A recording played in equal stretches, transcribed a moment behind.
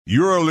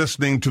You're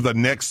listening to the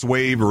Next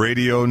Wave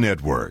Radio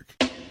Network.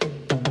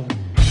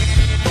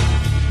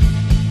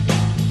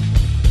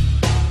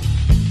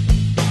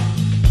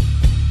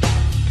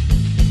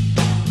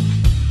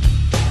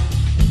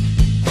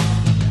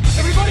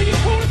 Everybody, you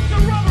call it the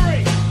robbery!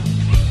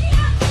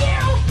 You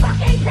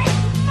fucking big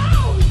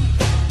moan!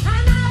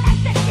 And I'll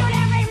execute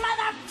every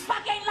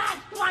motherfucking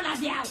last one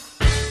of you!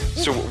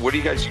 So what are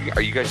you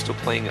guys still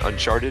playing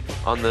Uncharted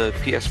on the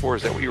PS4?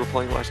 Is that what you were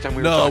playing last time we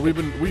were No,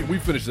 talking? we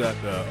finished that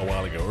a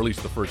while ago, or at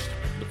least the first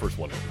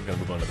one. We're gonna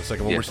move on to the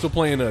second one. Yeah. We're still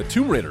playing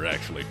Tomb Raider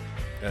actually,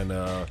 and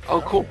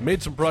Oh, cool.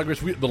 made some progress.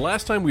 The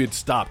last time we had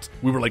stopped,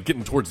 we were like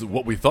getting towards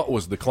what we thought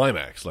was the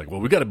climax. Like, well,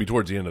 we got to be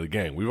towards the end of the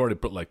game. We've already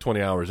put like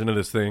 20 hours into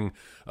this thing.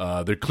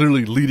 They're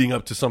clearly leading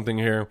up to something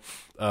here.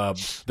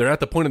 They're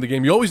at the point of the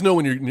game. You always know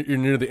when you're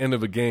near the end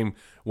of a game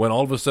when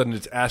all of a sudden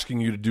it's asking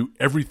you to do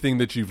everything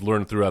that you've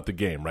learned throughout the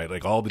game, right?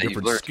 Like all the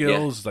different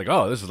skills. It's like,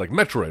 oh, this is like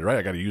Metroid, right?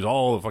 I got to use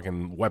all the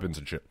fucking weapons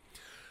and shit.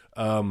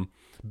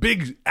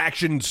 Big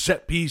action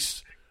set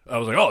piece. I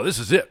was like, oh, this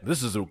is it.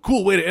 This is a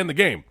cool way to end the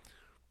game.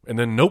 And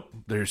then, nope,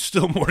 there's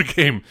still more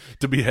game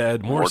to be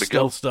had, more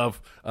stealth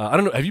stuff. I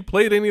don't know. Have you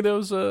played any of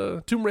those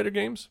Tomb Raider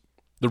games?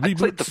 The reboots? I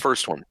played the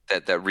first one,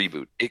 that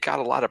reboot. It got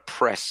a lot of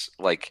press,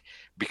 like,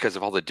 because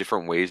of all the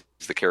different ways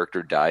the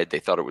character died. They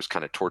thought it was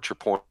kind of torture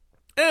porn.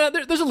 Yeah,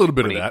 there's a little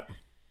bit of that.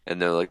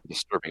 And they're, like,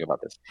 disturbing about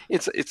this.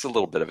 It's a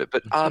little bit of it.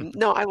 But,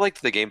 no, I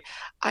liked the game.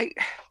 I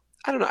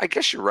don't know. I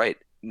guess you're right.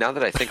 Now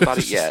that I think about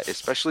it, yeah,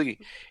 especially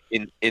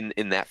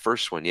in that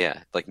first one,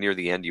 yeah. Like near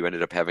the end, you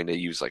ended up having to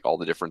use like all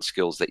the different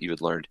skills that you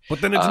had learned. But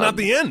then it's not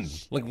the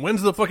end. Like,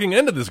 when's the fucking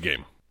end of this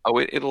game? Oh,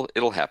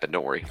 it'll happen.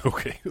 Don't worry.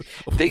 Okay.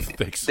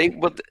 Thanks.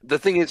 Well, the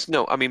thing is,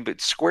 no, I mean,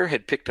 but Square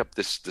had picked up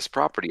this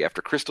property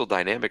after Crystal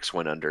Dynamics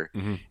went under,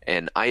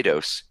 and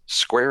Eidos.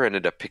 Square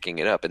ended up picking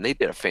it up, and they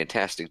did a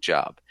fantastic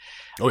job.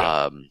 Oh,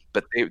 yeah.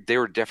 But they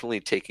were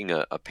definitely taking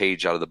a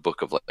page out of the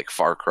book of like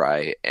Far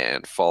Cry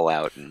and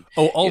Fallout and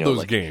all those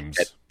like games.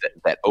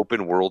 That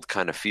open world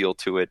kind of feel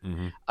to it.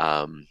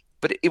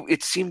 But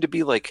it seemed to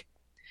be like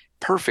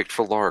perfect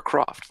for Lara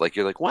Croft. Like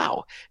you're like,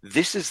 wow,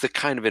 this is the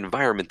kind of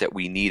environment that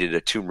we needed a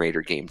Tomb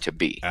Raider game to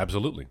be.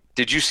 Absolutely.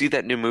 Did you see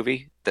that new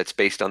movie that's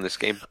based on this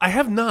game? I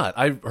have not.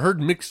 I've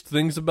heard mixed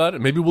things about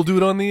it. Maybe we'll do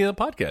it on the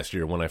podcast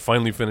here when I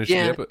finally finish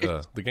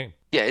the game.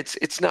 Yeah,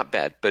 it's not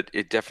bad, but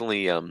it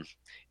definitely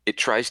it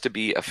tries to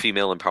be a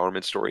female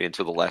empowerment story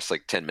until the last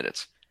like 10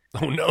 minutes.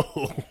 Oh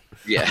no.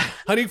 Yeah.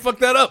 How do you fuck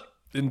that up?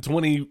 In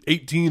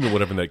 2018 or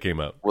whatever that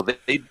came out. Well,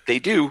 they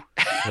do.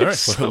 All right,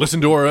 so,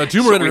 listen to our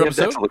Tomb Raider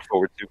episode. That to look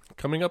forward to.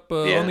 Coming up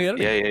on the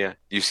editing. Yeah.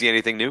 You see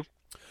anything new?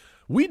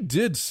 We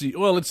did see.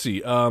 Well, let's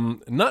see.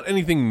 Not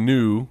anything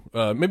new.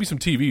 Maybe some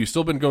TV. You've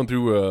still been going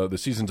through the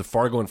seasons of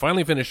Fargo, and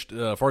finally finished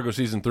Fargo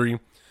season 3.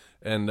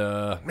 And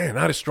man,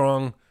 not as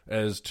strong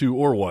as 2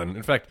 or 1.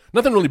 In fact,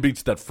 nothing really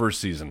beats that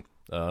first season.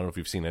 I don't know if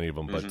you've seen any of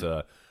them,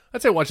 but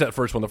I'd say watch that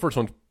first one. The first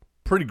one's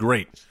pretty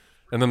great,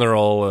 and then they're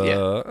all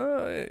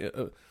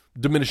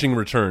diminishing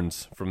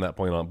returns from that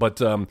point on.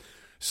 But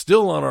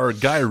still on our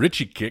Guy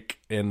Ritchie kick,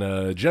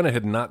 and Jenna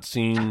had not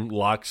seen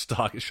Lock,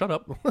 Stock. Shut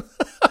up.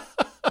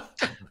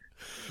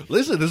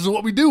 Listen, this is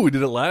what we do. We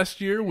did it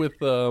last year with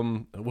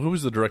who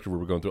was the director we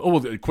were going through? Oh,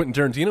 well, Quentin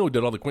Tarantino. We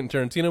did all the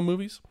Quentin Tarantino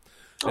movies.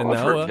 And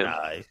now,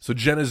 so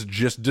Jenna's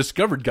just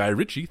discovered Guy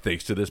Ritchie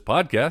thanks to this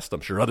podcast.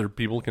 I'm sure other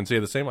people can say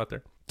the same out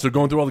there. So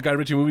going through all the Guy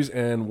Ritchie movies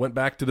and went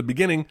back to the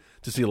beginning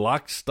to see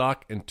Lock,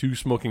 Stock, and Two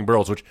Smoking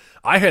Barrels, which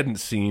I hadn't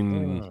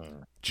seen,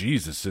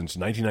 since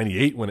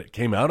 1998 when it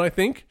came out, I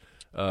think.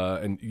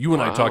 And you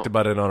and I talked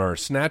about it on our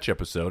Snatch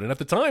episode. And at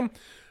the time,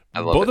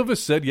 both of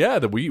us said,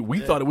 that we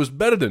thought it was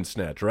better than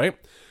Snatch, right?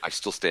 I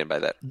still stand by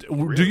that.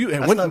 Do you?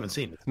 I still haven't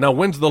seen it. Now,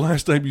 when's the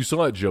last time you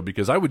saw it, Joe?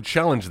 Because I would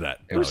challenge that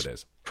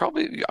nowadays.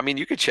 Probably, I mean,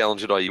 you could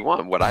challenge it all you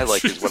want. What I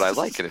like is what I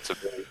like, and it's a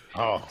very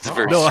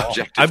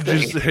subjective I'm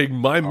thing. just saying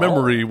my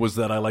memory was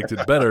that I liked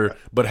it better,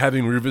 but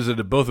having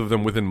revisited both of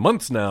them within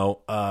months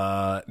now,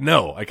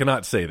 no, I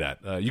cannot say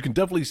that. You can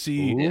definitely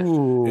see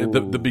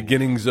the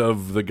beginnings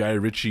of the Guy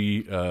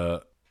Ritchie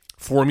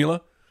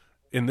formula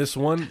in this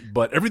one,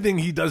 but everything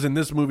he does in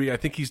this movie, I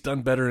think he's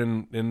done better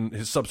in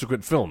his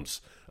subsequent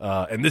films.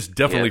 And this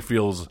definitely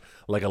feels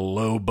like a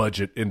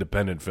low-budget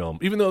independent film,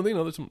 even though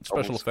there's some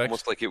special effects.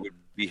 Almost like it would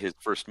be his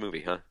first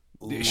movie, huh?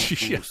 Ooh,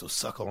 so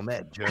suck on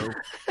that, Joe.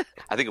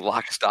 I think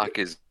Lock, Stock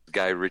is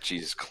Guy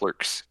Ritchie's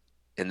Clerks,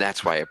 and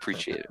that's why I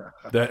appreciate it.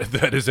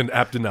 That is an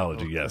apt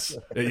analogy, yes.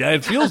 Yeah,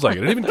 it feels like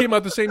it. It even came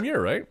out the same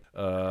year, right?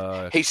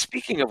 Hey,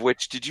 speaking of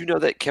which, did you know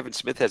that Kevin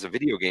Smith has a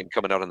video game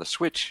coming out on the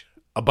Switch?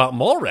 About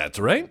Mallrats,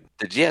 right?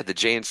 The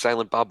Jay and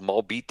Silent Bob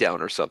Mall Beatdown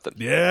or something.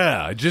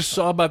 Yeah, I just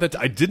saw about that.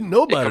 I didn't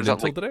know about it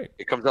until today.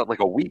 It comes out in like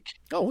a week.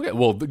 Oh, okay.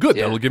 Well, good.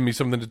 Yeah. That'll give me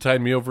something to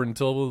tide me over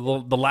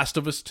until The Last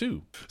of Us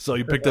 2. So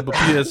you picked up a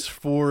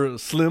PS4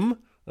 Slim,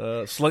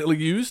 slightly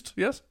used,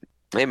 yes?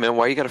 Hey, man,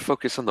 why you got to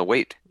focus on the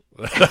weight?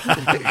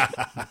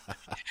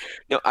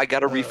 No, I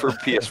got a refurb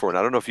PS4, and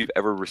I don't know if you've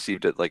ever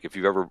received it. Like, if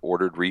you've ever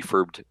ordered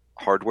refurbed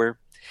hardware,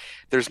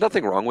 there's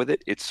nothing wrong with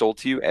it. It's sold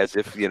to you as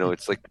if,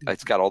 it's like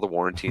it's got all the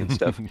warranty and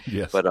stuff.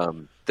 Yes. But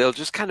they'll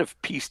just kind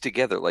of piece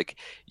together. Like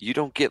you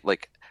don't get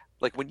like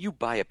when you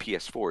buy a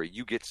PS4,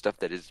 you get stuff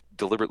that is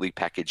deliberately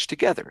packaged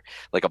together,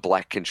 like a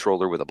black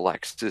controller with a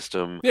black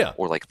system,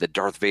 or like the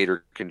Darth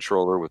Vader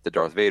controller with the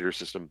Darth Vader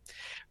system.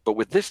 But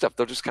with this stuff,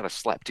 they'll just kind of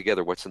slap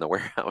together what's in the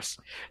warehouse.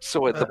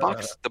 So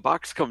the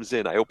box comes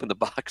in, I open the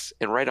box,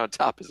 and right on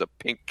top is a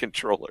pink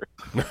controller.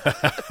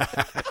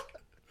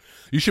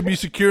 You should be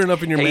secure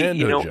enough in your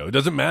manhood, Joe. It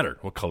doesn't matter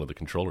what color the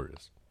controller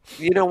is.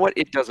 You know what?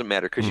 It doesn't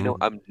matter because,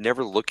 I'm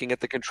never looking at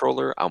the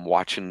controller. I'm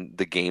watching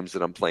the games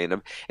that I'm playing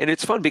them. And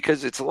it's fun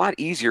because it's a lot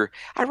easier.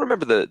 I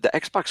remember the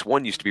Xbox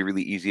One used to be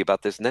really easy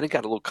about this, and then it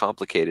got a little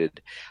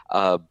complicated.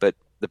 But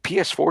the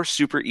PS4 is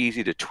super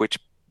easy to Twitch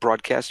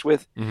broadcast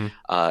with.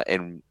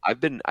 And I've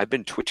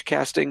been Twitch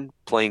casting,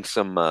 playing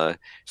some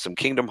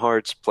Kingdom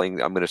Hearts, I'm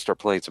going to start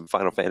playing some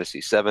Final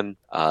Fantasy VII,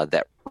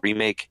 that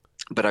remake.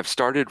 But I've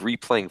started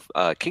replaying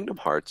Kingdom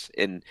Hearts.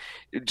 And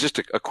just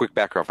a quick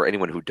background for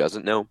anyone who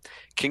doesn't know,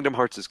 Kingdom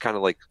Hearts is kind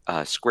of like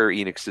Square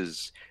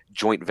Enix's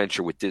joint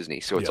venture with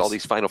Disney. So it's all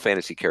these Final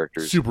Fantasy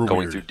characters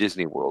going through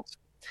Disney worlds.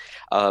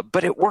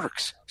 But it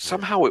works.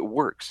 Somehow it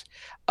works.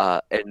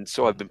 And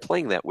so I've been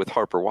playing that with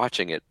Harper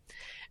watching it.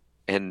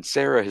 And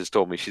Sarah has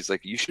told me, she's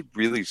like, you should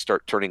really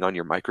start turning on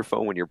your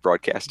microphone when you're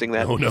broadcasting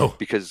that. Oh, no.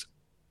 Because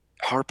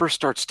Harper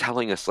starts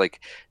telling us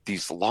like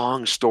these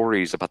long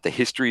stories about the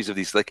histories of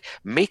these, like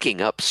making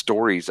up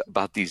stories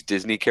about these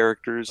Disney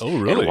characters. Oh,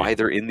 really? And why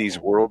they're in these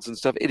worlds and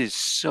stuff. It is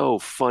so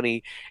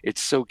funny. It's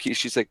so cute.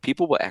 She's like,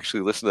 people will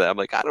actually listen to that. I'm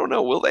like, I don't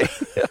know, will they?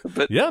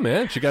 But yeah,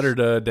 man. She got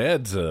her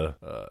dad's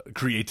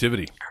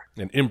creativity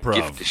and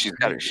improv.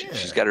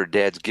 She's got her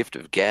dad's gift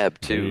of gab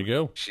too. There you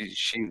go.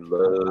 She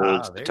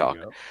loves to talk.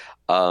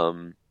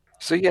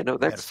 So yeah, no,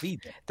 that's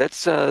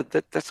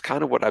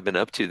kind of what I've been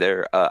up to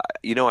there.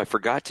 I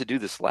forgot to do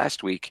this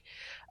last week,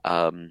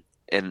 and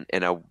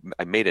I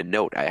made a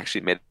note. I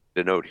actually made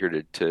a note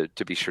here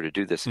to be sure to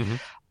do this.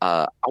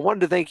 I wanted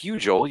to thank you,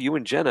 Joel, you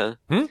and Jenna,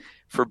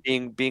 for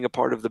being a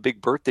part of the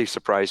big birthday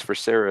surprise for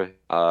Sarah,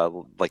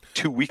 like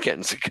 2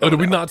 weekends ago. Oh, did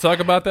we not talk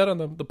about that on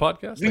the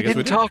podcast? We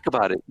didn't talk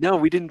about it. No,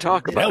 we didn't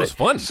talk about it. That was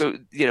fun. So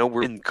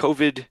we're in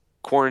COVID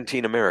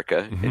quarantine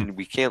America, and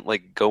we can't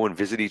like go and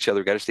visit each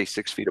other. Got to stay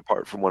 6 feet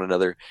apart from one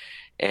another,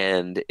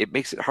 and it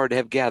makes it hard to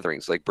have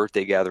gatherings, like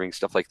birthday gatherings,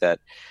 stuff like that.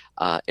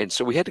 And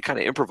so we had to kind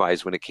of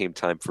improvise when it came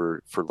time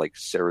for like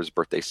Sarah's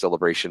birthday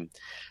celebration.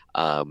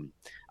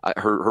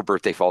 Her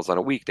birthday falls on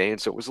a weekday, and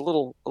so it was a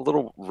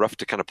little rough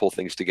to kind of pull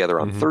things together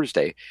on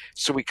Thursday.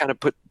 So we kind of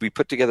put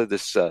together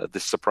this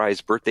surprise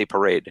birthday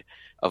parade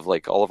of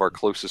like all of our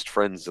closest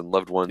friends and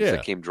loved ones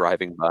that came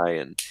driving by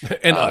and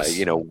us.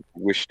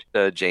 Wished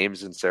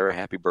James and Sarah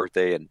happy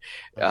birthday. And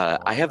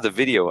I have the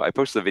video. I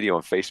posted the video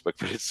on Facebook,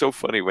 but it's so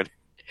funny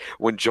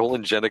when Joel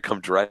and Jenna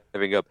come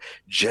driving up,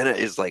 Jenna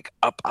is like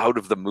up out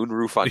of the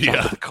moonroof on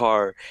top of the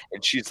car,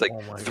 and she's like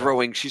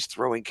throwing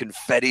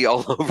confetti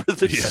all over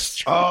the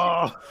street.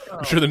 Oh,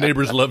 I'm sure the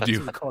neighbors loved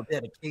you. It's called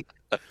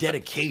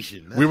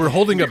dedication. Man. We were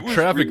holding up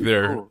traffic really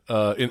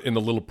there in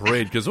the little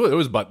parade because it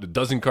was about a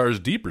dozen cars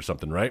deep or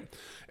something, right?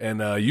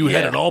 And you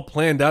had it all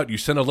planned out. You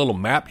sent a little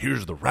map.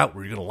 Here's the route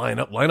where you're going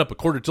to line up a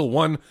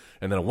 1:45,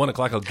 and then at 1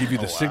 o'clock I'll give you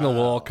the signal.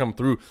 We'll all come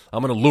through.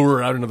 I'm going to lure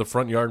her out into the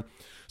front yard.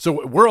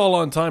 So we're all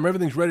on time.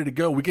 Everything's ready to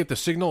go. We get the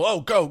signal.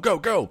 Oh, go, go,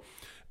 go.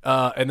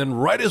 And then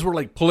right as we're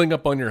like pulling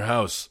up on your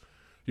house,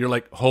 you're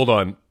like, hold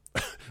on.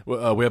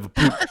 We have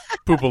a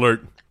poop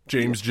alert.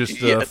 James just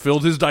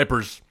filled his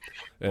diapers.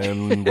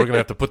 And we're going to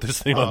have to put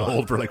this thing on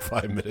hold for like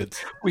 5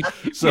 minutes. We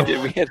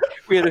did.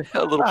 We had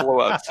a little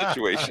blowout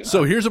situation.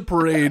 So here's a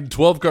parade,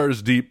 12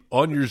 cars deep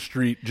on your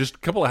street, just a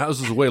couple of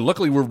houses away.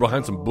 Luckily, we're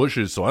behind some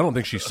bushes, so I don't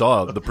think she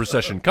saw the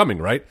procession coming,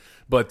 right?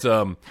 But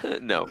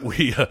no,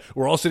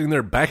 we're all sitting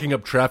there backing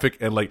up traffic,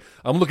 and like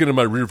I'm looking in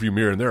my rearview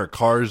mirror, and there are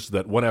cars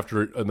that one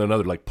after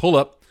another like pull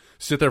up,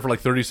 sit there for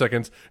like 30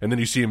 seconds, and then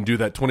you see him do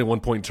that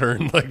 21-point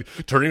turn, like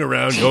turning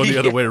around, going the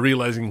other way,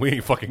 realizing we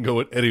ain't fucking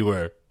going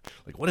anywhere.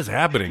 Like, what is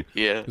happening?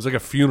 Yeah, it's like a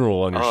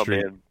funeral on your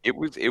street. Man. It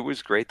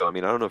was great though. I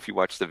mean, I don't know if you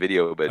watched the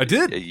video, but I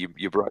did. You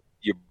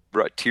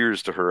brought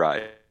tears to her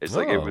eyes. It's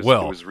like it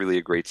was really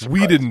a great surprise.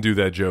 We didn't do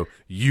that, Joe.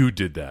 You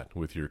did that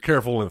with your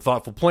careful and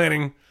thoughtful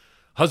planning.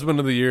 Husband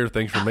of the year.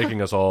 Thanks for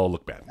making us all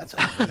look bad. That's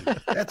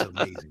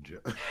amazing,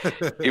 Joe.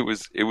 It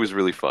was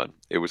really fun.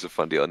 It was a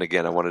fun deal. And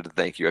again, I wanted to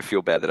thank you. I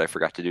feel bad that I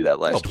forgot to do that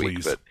last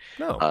week,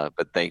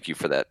 but thank you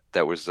for that.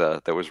 That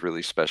was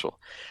really special.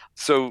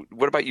 So,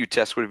 what about you,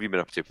 Tess? What have you been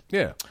up to?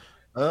 Yeah,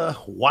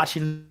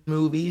 watching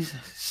movies,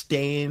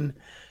 staying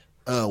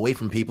away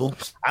from people.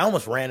 I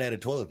almost ran out of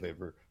toilet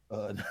paper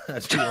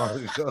not too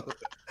long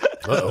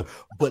ago,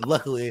 but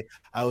luckily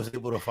I was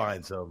able to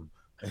find some.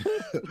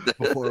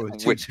 Before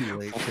it was too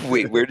late.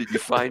 Wait, where did you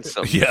find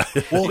some? Yeah.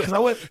 Well, because I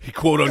went... He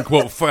quote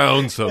unquote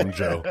found some,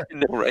 Joe.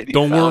 No, right?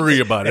 Don't worry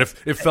about it.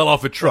 It fell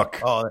off a truck.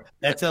 Oh,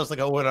 that sounds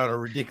like I went on a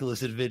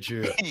ridiculous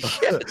adventure.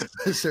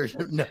 Yes.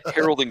 No.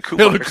 Harold and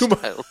Kumar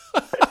style.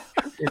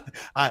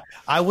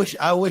 I wish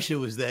it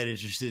was that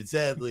interesting.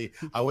 Sadly,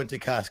 I went to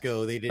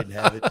Costco. They didn't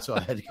have it, so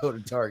I had to go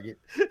to Target.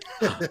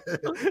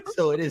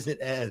 So it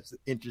isn't as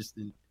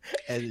interesting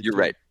as You're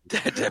right.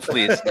 That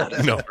definitely is not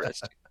as No.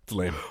 interesting. It's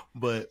lame.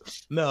 But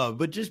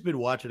just been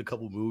watching a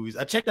couple movies.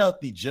 I checked out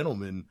The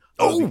Gentleman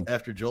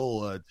after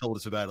Joel told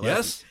us about it.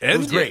 Yes, it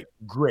was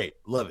great,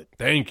 love it.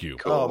 Thank you.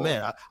 Oh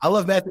man, I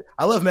love Matthew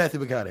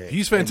McConaughey.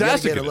 He's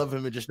fantastic. I love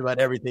him in just about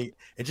everything.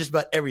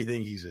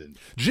 He's in.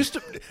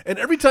 And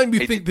every time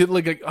you think that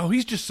like, oh,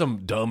 he's just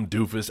some dumb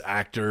doofus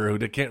actor who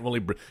can't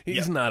really.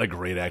 He's not a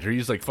great actor.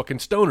 He's like fucking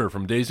Stoner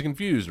from Dazed and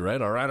Confused,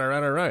 right? All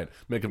right.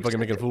 Making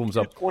fool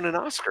himself. Won an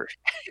Oscar.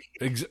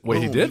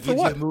 Wait, he did for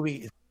what?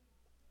 Movie.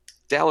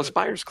 Dallas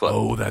Buyers Club.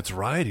 Oh, that's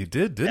right. He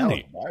did, didn't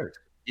he?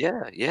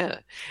 Yeah.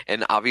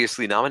 And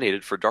obviously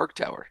nominated for Dark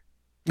Tower.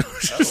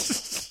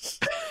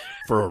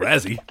 For a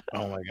Razzie.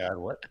 Oh my God,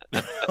 what?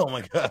 Oh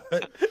my God.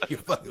 You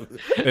fucking...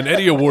 An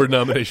Eddie Award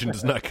nomination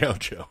does not count,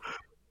 Joe.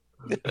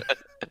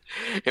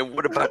 And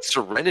what about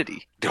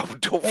Serenity?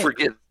 Don't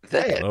forget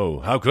that. Oh,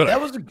 how could I?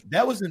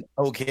 That was an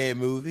okay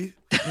movie.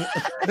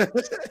 It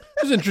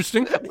was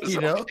interesting.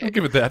 I'll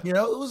give it that. It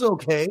was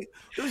okay.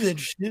 It was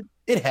interesting.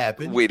 It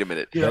happened. Wait a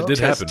minute. That did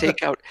happen.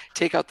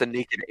 Take out the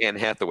naked Anne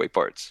Hathaway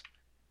parts.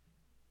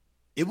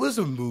 It was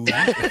a movie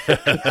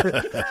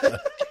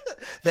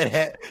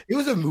it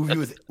was a movie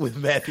with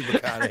Matthew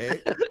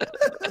McConaughey.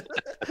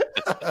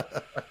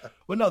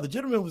 Well, no, The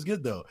Gentleman was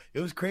good though. It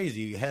was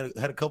crazy. It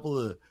had a couple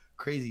of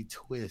crazy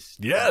twists.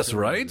 Yes,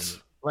 right.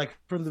 Like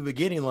from the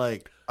beginning,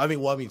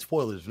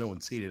 spoilers. If no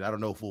one's seen it, I don't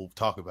know if we'll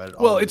talk about it.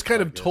 Well, it's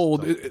kind of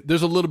told.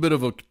 There's a little bit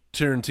of a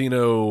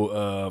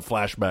Tarantino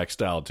flashback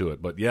style to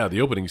it, but yeah,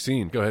 the opening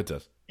scene. Go ahead,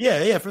 Tess.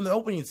 Yeah. From the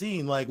opening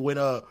scene, like when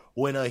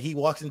he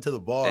walks into the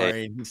bar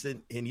and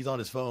he's on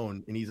his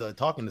phone and he's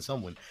talking to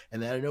someone,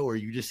 and out of nowhere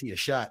you just see a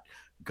shot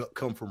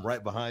come from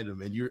right behind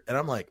him, and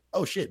I'm like,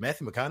 oh shit,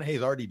 Matthew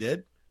McConaughey's already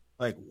dead.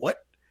 Like what?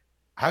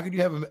 How could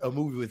you have a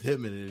movie with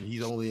him in it and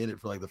he's only in it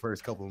for like the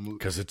first couple of movies?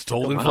 Because it's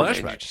told in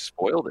flashback. Man, you just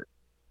spoiled it.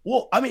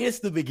 Well, I mean, it's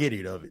the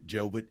beginning of it,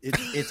 Joe, but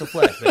it's a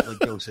flashback, like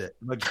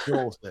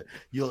Joel said.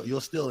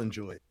 You'll still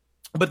enjoy it.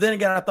 But then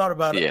again, I thought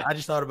about it. I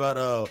just thought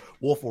about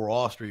Wolf of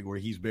Wall Street, where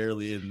he's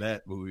barely in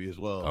that movie as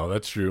well. Oh,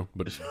 that's true,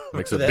 but it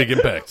makes a big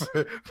impact.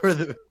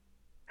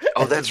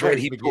 That's right.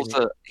 He pulls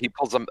a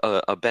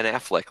Ben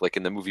Affleck, like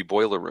in the movie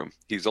Boiler Room.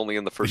 He's only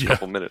in the first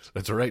couple minutes.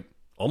 That's right.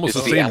 Almost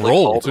It's the same Alec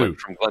role Baldwin too.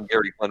 from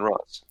Glengarry Glen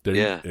Ross.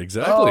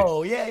 Exactly.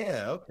 Oh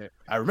yeah. Okay,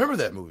 I remember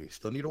that movie.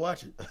 Still need to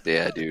watch it.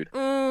 Yeah, dude,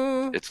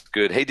 it's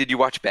good. Hey, did you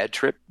watch Bad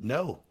Trip?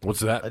 No.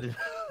 What's that? I didn't.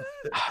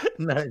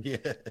 Not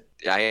yet.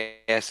 I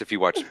asked if you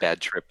watched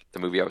Bad Trip, the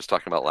movie I was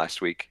talking about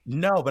last week.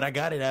 No, but I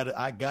got it.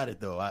 I got it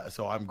though.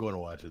 So I'm going to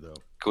watch it though.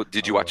 Cool.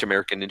 Did you watch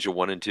American Ninja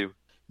 1 and 2?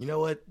 You know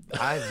what?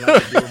 I've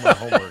not been doing my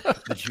homework.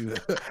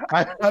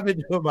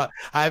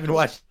 I haven't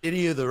watched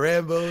any of the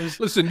Rambos.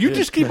 Listen, you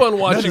just keep on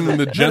watching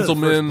The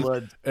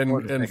Gentleman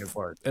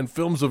and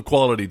films of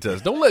quality,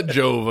 Test. Don't let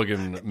Joe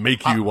fucking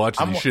make you watch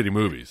these shitty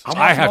movies.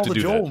 I have to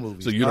do that,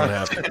 movies. so you don't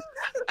have to.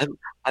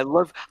 I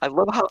love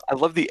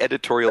the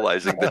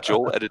editorializing, the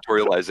Joel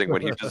editorializing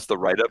when he does the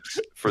write-ups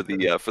for the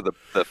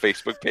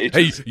Facebook page.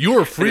 Hey, you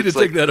are free to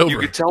take that over. You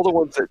can tell the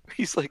ones that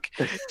he's like,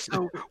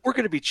 so we're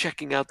going to be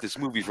checking out this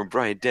movie from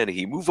Brian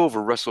Dennehy. Move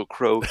over, Russell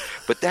Crowe,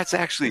 but that's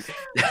actually,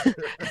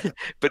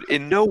 but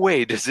in no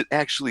way does it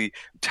actually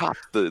top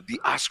the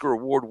Oscar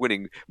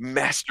award-winning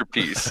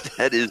masterpiece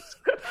that is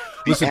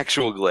the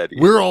actual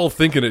Gladiator. We're all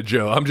thinking it,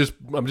 Joe. I'm just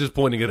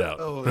pointing it out.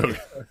 Oh,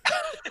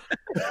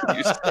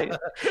 You say it.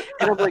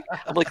 And I'm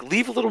like,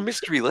 leave a little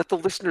mystery. Let the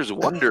listeners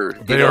wonder.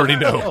 They already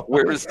know.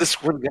 Where is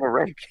this one going to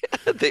rank?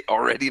 They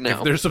already know.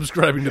 If they're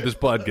subscribing to this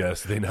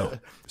podcast, they know.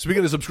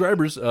 Speaking of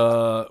subscribers,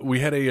 we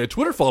had a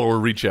Twitter follower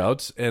reach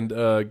out and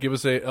give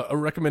us a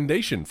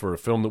recommendation for a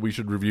film that we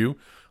should review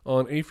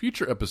on a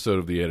future episode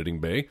of the Editing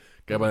Bay. A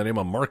guy by the name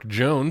of Mark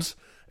Jones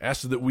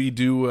asked that we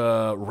do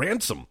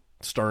Ransom,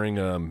 starring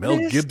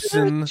Mel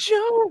Gibson.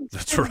 Jones.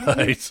 That's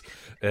right.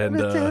 And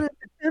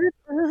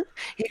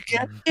you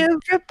got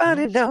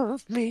everybody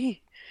loves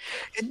me.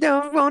 You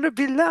don't want to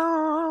be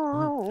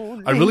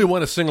lonely. I really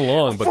want to sing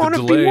along, but the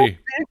delay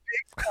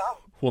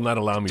will not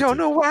allow me to. Don't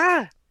know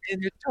why,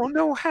 and you don't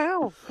know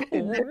how.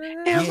 And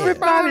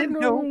everybody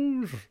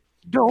knows.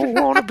 Don't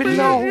want to be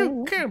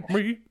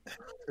lonely.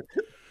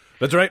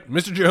 That's right,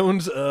 Mr.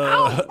 Jones.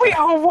 We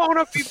all want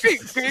to be big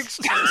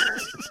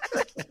stars.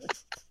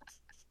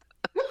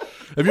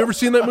 Have you ever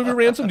seen that movie,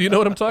 Ransom? Do you know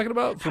what I'm talking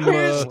about? From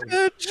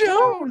Mr.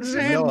 Jones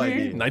and no me.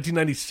 idea.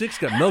 1996.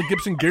 Got Mel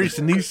Gibson, Gary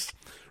Sinise,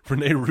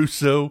 Rene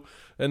Russo,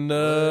 and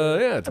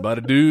it's about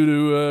a dude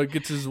who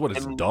gets his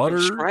daughter.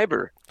 Liev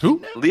Schreiber. Who?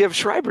 Liev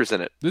Schreiber's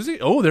in it. Is he?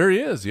 Oh, there he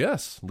is.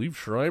 Yes, Liev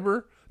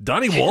Schreiber.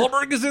 Donnie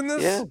Wahlberg is in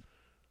this. Yeah.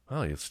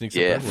 Oh, he sneaks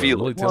Yeah, up.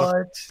 feel it.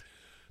 What?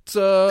 It's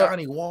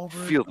Donnie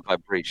Wahlberg. Feel the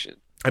vibration.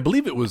 I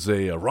believe it was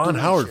a Ron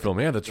Howard film.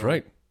 Yeah, that's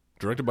right.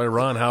 Directed by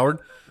Ron Howard.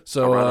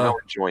 So Ron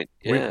Howard joint.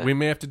 Yeah. we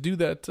may have to do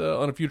that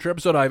on a future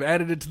episode. I've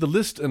added it to the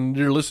list, and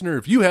dear listener,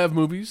 if you have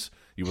movies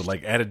you would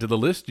like added to the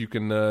list, you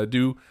can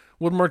do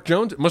what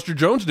Mr.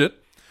 Jones did.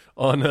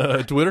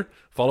 on Twitter.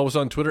 Follow us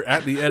on Twitter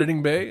at The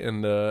Editing Bay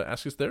and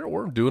ask us there,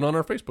 or do it on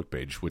our Facebook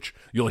page, which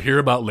you'll hear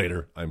about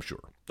later, I'm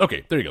sure.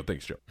 Okay, there you go.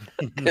 Thanks, Joe.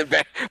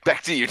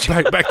 back to you,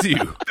 Joe. Back to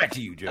you. Back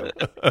to you, Joe.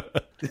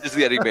 This is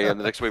The Editing Bay on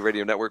the Next Wave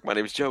Radio Network. My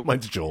name is Joe.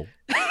 Mine's Joel.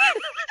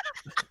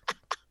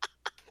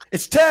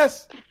 It's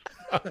Tess.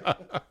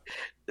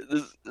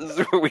 This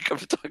is where we come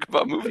to talk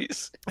about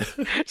movies.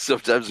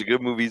 Sometimes the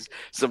good movies,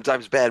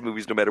 sometimes bad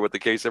movies, no matter what the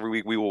case. Every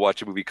week we will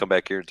watch a movie, come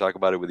back here and talk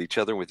about it with each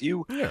other and with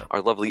you,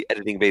 our lovely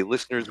Editing Bay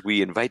listeners.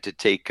 We invite to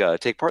take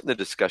part in the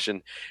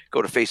discussion.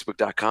 Go to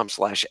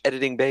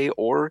facebook.com/Editing Bay,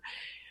 or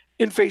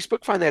in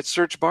Facebook, find that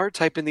search bar,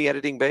 type in The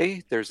Editing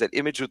Bay. There's that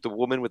image with the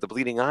woman with the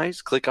bleeding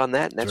eyes. Click on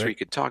that, and that's where you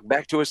can talk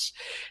back to us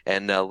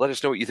and let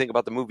us know what you think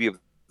about the movie of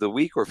the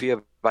week, or if you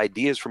have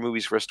ideas for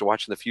movies for us to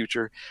watch in the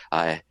future.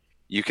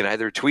 You can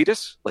either tweet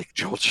us, like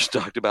Joel just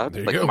talked about,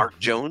 like Mark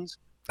Jones,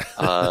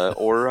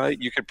 or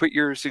you can put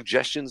your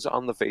suggestions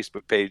on the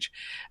Facebook page,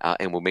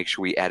 and we'll make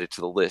sure we add it to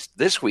the list.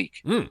 This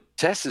week,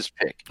 Tess's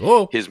pick,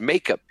 his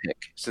makeup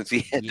pick, since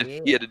he had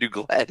to do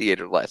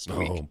Gladiator last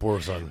week. Oh, poor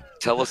son.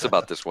 Tell us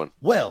about this one.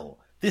 Well,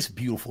 this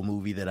beautiful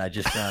movie that I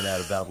just found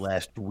out about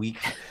last week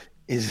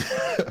is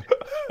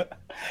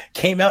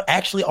came out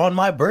actually on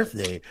my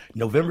birthday,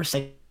 November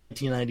 2nd,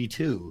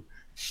 1992,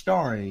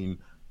 starring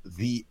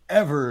the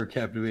ever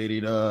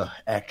captivating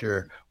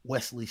actor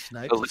Wesley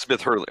Snipse. Elizabeth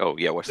Hurley. Oh,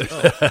 yeah, Wesley.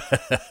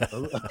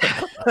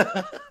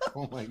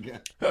 Oh my God.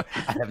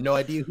 I have no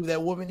idea who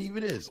that woman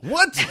even is.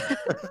 What?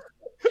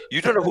 You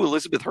don't know who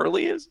Elizabeth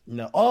Hurley is?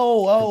 No.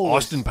 Oh.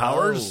 Austin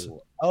Powers?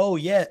 Oh,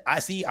 yeah. I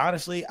see.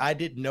 Honestly, I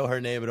didn't know her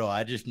name at all.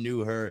 I just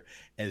knew her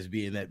as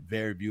being that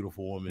very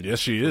beautiful woman. Yes,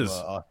 she is.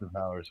 Austin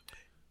Powers.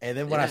 And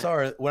then when I saw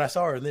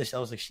her in this, I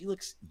was like, she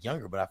looks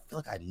younger, but I feel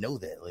like I know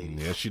that lady.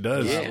 Yeah, she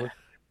does. Yeah.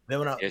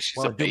 Then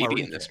She's a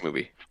baby in this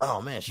movie.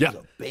 Oh man, she's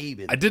a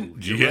baby.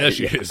 She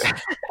is.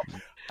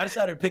 I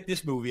decided to pick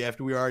this movie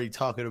after we were already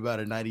talking about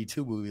a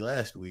 92 movie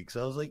last week.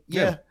 So I was like,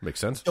 makes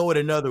sense. Let's go with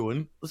another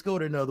one.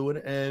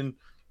 And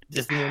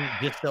this one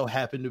just so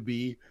happened to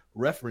be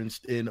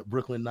referenced in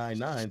Brooklyn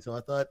Nine-Nine. So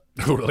I thought,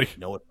 really? You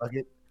know what, fuck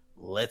it.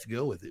 Let's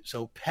go with it.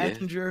 So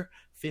Passenger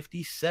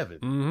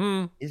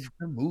 57 is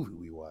the movie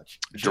we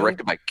watched.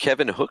 Directed by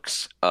Kevin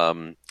Hooks.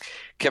 Kevin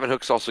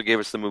Hooks also gave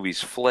us the movies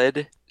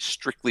Fled,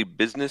 Strictly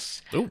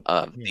Business,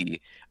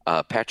 the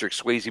Patrick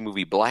Swayze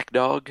movie Black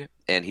Dog,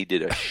 and he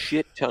did a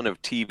shit ton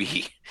of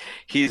TV.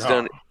 He's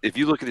done, if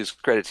you look at his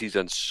credits, he's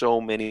done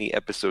so many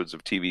episodes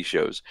of TV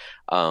shows.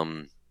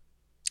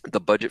 The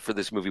budget for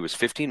this movie was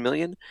 $15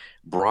 million,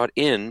 brought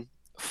in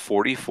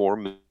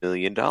 $44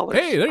 million.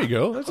 Hey, there you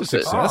go. That's a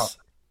success.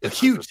 A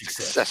huge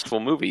successful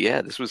movie.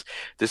 Yeah,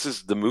 this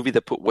is the movie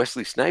that put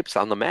Wesley Snipes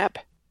on the map.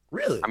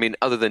 Really? I mean,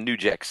 other than New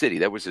Jack City,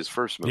 that was his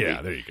first movie.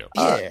 Yeah, there you go.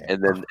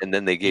 And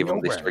then they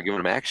started giving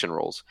him action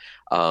roles.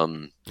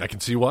 I can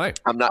see why.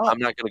 I'm not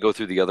going to go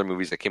through the other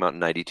movies that came out in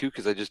 '92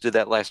 because I just did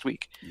that last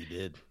week. You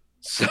did.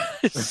 So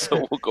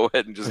we'll go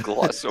ahead and just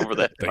gloss over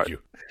that. Thank you.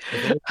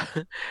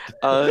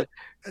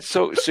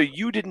 So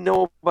you didn't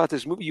know about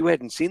this movie? You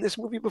hadn't seen this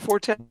movie before,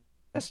 Tess?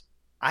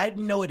 I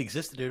didn't know it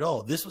existed at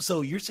all.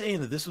 So you're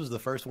saying that this was the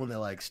first one that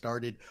like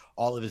started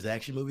all of his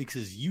action movies,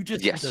 because you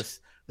just sent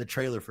us the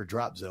trailer for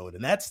Drop Zone,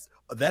 and that's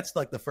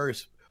like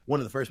one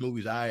of the first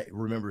movies I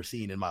remember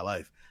seeing in my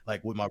life,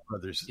 like with my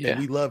brothers. Yeah. And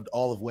we loved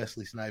all of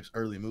Wesley Snipes'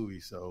 early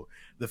movies. So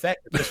the fact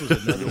that this was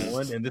another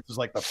one, and this was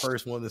like the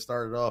first one that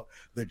started off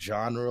the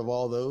genre of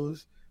all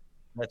those,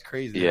 that's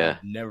crazy. Yeah,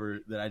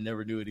 that I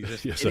never knew it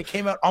existed. Yes. And it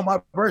came out on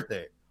my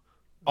birthday.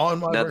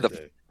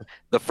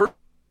 The first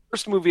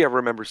movie I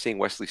remember seeing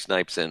Wesley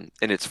Snipes in,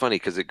 and it's funny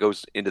because it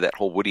goes into that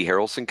whole Woody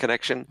Harrelson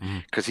connection,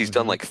 because he's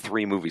done like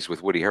 3 movies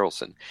with Woody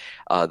Harrelson.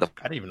 I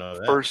didn't even know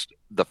that.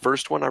 The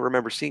first one I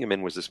remember seeing him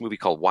in was this movie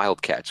called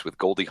Wildcats with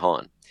Goldie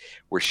Hawn,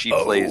 where she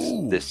plays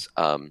this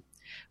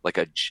like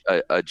a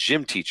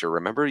gym teacher.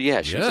 Remember?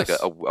 Yeah, she was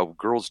like a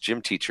girl's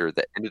gym teacher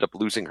that ended up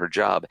losing her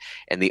job,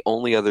 and the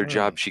only other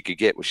job she could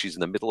get was she's in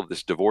the middle of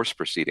this divorce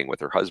proceeding with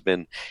her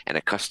husband and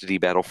a custody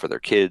battle for their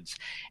kids,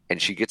 and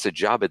she gets a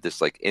job at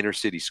this like inner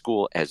city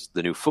school as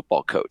the new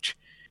football coach.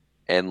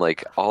 And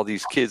like all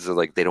these kids are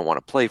like, they don't want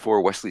to play for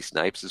her. Wesley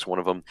Snipes is one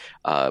of them.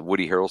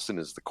 Woody Harrelson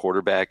is the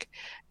quarterback,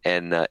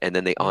 and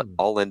then they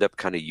all end up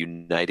kind of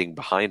uniting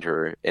behind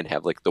her and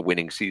have like the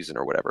winning season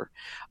or whatever.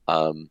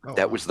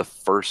 That was the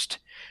first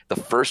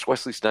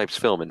Wesley Snipes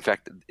film. In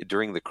fact,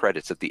 during the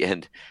credits at the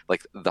end,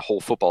 like the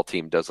whole football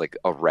team does like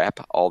a rap.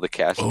 All the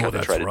cast kind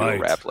of try to do a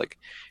rap. Like,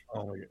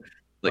 oh my god,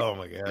 like, oh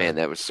my god, man,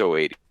 that was so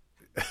 80s.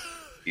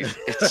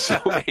 It's so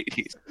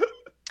 80s.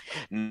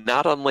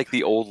 Not unlike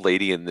the old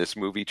lady in this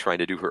movie trying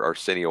to do her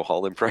Arsenio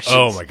Hall impressions.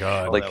 Oh my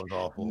god! Like that was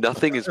awful.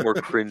 Nothing is more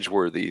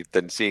cringeworthy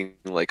than seeing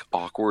like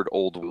awkward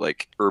old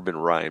like urban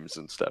rhymes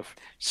and stuff.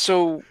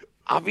 So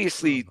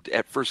obviously,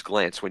 at first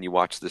glance, when you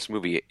watch this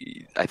movie,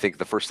 I think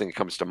the first thing that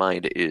comes to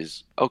mind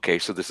is, okay,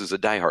 so this is a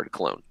Die Hard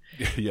clone.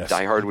 Yes.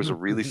 Die Hard was a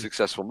really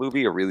successful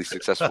movie, a really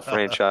successful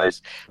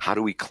franchise. How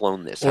do we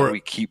clone this? How do we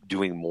keep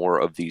doing more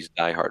of these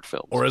Die Hard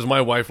films? Or as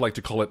my wife liked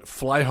to call it,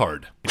 Fly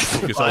Hard.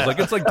 Because I was like,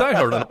 it's like Die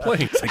Hard on a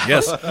plane. It's like,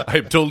 yes,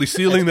 I'm totally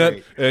stealing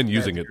that and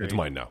using it. It's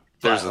mine now.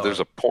 There's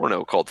a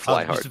porno called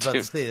Fly Hard, too.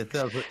 Is it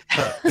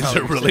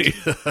really?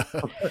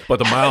 But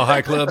the Mile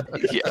High Club?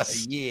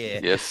 Yes. Yeah.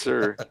 Yes,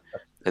 sir.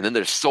 And then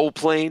there's Soul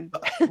Plane.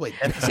 Wait,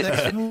 that's the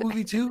next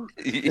movie too?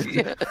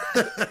 Yeah.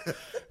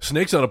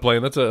 Snakes on a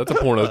Plane. That's a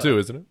porno too,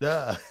 isn't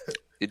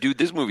it? Dude,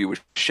 this movie was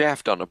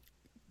Shaft on a...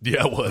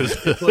 Yeah, it was.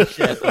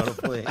 Shaft on a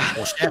plane.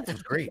 Well, Shaft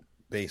was great,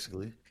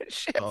 basically.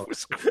 Shaft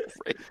was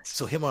great.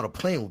 So him on a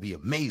plane would be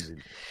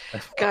amazing.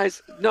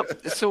 Guys, no,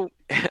 so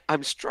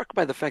I'm struck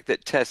by the fact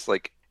that Tess,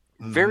 like,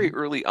 very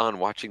early on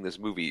watching this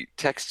movie,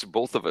 texts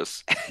both of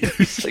us.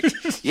 He's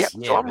like, yeah,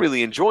 so I'm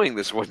really enjoying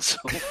this one so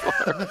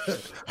far.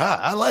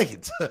 I like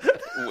it.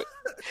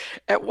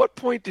 At what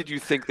point did you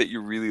think that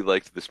you really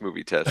liked this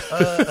movie, Tess?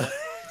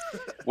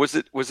 Was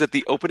it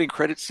the opening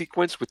credit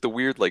sequence with the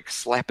weird, like,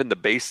 slapping the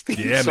bass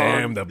theme song?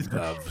 Man,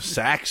 the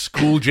sax,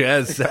 cool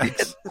jazz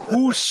sax.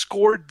 Who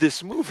scored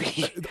this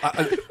movie?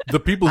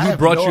 The people who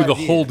brought you the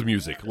hold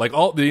music. Like,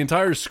 the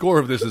entire score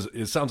of this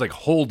sounds like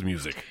hold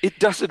music. It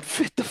doesn't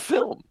fit the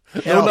film.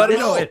 No, not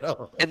at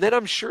all. And then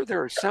I'm sure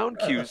there are sound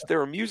cues,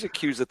 there are music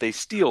cues that they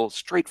steal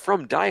straight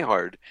from Die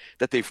Hard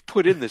that they've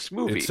put in this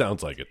movie. It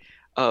sounds like it.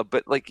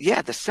 But like,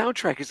 yeah, the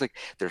soundtrack is like,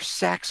 there's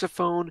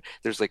saxophone,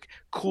 there's like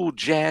cool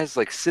jazz,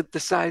 like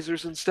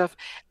synthesizers and stuff,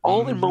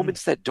 all in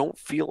moments that don't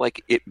feel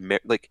like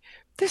like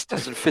this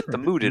doesn't fit the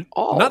mood at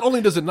all. Not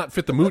only does it not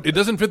fit the mood, it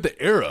doesn't fit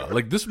the era.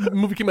 Like, this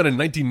movie came out in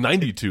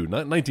 1992,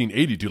 not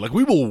 1982. Like,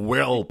 we will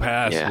well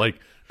past like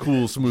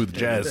cool, smooth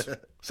jazz.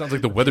 Sounds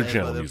like the Weather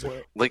Channel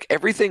music. Like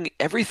everything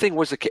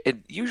was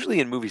and usually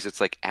in movies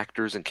it's like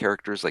actors and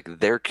characters, like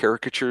they're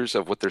caricatures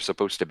of what they're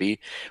supposed to be.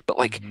 But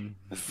like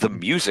the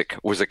music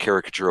was a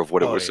caricature of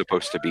what it was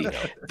supposed to be.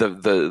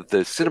 The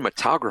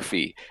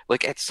cinematography,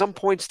 like at some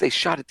points they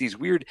shot at these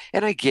weird,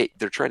 and I get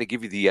they're trying to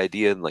give you the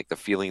idea and like the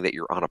feeling that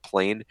you're on a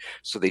plane,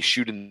 so they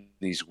shoot in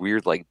these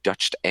weird like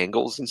Dutched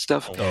angles and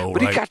stuff.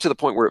 But it got to the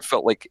point where it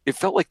felt like the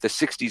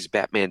 60s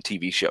Batman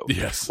TV show.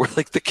 Yes. Where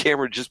like the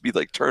camera would just be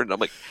like turned. I'm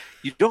like,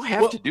 you don't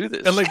have to do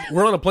this. And like,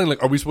 we're on a plane.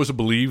 Like, are we supposed to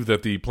believe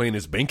that the plane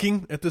is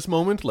banking at this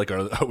moment? Like,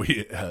 are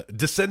we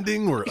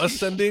descending or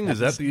ascending? Is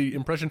that the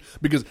impression?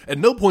 Because at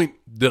no point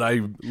did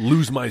I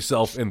lose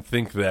myself and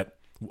think that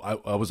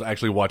I was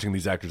actually watching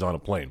these actors on a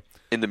plane.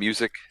 In the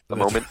music,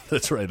 moment.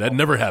 That's right. That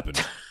never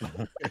happened.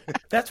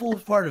 That's what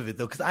was part of it,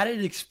 though, because I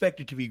didn't expect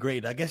it to be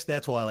great. I guess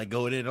that's why, like,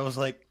 going in, I was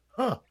like,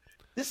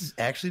 this is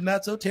actually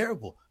not so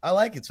terrible. I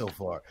like it so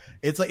far.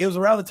 It's like, it was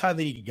around the time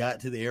that he got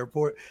to the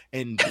airport,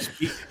 and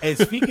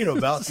speaking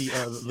about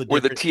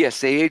the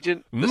TSA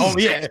agent.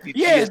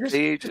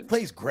 Just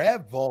plays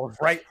grab balls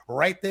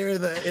right there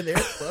in the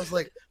airport. I was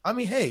like, I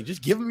mean, hey,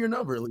 just give him your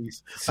number at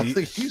least. I was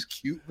like, he's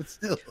cute, but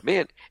still,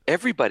 man,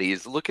 everybody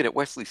is looking at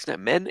Wesley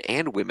Snipes. Men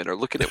and women are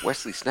looking at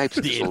Wesley Snipes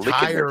and the just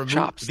licking their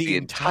chops. The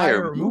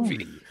entire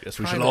movie. Yes,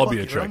 we should all be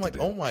attracted. I'm like,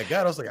 oh my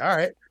god! I was like, all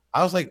right.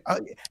 I was like,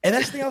 and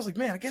that's the thing. I was like,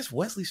 man, I guess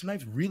Wesley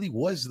Snipes really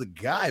was the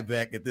guy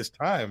back at this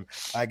time,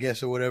 I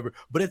guess, or whatever.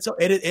 But it's so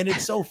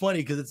it's so funny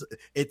because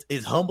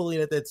it's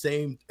humbling at that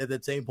same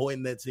point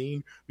in that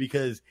scene,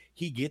 because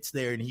he gets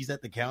there and he's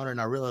at the counter,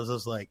 and I realized, I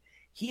was like,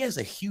 he has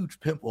a huge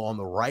pimple on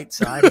the right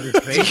side of his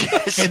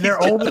face, and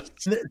they're only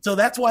so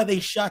that's why they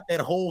shot that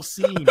whole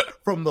scene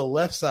from the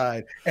left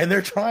side, and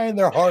they're trying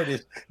their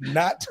hardest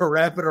not to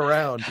wrap it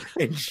around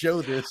and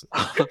show this.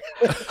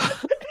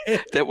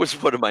 That was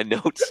one of my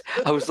notes.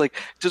 I was like,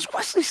 does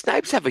Wesley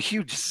Snipes have a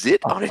huge zit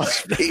on his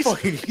face?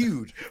 Fucking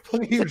huge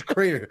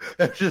crater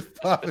that's just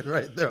popping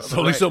right there. It's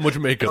only so much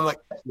makeup. I'm like,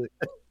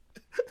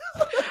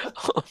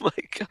 oh my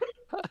god.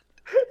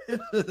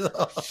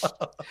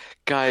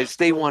 Guys,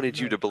 they wanted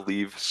you to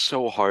believe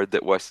so hard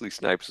that Wesley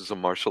Snipes is a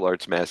martial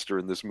arts master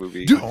in this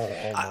movie. Dude,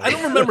 I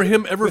don't remember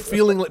him ever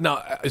feeling like.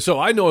 Now, so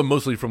I know him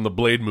mostly from the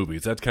Blade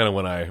movies. That's kind of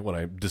when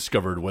I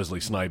discovered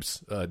Wesley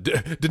Snipes.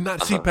 Did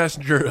not see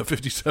Passenger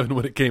 57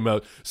 when it came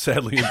out,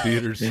 sadly, in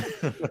theaters.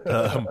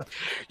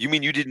 You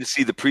mean you didn't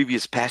see the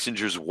previous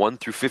Passengers 1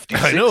 through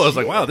 56? I know. I was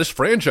like, wow, this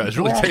franchise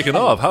really taken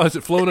off. How has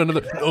it flown under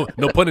the?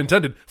 No pun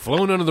intended.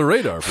 Flown under the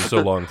radar for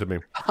so long to me.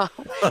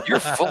 You're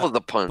full of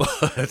the puns.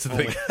 That's the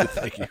thing.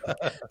 Thank you.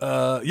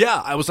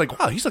 Yeah, I was like,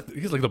 wow, he's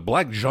like the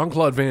Black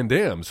Jean-Claude Van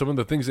Damme. Some of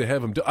the things they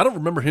have him do. I don't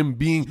remember him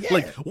being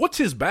like. What's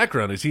his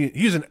background? Is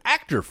he's an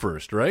actor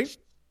first, right?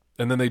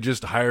 And then they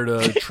just hired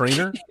a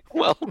trainer.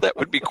 Well, that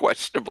would be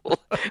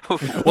questionable.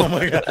 Oh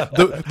my god!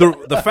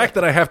 The fact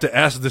that I have to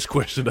ask this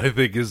question, I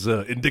think, is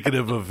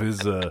indicative of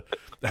his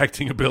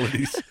acting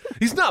abilities.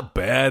 He's not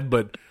bad,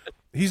 but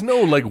he's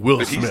no like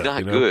Will Smith. He's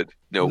not good.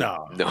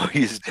 No,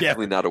 he's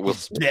definitely not a Will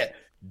Smith. Yeah.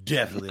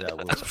 Definitely that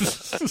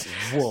was.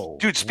 Whoa,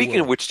 dude! Speaking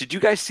of which, did you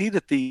guys see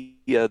that the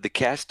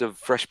cast of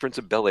Fresh Prince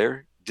of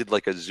Bel-Air did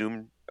like a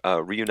Zoom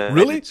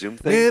reunited Zoom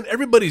thing? Man,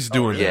 everybody's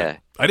doing that. Yeah.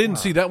 I didn't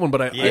see that one,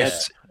 but did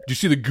you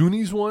see the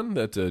Goonies one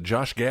that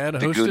Josh Gad hosted?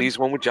 The Goonies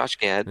one with Josh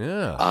Gad.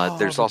 Yeah.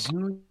 There's also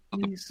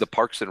the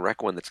Parks and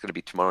Rec one that's going to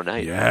be tomorrow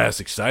night. Yes,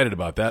 excited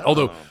about that.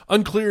 Although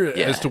unclear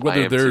as to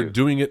whether they're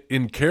doing it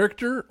in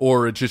character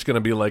or it's just going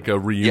to be like a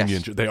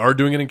reunion. Yes. They are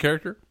doing it in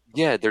character?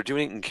 Yeah, they're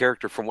doing it in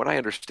character. From what I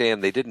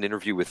understand, they did an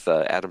interview with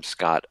Adam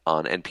Scott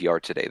on NPR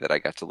today that I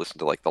got to listen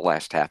to like the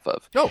last half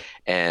of. Oh.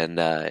 And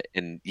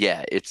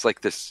yeah, it's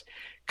like this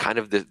kind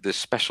of this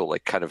special,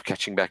 like kind of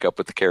catching back up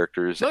with the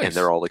characters, nice. And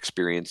they're all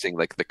experiencing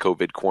like the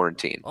COVID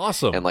quarantine.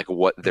 Awesome. And like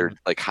what they're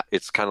like,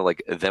 it's kind of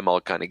like them all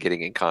kind of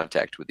getting in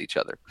contact with each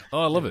other.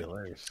 Oh, I love it.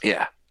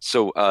 Yeah.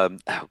 So, oh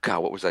God,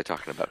 what was I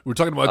talking about? We're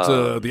talking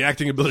about the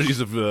acting abilities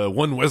of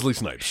one Wesley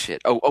Snipes.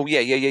 Shit. Oh, yeah.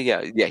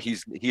 Yeah.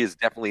 He is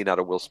definitely not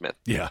a Will Smith.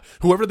 Yeah.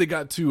 Whoever they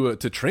got to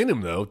train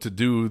him though to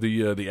do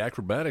the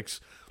acrobatics,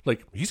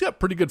 like he's got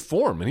pretty good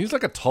form, and he's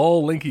like a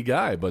tall, lanky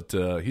guy, but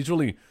he's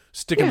really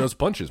sticking those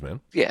punches,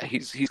 man. Yeah,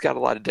 he's got a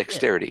lot of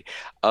dexterity.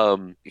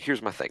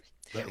 Here's my thing.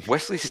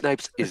 Wesley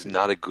Snipes is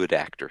not a good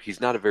actor. He's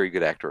not a very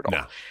good actor at all.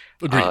 No.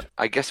 Agreed.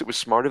 I guess it was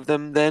smart of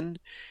them then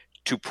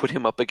to put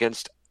him up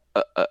against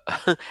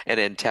an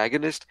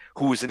antagonist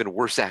who was an even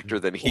worse actor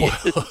than he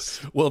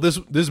is. Well,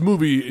 this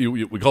movie,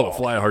 we call it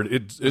Fly Hard.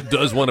 It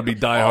does want to be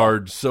Die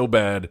Hard so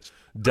bad,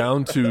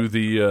 down to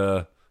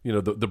the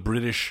the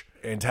British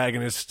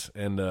antagonist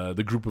and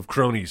the group of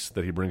cronies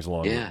that he brings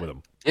along with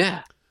him.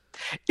 Yeah.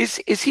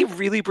 Is he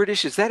really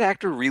British? Is that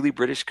actor really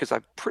British? Because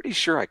I'm pretty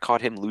sure I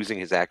caught him losing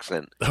his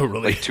accent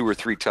like 2 or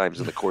 3 times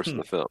in the course of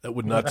the film. That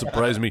would not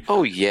surprise me.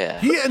 Oh, yeah.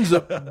 He ends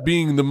up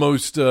being the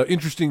most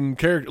interesting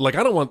character. Like,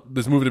 I don't want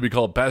this movie to be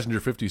called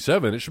Passenger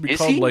 57. It should be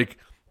called, like,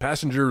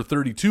 Passenger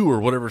 32 or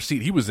whatever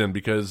seat he was in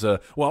because, I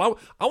want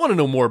to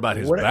know more about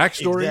his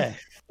backstory.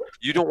 Exactly.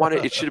 You don't want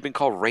to. It should have been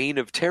called Reign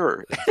of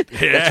Terror.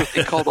 That's what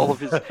they called all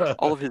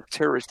of his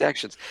terrorist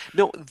actions.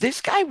 No,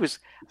 this guy was.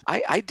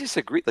 I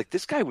disagree. Like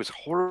this guy was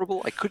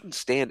horrible. I couldn't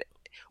stand.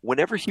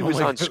 Whenever he was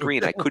on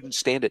screen, I couldn't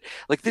stand it.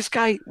 Like this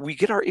guy, we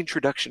get our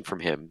introduction from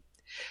him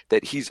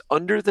that he's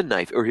under the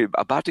knife or he's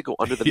about to go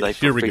under the knife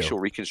for facial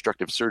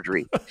reconstructive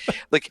surgery.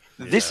 Like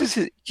this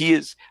is he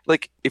is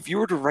like if you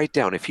were to write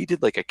down if he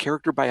did like a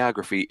character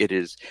biography, it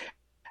is.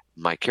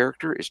 My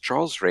character is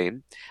Charles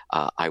Rain.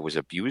 I was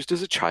abused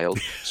as a child,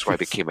 so I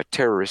became a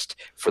terrorist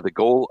for the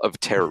goal of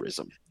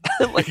terrorism.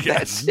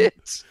 That's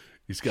it.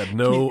 He's got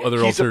no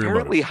other He's ulterior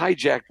apparently motive.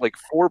 Hijacked like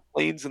 4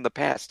 planes in the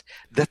past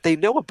that they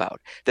know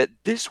about. That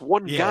this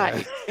one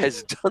guy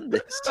has done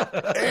this.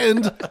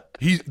 And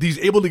he's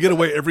able to get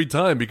away every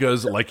time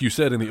because, like you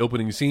said in the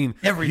opening scene,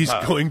 he's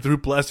going through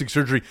plastic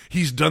surgery.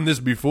 He's done this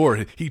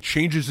before. He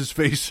changes his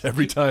face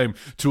every time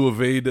to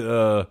evade.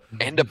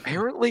 And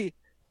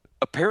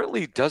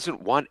apparently doesn't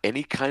want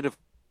any kind of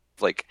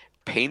like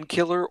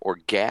painkiller or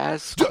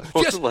gas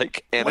or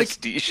like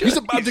anesthesia. He's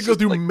about to go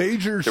through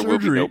major surgery. There will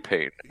be no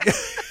pain.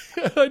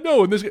 I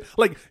know, and this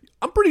like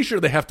I'm pretty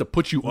sure they have to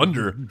put you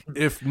under,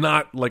 if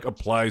not like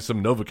apply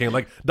some Novocaine.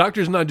 Like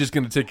doctor's not just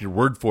going to take your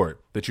word for it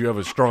that you have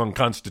a strong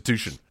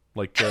constitution.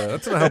 Like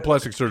that's not how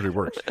plastic surgery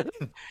works.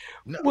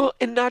 No. Well,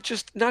 and not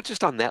just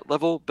on that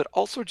level, but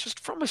also just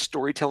from a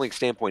storytelling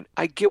standpoint,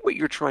 I get what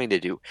you're trying to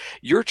do.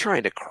 You're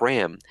trying to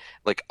cram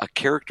like a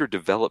character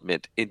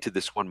development into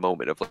this one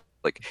moment of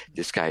like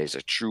this guy is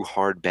a true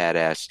hard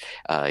badass.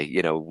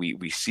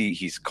 We see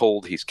he's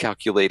cold, he's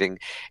calculating,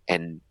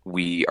 and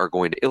we are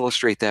going to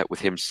illustrate that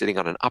with him sitting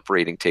on an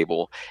operating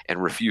table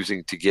and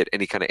refusing to get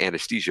any kind of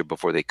anesthesia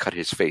before they cut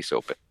his face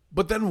open.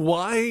 But then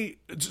why?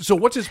 So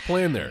what's his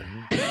plan there?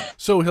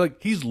 So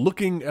like he's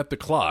looking at the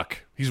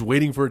clock. He's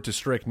waiting for it to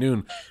strike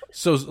noon.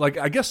 So like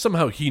I guess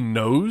somehow he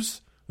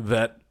knows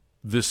that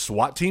this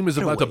SWAT team is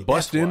about to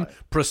bust in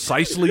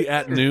precisely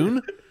at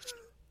noon.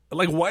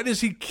 Like why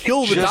does he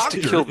kill the doctor?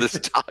 Just to kill this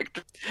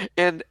doctor.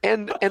 And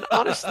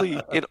honestly,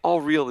 in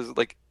all real is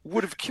like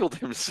would have killed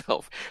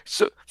himself.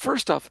 So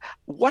first off,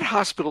 what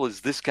hospital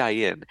is this guy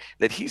in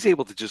that he's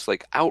able to just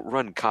like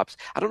outrun cops?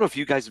 I don't know if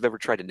you guys have ever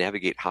tried to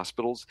navigate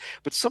hospitals,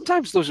 but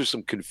sometimes those are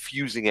some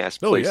confusing ass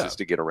places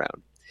to get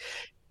around.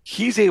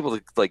 He's able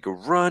to like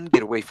run,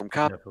 get away from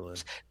cops.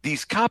 Definitely.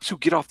 These cops who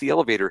get off the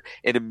elevator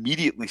and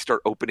immediately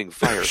start opening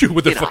fire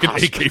with their fucking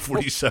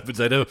AK-47s.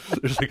 I know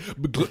there's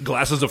like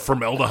glasses of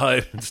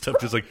formaldehyde and stuff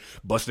just like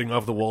busting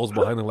off the walls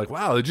behind them. Like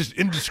wow, they're just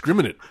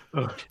indiscriminate.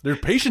 There are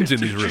patients in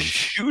these rooms. Just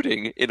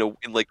shooting in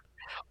like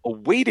a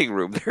waiting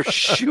room. They're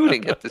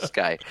shooting at this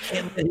guy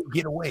and they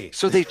get away.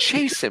 So they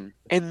chase him,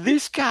 and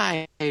this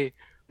guy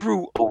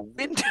through a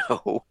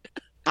window.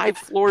 5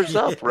 floors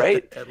up,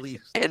 right? At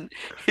least. And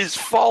his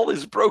fall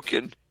is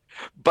broken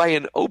by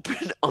an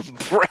open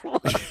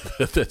umbrella.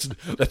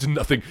 That's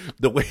nothing.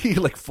 The way he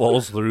like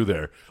falls through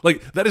there,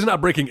 like that is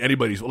not breaking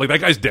anybody's. Like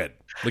that guy's dead.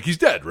 Like he's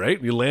dead,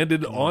 right? He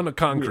landed on a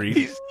concrete.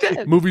 He's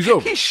dead. Movie's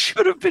over. He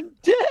should have been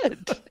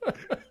dead.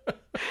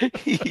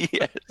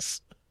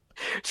 Yes.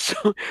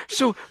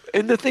 So,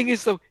 and the thing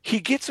is, though, he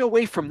gets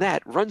away from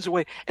that, runs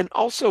away, and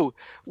also,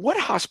 what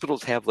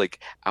hospitals have like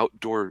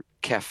outdoor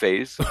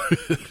cafes?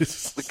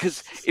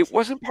 Because it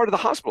wasn't part of the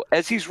hospital.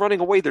 As he's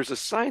running away, there's a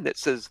sign that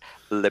says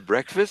 "Le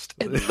Breakfast"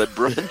 and "Le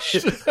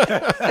Brunch."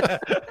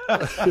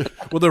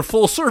 Well, they're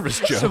full service,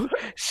 Joe.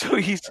 So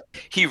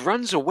he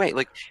runs away,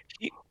 like.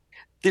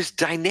 this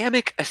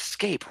dynamic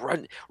escape,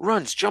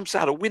 runs, jumps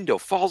out a window,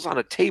 falls on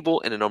a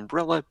table and an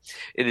umbrella,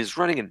 and is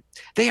running. And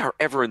they are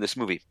ever in this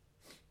movie.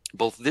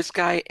 Both this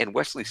guy and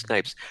Wesley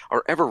Snipes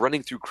are ever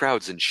running through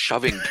crowds and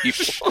shoving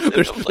people.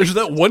 There's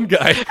that one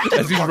guy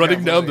as he's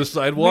running down the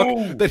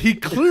sidewalk that he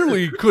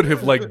clearly could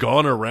have like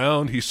gone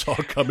around. He saw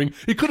coming.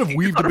 He could have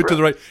weaved a bit to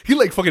the right. He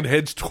like fucking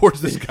heads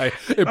towards this guy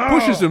and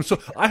pushes him. So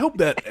I hope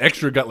that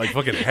extra got like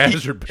fucking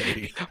hazard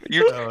pay.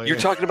 You're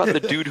talking about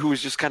the dude who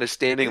was just kind of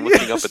standing and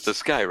looking up at the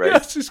sky, right?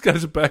 Yes, this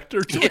guy's a back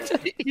turned.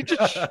 He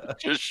just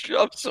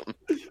shoves him.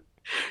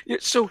 Yeah,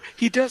 so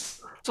he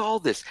does all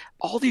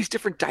these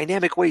different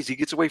dynamic ways he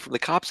gets away from the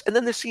cops, and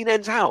then the scene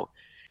ends how?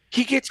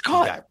 He gets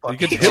caught. He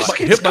gets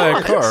hit by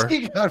a car.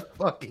 He got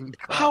fucking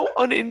caught. How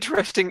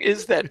uninteresting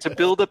is that to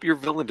build up your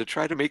villain to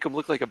try to make him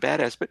look like a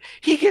badass, but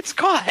he gets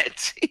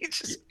caught.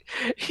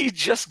 He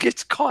just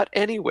gets caught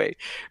anyway.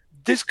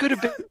 This could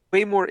have been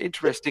way more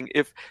interesting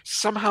if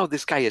somehow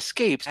this guy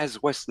escapes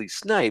as Wesley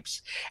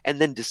Snipes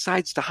and then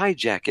decides to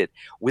hijack it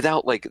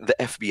without like the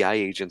FBI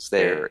agents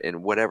there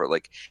and whatever.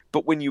 Like,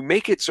 but when you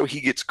make it so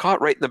he gets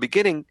caught right in the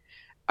beginning,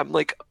 I'm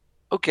like,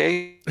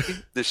 okay,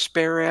 this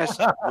spare ass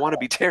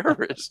wannabe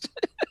terrorist.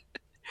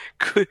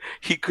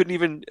 He couldn't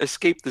even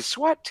escape the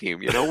SWAT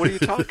team. You know, what are you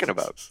talking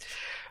about?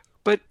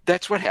 But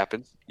that's what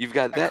happens. You've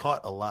got that.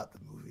 Caught a lot the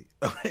movie.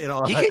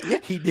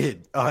 He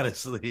did,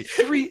 honestly.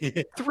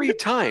 Three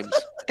times.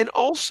 And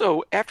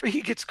also, after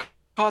he gets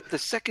caught the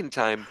second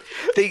time,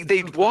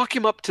 they walk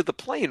him up to the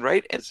plane,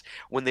 right? As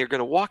when they're going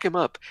to walk him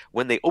up,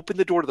 when they open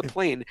the door to the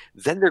plane,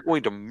 then they're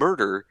going to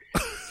murder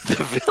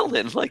the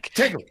villain. Like,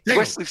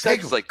 Wesley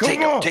Snipes is like, take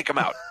him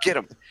out, get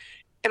him.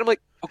 And I'm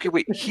like, okay,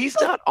 wait, he's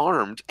not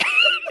armed.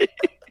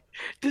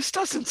 This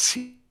doesn't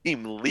seem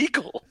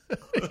legal.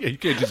 Yeah, you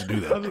can't just do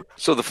that.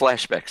 So the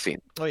flashback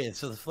scene. Oh yeah,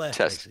 so the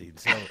flashback scene.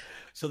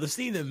 So the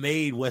scene that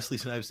made Wesley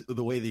Snipes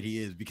the way that he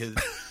is, because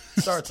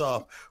it starts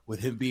off with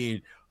him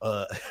being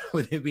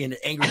an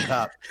angry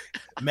cop,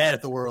 mad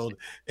at the world,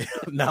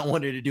 not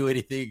wanting to do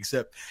anything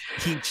except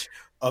teach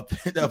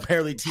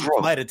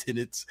flight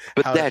attendants.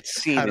 But that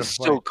scene is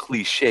so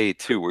cliche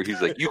too, where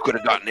he's like, "You could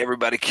have gotten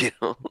everybody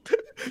killed.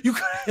 You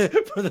could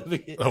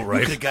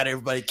have got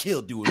everybody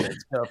killed doing that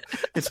stuff."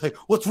 It's like,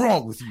 what's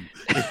wrong with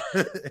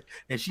you?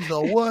 And she's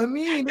like, "What I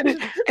mean?"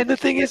 And the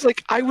thing is,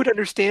 like, I would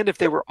understand if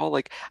they were all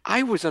like,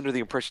 I was under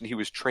the impression he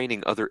was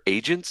training other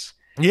agents.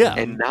 Yeah,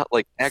 and not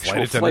like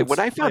actual flight. When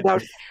I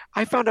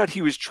found out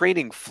he was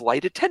training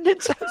flight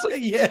attendants, I was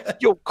like, "Yeah,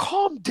 yo,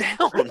 calm down."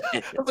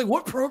 I was like,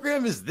 "What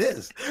program is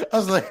this?" I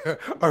was like,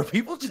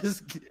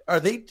 "Are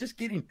they just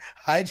getting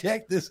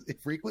hijacked this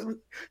frequently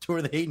to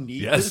where they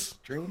need this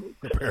training?"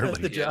 Apparently,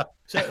 that's the job.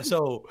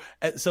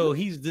 So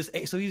he's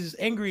this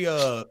angry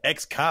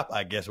ex cop,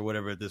 I guess, or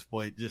whatever at this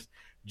point,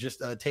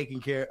 just taking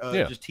care,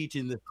 just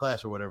teaching this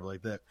class or whatever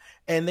like that.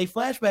 And they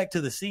flash back to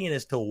the scene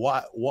as to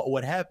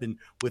what happened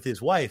with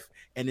his wife,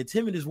 and it's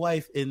him and his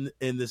wife in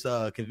this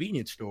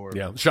convenience store.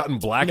 Yeah, shot in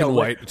black and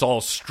white. It's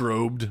all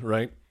strobed,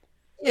 right?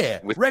 Yeah,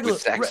 with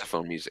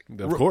saxophone music,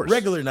 of course.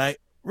 Regular night.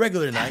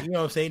 You know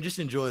what I'm saying? Just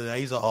enjoy the night.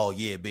 He's like, "Oh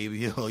yeah, baby,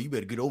 you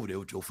better get over there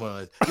with your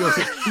funds." You know what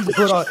I'm saying?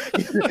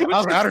 I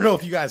was like, I don't know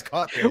if you guys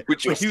caught that.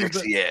 With your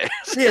sexy ass.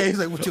 Yeah, he's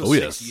like, with your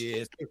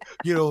sexy ass.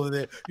 Get over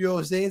there. You know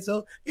what I'm saying?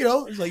 So,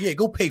 he's like, yeah,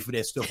 go pay for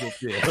that stuff up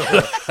there.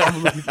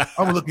 I'm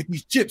gonna look at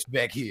these chips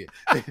back here.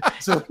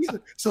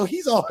 So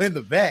he's all in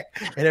the back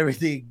and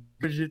everything.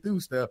 Through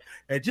stuff,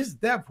 and just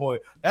at that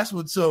point, that's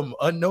when some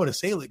unknown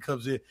assailant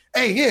comes in.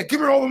 Hey, yeah, give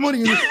me all the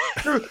money.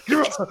 Come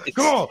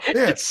on,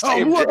 yeah. It's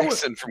Sam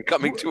Jackson from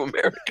Coming to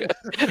America.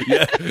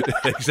 Yeah,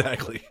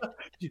 exactly.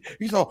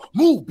 He's all,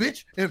 "Move,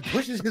 bitch," and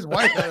pushes his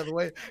wife out of the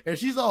way, and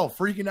she's all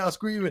freaking out,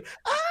 screaming,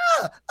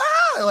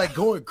 like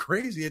going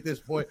crazy at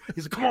this point.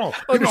 He's like, "Come on,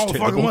 give me all the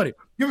fucking money.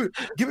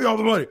 Give me all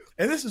the money."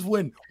 And this is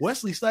when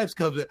Wesley Snipes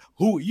comes in,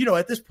 who,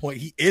 at this point,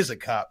 he is a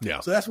cop.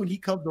 Yeah. So that's when he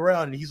comes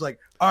around and he's like,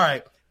 "All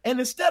right." And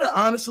instead of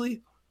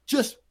honestly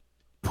just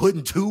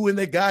putting two in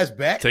that guy's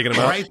back, taking him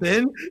out right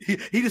then,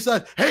 he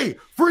decides, "Hey,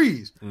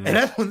 freeze!" And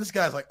that's when this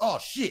guy's like, "Oh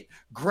shit!"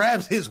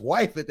 Grabs his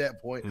wife at that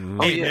point.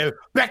 "Hey man,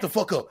 back the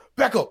fuck up!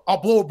 Back up!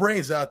 I'll blow her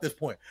brains out at this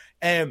point."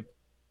 And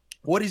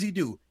what does he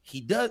do? He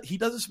does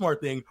a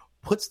smart thing,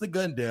 puts the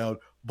gun down,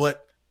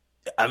 but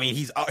I mean,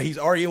 he's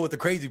already in with the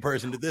crazy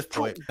person at this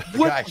point. The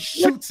guy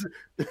shoots.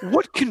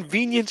 What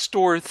convenience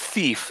store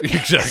thief?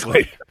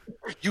 Exactly.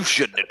 You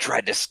shouldn't have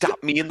tried to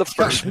stop me in the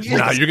first place.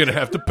 Now you're gonna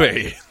have to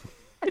pay.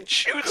 And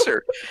shoots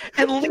her,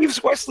 and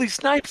leaves Wesley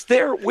Snipes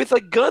there with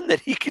a gun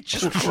that he could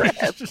just grab.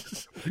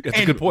 That's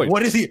a good point.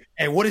 What does he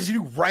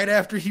do right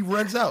after he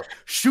runs out?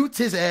 Shoots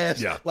his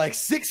ass like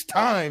 6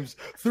 times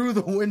through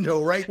the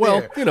window right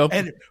there. Well,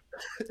 and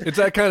it's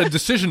that kind of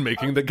decision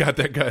making that got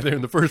that guy there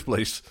in the first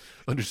place,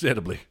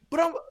 understandably. But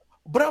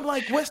I'm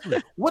like,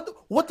 Wesley,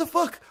 what the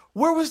fuck?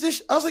 Where was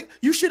this? I was like,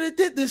 you should have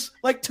did this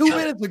like 2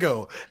 minutes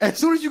ago. As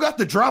soon as you got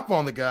the drop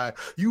on the guy,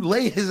 you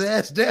lay his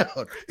ass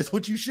down. It's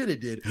what you should have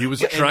did. He was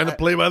trying to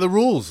play by the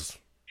rules.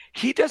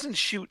 He doesn't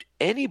shoot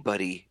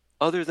anybody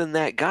other than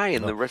that guy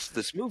in the rest of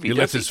this movie. He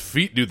lets his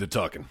feet do the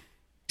talking.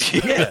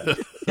 Yeah.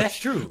 That's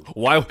true.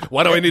 Why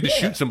do I need to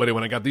shoot somebody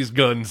when I got these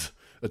guns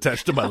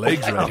attached to my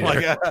legs right here? Oh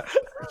my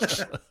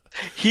God.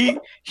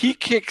 He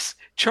kicks.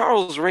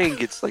 Charles Rain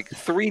gets like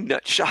 3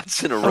 nut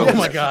shots in a row. Oh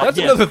my God. That's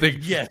yes. another thing.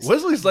 Yes.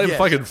 Wesley Snipes Yes.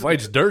 fucking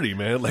fights dirty,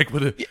 man. Like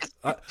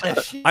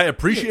I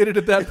appreciate it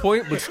at that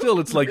point, but still,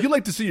 it's like you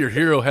like to see your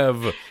hero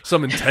have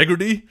some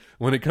integrity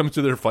when it comes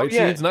to their fight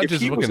scenes, not if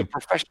just he was a fucking.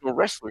 professional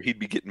wrestler, he'd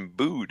be getting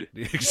booed.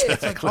 Exactly.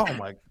 It's like, oh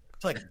my.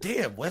 It's like,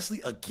 damn, Wesley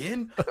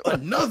again,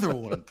 another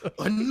one.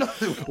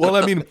 Well,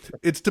 I mean,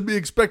 it's to be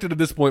expected at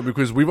this point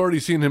because we've already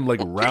seen him like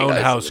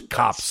roundhouse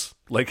cops.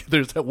 Like,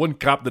 there's that one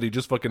cop that he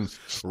just fucking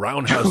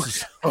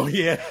roundhouses Oh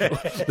yeah.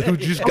 who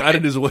just got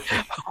in his way.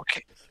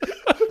 Okay.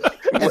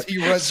 As he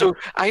runs. So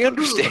I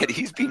understand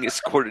he's being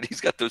escorted. He's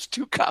got those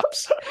 2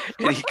 cops,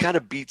 and he kind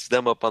of beats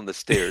them up on the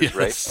stairs,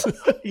 Yes.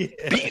 right?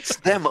 Yeah. Beats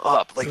them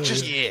up, like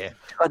just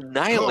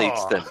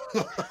annihilates them.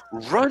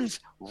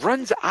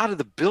 Runs out of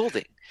the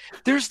building.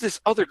 There's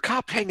this other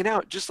cop hanging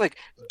out, just like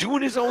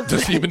doing his own Doesn't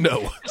thing. even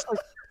know.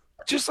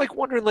 Just like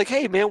wondering, like,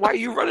 hey man, why are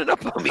you running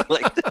up on me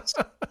like this?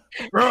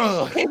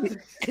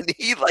 and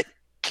he like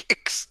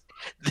kicks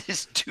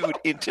this dude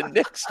into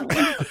next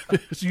week.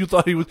 So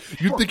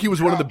you'd think he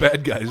was one of the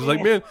bad guys. He's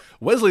like, man,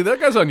 Wesley, that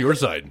guy's on your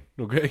side,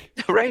 okay?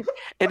 Right?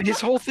 And his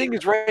whole thing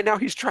is right now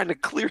he's trying to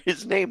clear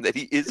his name that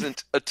he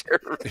isn't a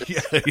terrorist.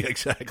 Yeah,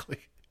 exactly.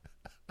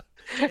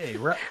 Hey,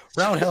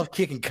 roundhouse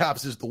kicking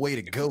cops is the way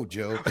to go,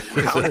 Joe.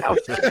 Roundhouse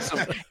kicks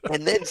him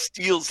and then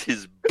steals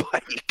his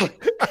bike.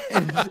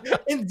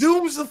 and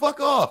dooms the fuck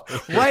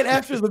off right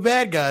after the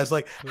bad guys.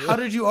 Like, how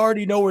did you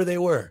already know where they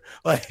were?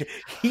 Like,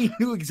 he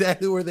knew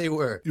exactly where they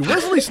were.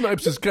 Wesley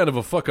Snipes is kind of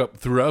a fuck up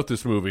throughout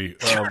this movie.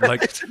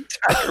 Like, This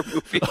entire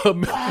movie.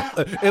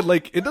 and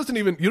like you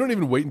don't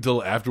even wait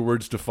until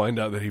afterwards to find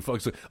out that he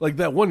fucks it. Like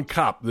that one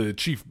cop, the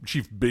Chief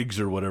Biggs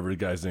or whatever the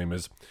guy's name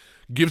is,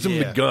 gives him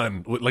the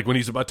gun. Like when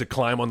he's about to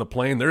climb on the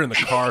plane, they're in the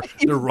car,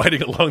 they're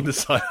riding along the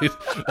side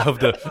of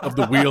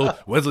the wheel.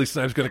 Wesley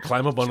Snipes going to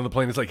climb up onto the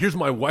plane. It's like, here's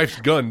my wife's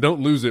gun,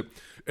 don't lose it.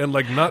 And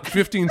like not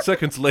 15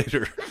 seconds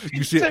later,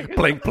 you see it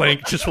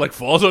blank, just like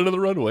falls onto the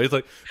runway. It's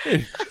like,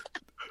 hey,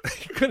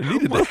 you kind of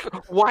needed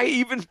that. Why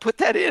even put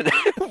that in?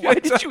 Why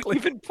did you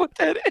even put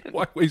that in?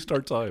 Why waste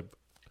our time?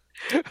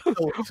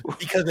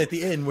 Because at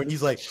the end, when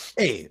he's like,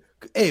 "Hey,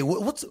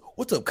 what's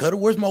up, Cutter?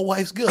 Where's my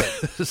wife's gun?"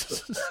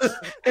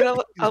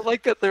 And I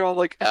like that they're all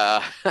like,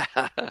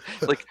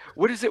 like,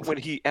 what is it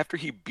when after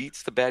he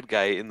beats the bad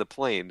guy in the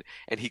plane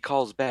and he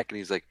calls back and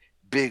he's like,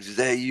 Biggs, is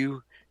that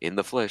you? In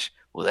the flesh.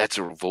 Well, that's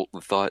a revolting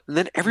thought. And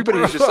then everybody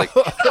was just like,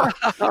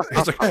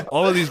 it's like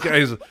all of these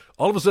guys,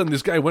 all of a sudden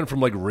this guy went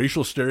from like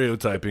racial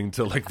stereotyping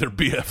to like their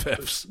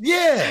BFFs.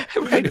 Yeah.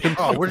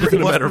 Oh, we're just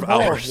in a matter of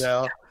hours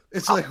now.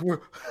 It's like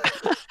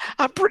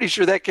I'm pretty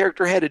sure that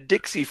character had a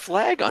Dixie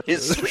flag on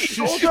his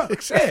sleeve.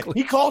 Exactly.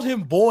 He called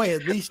him boy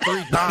at least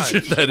 3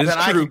 times. That is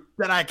true.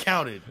 That I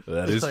counted.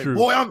 That It's is like,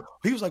 true.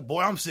 He was like,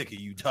 boy, I'm sick of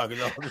you talking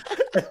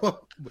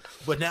about.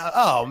 But now,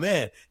 oh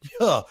man,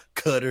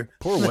 Cutter.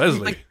 Poor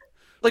Wesley.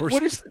 Like,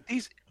 what is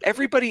these?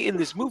 Everybody in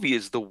this movie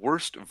is the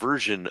worst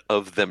version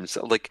of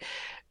themselves. Like,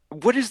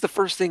 what is the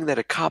first thing that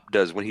a cop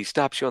does when he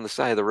stops you on the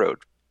side of the road?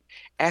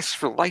 Asks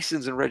for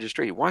license and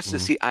registration. Wants to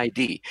see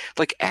ID.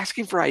 Like,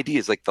 asking for ID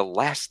is like the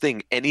last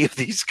thing any of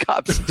these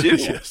cops do.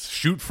 Yes,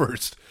 shoot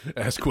first,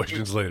 ask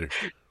questions later.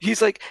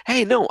 He's like,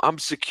 "Hey, no, I'm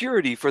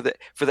security for the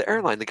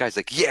airline." The guy's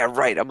like, "Yeah,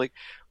 right." I'm like,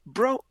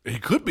 "Bro, He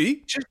could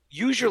be. just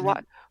use your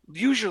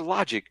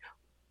logic.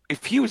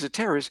 If he was a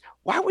terrorist,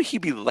 why would he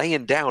be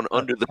laying down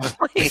under the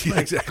plane?" Yeah,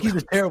 exactly.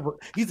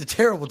 He's a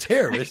terrible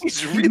terrorist. He's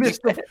He really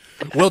missed the-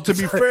 Well, to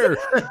be fair,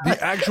 the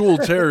actual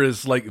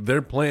terrorists, like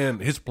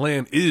his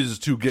plan is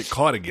to get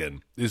caught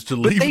again, is to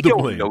But leave they the don't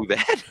plane. know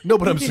that. No,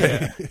 but I'm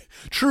saying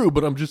true.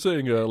 But I'm just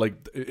saying, like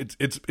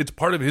it's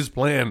part of his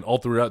plan all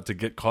throughout to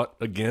get caught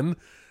again.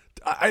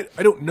 I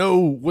don't know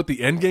what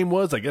the end game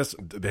was. I guess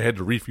they had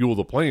to refuel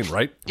the plane,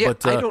 right? Yeah,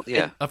 but, I don't.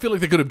 Yeah, I feel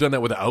like they could have done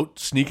that without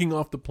sneaking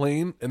off the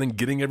plane and then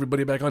getting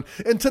everybody back on.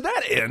 And to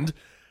that end,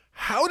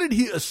 how did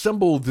he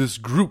assemble this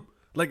group?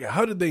 Like,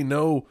 how did they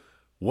know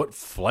what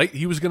flight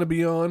he was going to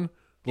be on?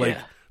 Like,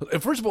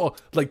 first of all,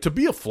 like to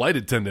be a flight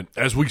attendant,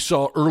 as we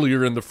saw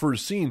earlier in the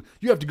first scene,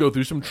 you have to go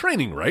through some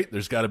training, right?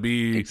 There's got to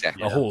be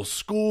a whole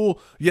school.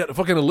 Yet,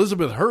 fucking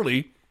Elizabeth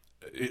Hurley,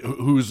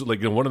 who's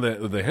like one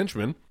of the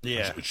henchmen,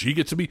 she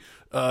gets to be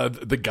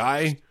the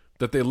guy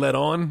that they let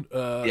on.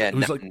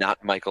 Who's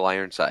not Michael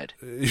Ironside.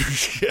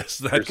 Yes,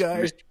 that There's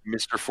guy,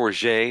 Mr.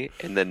 Forget,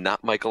 and then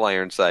not Michael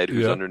Ironside,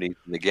 who's underneath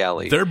in the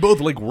galley. They're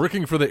both like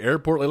working for the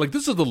airport. Like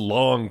this is the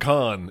long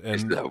con,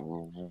 and It's a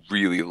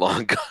really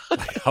long con.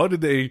 how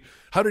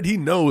did he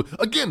know?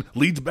 Again,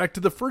 leads back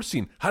to the first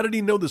scene. How did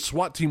he know the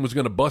SWAT team was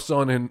going to bust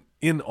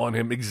in on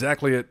him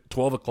exactly at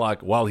 12 o'clock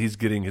while he's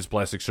getting his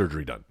plastic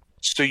surgery done?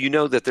 So you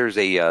know that there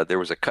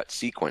was a cut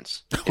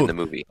sequence in the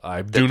movie.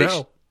 I do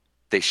now.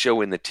 They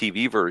show in the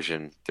TV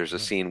version, there's a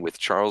scene with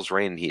Charles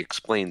Rain, and he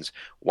explains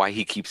why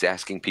he keeps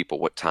asking people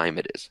what time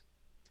it is.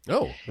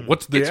 Oh,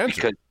 what's the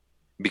answer?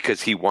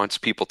 Because he wants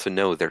people to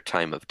know their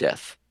time of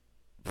death.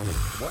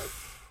 What?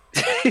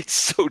 It's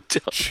so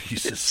dumb.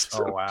 Jesus.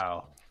 Oh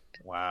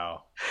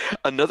wow.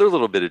 Another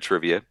little bit of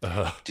trivia.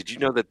 Uh, Did you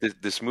know that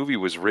this movie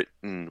was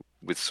written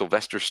with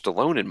Sylvester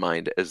Stallone in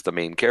mind as the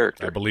main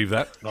character? I believe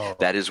that. Oh,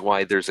 That is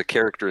why there's a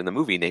character in the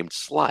movie named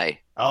Sly.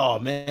 oh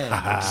man.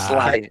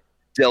 Sly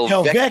Del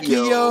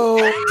Vecchio.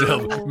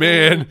 Vecchio.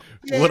 Man,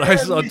 when I Yeah,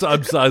 saw man.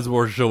 Tom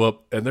Sizemore show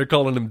up and they're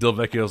calling him Del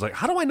Vecchio, I was like,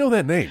 how do I know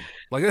that name?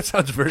 Like, that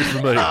sounds very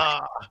familiar.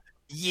 Ah,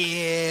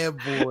 yeah,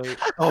 boy.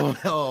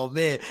 Oh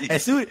man.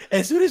 As soon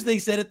as they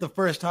said it the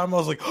first time, I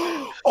was like,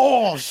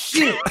 oh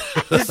shit.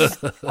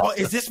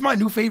 Is this my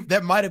new favorite?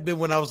 That might have been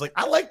when I was like,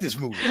 I like this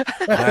movie.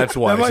 That's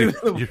why. That might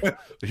See, have been-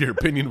 your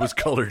opinion was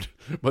colored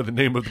by the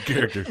name of the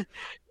character.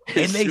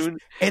 and then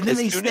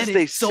they said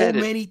it so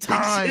many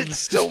times.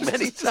 So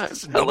many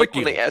times. I like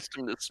when they asked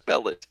him to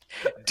spell it.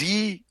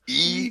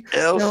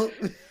 D-E-L No.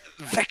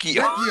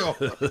 Vecchio.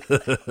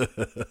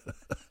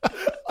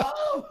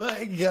 Oh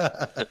my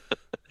god.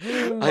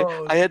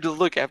 I had to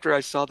look after I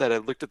saw that. I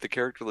looked at the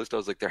character list. I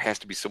was like, there has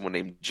to be someone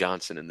named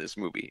Johnson in this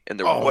movie, and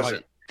there Oh,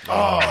 wasn't.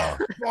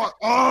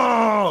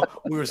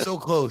 We were so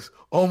close.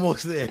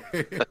 Almost there.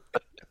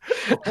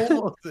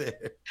 Almost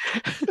there.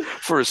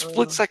 For a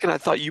split second, I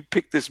thought you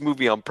picked this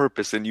movie on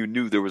purpose, and you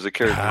knew there was a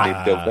character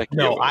named Del Vecchio.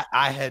 No,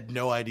 I had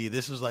no idea.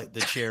 This was like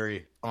the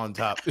cherry on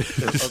top of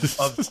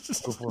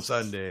Beautiful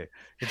Sunday.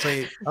 It's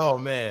like, oh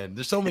man,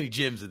 there's so many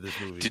gems in this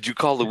movie. Did you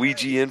call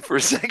Luigi in for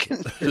a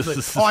second? It's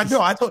like, oh, I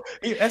know. I told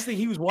that's the thing.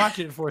 He was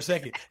watching it for a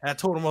second, and I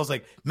told him I was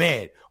like,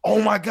 man,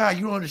 oh my god,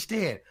 you don't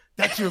understand.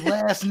 That's your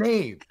last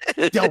name,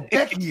 Del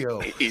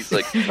Vecchio. He's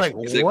like,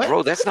 what?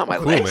 bro, that's not my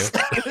Cool, last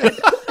name.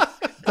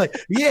 Like,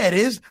 yeah, it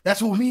is.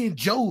 That's what me and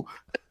Joe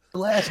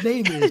last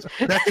name is.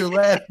 That's your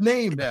last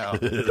name now.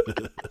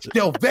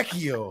 Del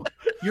Vecchio.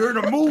 You're in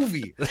a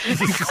movie.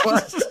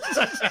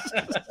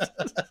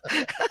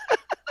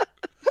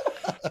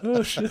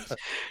 Oh, shit.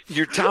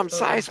 You're Tom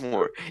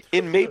Sizemore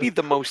in maybe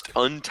the most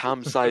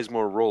un-Tom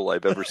Sizemore role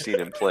I've ever seen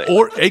him play.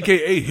 Or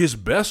AKA his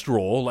best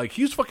role. Like,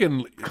 he's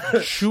fucking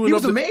chewing He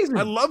was up. amazing.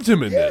 I loved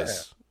him in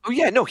this. Oh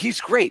yeah, no,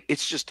 he's great.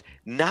 It's just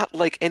not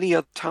like any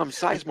other Tom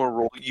Sizemore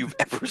role you've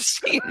ever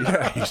seen.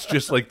 Yeah, he's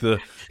just like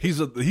he's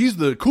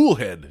the cool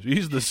head.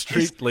 He's the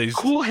straight laced.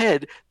 Cool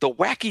head, the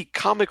wacky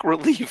comic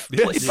relief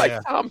Yes. played by Yeah.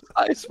 Tom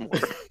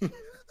Sizemore.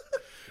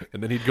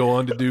 And then he'd go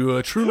on to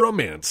do True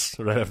Romance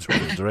right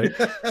afterwards, right?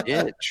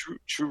 Yeah,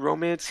 True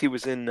Romance. He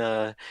was in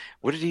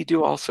what did he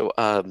do also?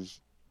 Oh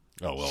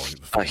well,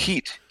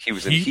 Heat. He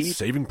was in Heat.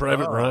 Saving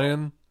Private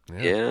Ryan.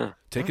 Yeah.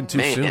 Taken too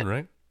Man. soon,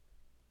 right?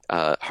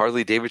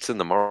 Harley Davidson,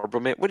 the Marlboro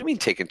Man. What do you mean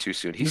taken too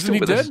soon? He's Isn't still he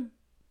with dead? us.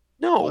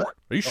 No, Are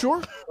you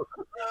sure?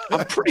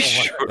 I'm pretty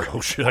sure.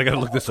 Oh shit! I gotta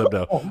look this up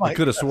now. I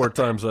could have swore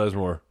Tom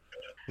Sizemore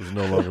was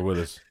no longer with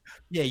us.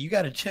 Yeah, you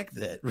got to check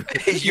that.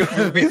 You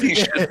really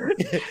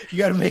should. You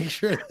got to make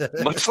sure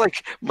that.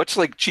 Much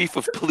like Chief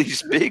of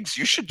Police Biggs,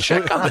 you should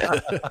check on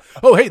that.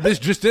 Oh hey, this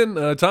just in.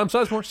 Tom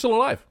Sizemore still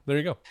alive. There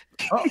you go.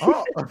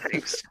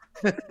 Thanks.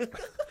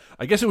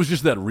 I guess it was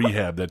just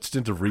that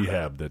stint of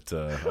rehab that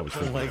I was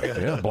thinking. my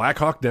God. Yeah, Black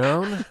Hawk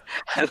Down.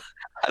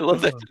 I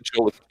love that,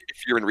 Joel.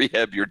 If you're in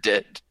rehab, you're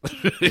dead.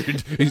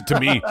 To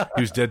me,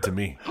 he was dead to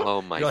me.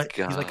 Oh my You're like-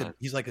 god.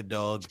 he's like a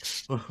dog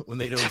when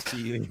they don't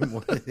see you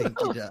anymore. They think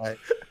you died.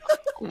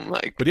 Oh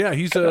my. But yeah,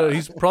 he's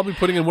probably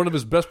putting in one of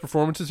his best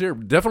performances here.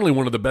 Definitely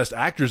one of the best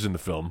actors in the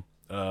film.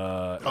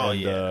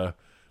 Yeah.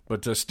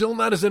 But still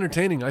not as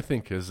entertaining, I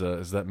think, as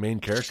that main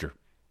character.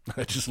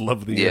 I just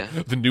love the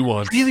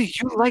nuance. Really,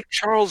 you like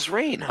Charles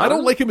Rain? Huh? I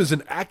don't like him as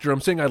an actor.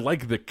 I'm saying I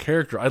like the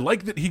character. I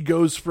like that he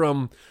goes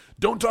from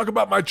 "don't talk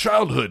about my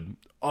childhood."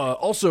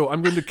 Also,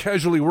 I'm going to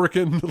casually work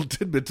in little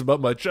tidbits about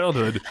my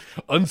childhood,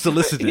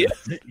 unsolicited.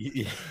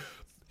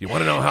 You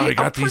want to know how I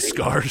got these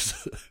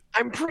scars?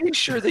 I'm pretty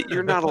sure that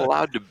you're not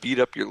allowed to beat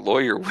up your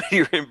lawyer when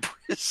you're in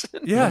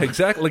prison. Yeah,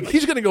 exactly. Like,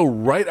 he's going to go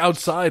right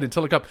outside and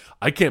tell a cop,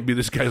 I can't be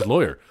this guy's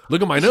lawyer.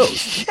 Look at my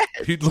nose.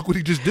 Look what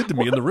he just did to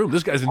me in the room.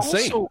 This guy's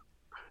insane. Also,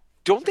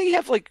 don't they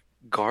have like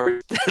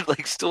guards that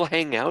like still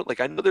hang out? Like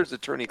I know there's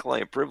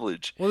attorney-client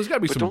privilege. Well, there's got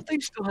to be but some don't they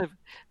still have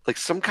like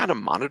some kind of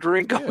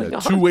monitoring going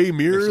on? two-way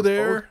mirror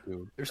there.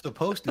 They're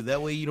supposed to.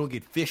 That way you don't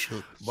get fish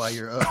hooked by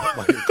your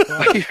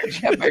client.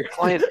 Yeah, by your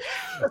client.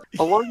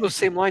 Along those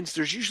same lines,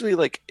 there's usually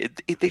like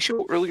they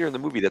show earlier in the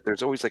movie that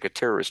there's always like a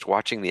terrorist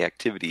watching the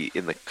activity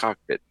in the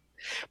cockpit.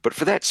 But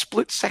for that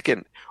split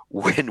second,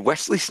 when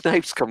Wesley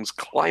Snipes comes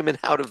climbing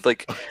out of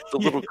like the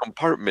little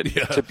compartment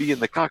to be in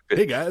the cockpit,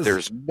 Hey, guys.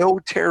 there's no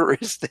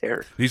terrorist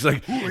there, He's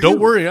like, don't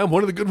worry, I'm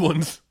one of the good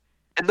ones.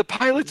 and the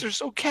pilots are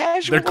so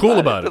casual. They're cool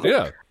about it. They're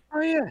Yeah. like,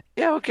 oh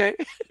yeah, okay,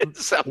 it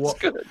sounds Well,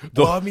 good.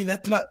 Well, I mean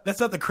that's not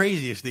the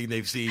craziest thing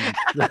they've seen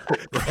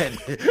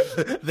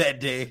that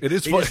day. It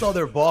is They funny. just saw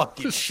their boss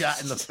get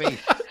shot in the face.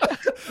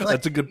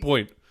 That's a good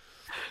point.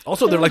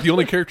 Also, they're like the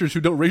only characters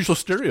who don't racial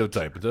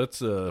stereotype. That's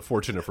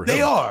fortunate for him.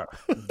 They are.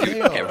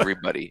 They are.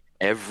 Everybody,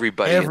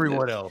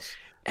 Everyone else.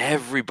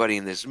 everybody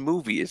in this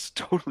movie is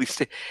totally.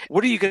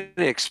 What are you going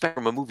to expect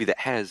from a movie that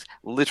has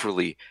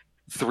literally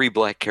 3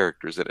 black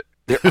characters in it?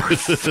 There are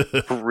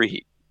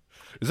 3.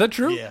 Is that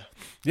true? Yeah.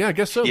 Yeah, I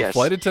guess so. Yes. The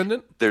flight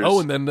attendant. There's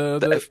and then the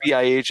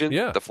FBI agent,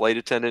 Yeah. the flight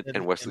attendant,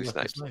 and Wesley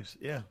Wesley Snipes.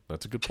 Yeah.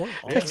 that's a good point.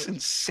 That's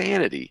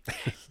insanity.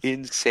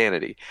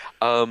 Insanity.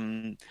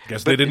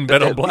 Guess they didn't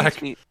bet on black.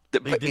 They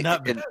did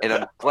not bet. And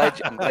I'm glad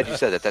you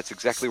said that. That's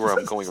exactly where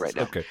I'm going right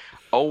now. Okay.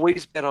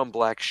 Always Bet on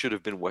Black should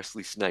have been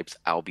Wesley Snipes'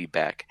 I'll Be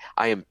Back.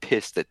 I am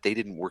pissed that they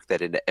didn't work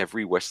that into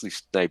every Wesley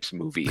Snipes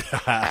movie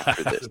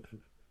after this.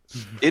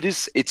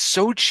 It's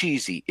so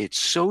cheesy, it's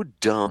so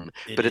dumb,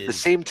 but at the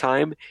same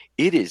time,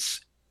 it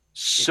is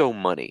so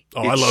money.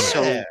 Oh, I love it.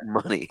 So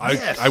money.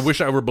 I wish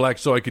I were black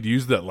so I could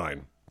use that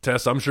line.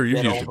 Tess, I'm sure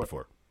you've used it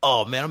before.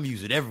 Oh man, I'm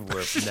using it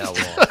everywhere from now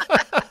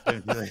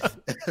on.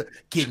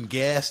 Getting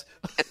gas,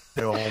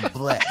 they're on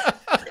black.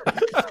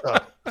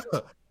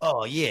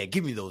 Oh yeah,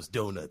 give me those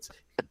donuts.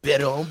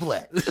 Bet on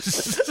black.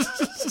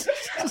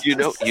 You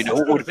know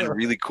what would have been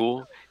really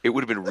cool? It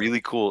would have been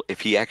really cool if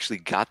he actually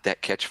got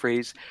that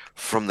catchphrase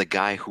from the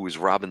guy who was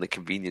robbing the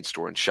convenience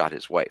store and shot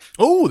his wife.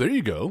 Oh, there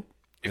you go.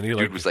 And he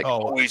Dude was like,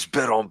 always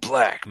bet on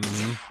black.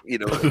 You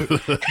know,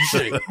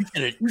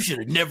 You should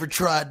have never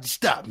tried to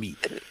stop me.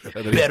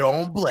 Bet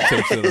on black.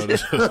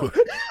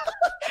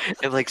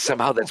 and like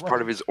somehow that's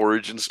part of his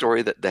origin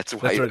story. That's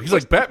why That's right. He's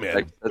like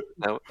Batman.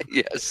 No,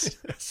 yes.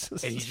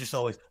 And he's just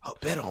always,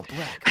 bet on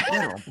black.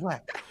 Bet on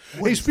black.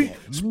 Hey,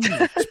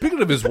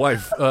 speaking of his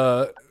wife,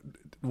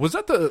 was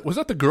that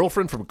the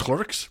girlfriend from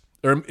Clerks?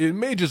 Or it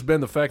may have just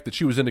been the fact that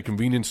she was in a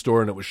convenience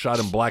store and it was shot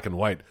in black and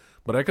white.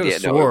 But I could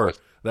have swore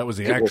that was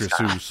the actress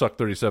who sucked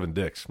 37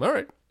 dicks. All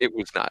right. It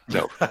was not.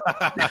 No.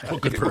 Well,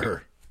 good for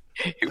her.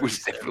 It was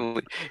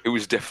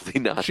definitely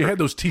not. She had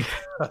those teeth.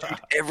 Dude,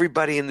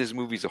 everybody in this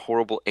movie is a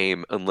horrible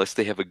aim unless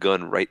they have a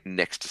gun right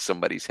next to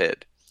somebody's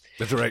head.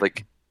 That's right.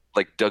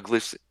 Like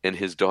Douglas and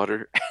his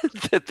daughter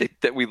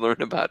that we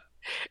learn about,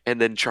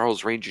 and then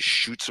Charles Rain just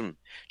shoots him.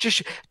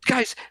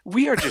 Guys,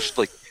 we are just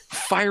like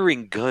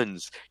firing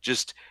guns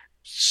just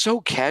so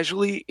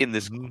casually in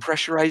this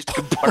pressurized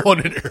compartment on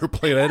an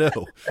airplane. I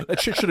know that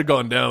shit should have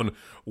gone down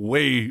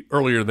way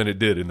earlier than it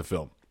did in the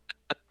film.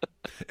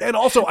 And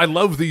also, I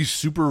love the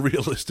super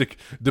realistic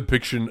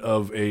depiction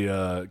of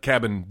a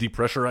cabin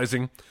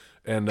depressurizing.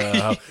 And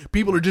how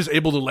people are just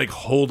able to like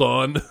hold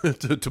on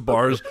to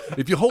bars.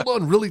 If you hold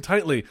on really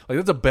tightly, like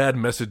that's a bad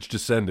message to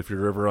send if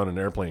you're ever on an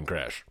airplane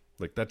crash.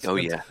 Like that's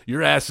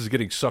your ass is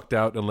getting sucked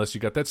out unless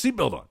you got that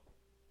seatbelt on.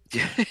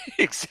 Yeah,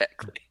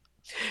 exactly.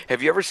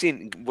 Have you ever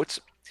seen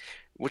what's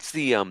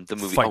the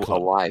movie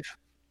Alive?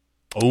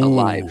 Oh,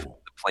 Alive. The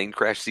plane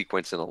crash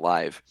sequence in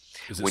Alive.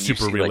 Is it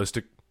super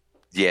realistic?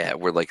 Yeah,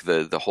 where like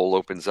the hole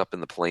opens up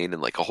in the plane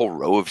and like a whole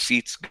row of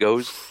seats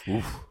goes,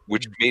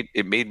 which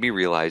made me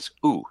realize,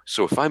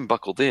 so if I'm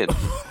buckled in,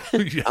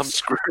 yes. I'm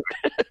screwed.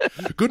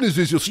 Good news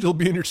is you'll still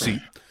be in your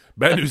seat.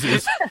 Bad news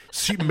is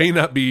seat may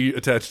not be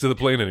attached to the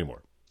plane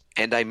anymore.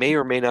 And I may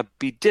or may not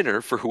be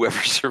dinner for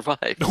whoever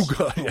survives. Oh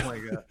God! Yeah. Oh my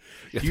God!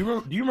 Do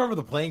you remember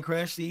the plane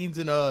crash scenes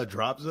in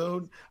Drop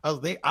Zone?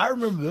 I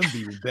remember them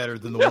being better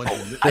than the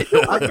ones. I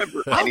don't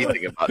remember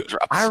anything about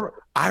Drop Zone.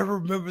 I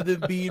remember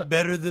them being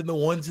better than the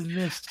ones in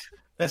this.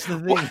 That's the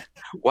thing.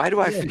 Why do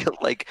I feel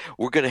like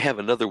we're going to have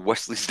another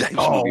Wesley Snipes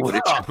movie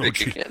when it's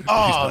big again?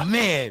 Oh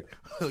man!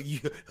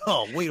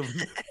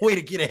 Way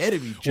to get ahead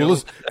of me, Joe.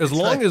 Well, as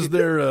long as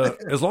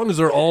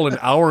they're all an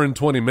hour and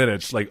 20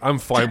 minutes, like I'm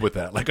fine with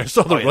that. Like I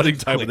saw the running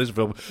time of this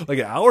film, like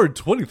an hour and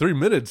 23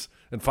 minutes,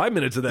 and 5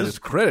 minutes of that is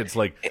credits.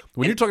 Like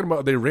when you're talking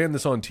about they ran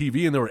this on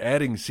TV and they were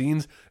adding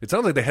scenes, it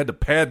sounds like they had to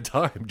pad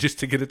time just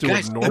to get it to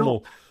a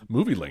normal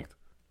movie length.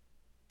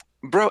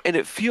 Bro, and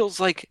it feels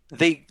like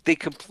they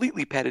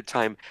completely padded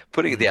time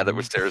putting it. Yeah, that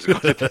was Sarah's going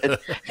to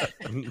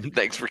bed.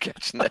 Thanks for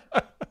catching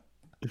that.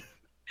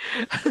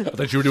 I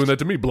thought you were doing that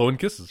to me, blowing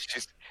kisses.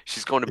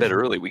 She's going to bed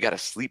early. We got a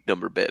sleep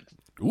number bed.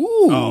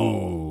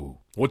 Ooh.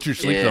 What's your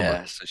sleep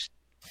number? So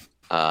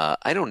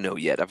I don't know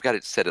yet. I've got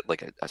it set at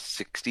like a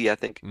 60, I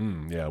think.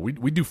 Yeah, we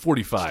do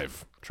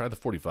 45. Try the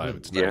 45.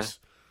 It's nice.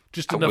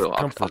 Just enough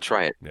comfort. I'll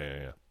try it.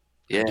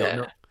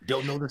 Yeah.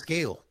 Don't know the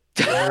scale.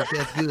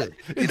 That's good.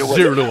 You know what?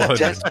 0 to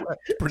 100.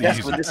 Pretty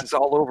easy. When this is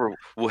all over,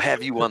 we'll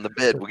have you on the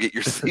bed. We'll get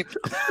your sleep.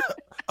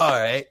 All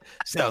right.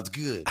 Sounds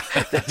good.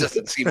 That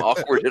doesn't seem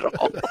awkward at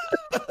all.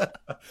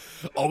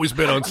 Always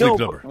been on sleep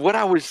number. What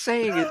I was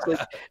saying is like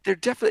there's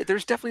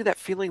definitely that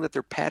feeling that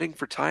they're padding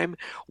for time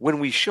when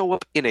we show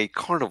up in a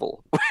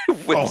carnival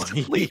with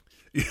sleep.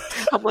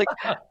 I'm like,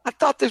 I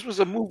thought this was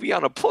a movie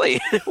on a plane.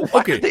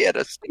 Why are they at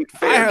a state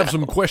fair? I have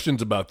some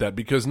questions about that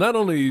because not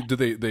only do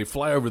they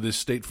fly over this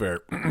state fair,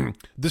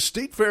 the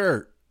state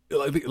fair,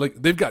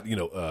 like they've got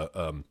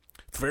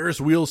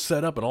Ferris wheels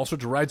set up and all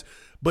sorts of rides,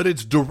 but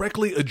it's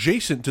directly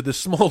adjacent to this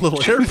small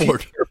little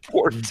airport.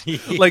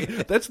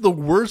 Like that's the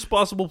worst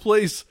possible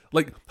place.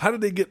 Like, how did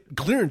they get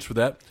clearance for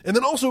that? And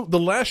then also the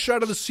last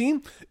shot of the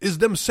scene is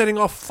them setting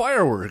off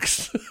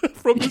fireworks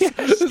from this.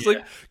 It's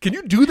like, can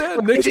you do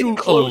that next to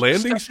a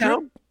landing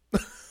strip?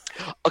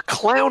 A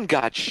clown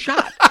got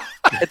shot.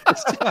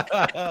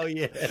 Oh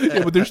yeah.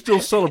 Yeah, but they're still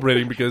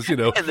celebrating because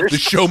the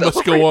show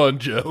must go on,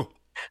 Joe.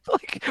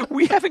 Like,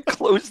 we haven't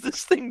closed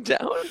this thing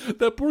down.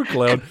 That poor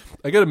clown.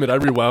 I gotta admit, I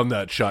rewound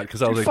that shot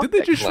because I was like, fuck did they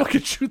that just clown.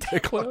 fucking shoot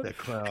that clown? That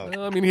clown.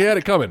 I mean, he had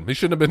it coming. He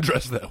shouldn't have been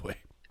dressed that way.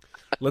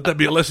 Let that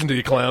be a lesson to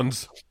you,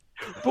 clowns.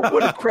 But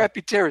what a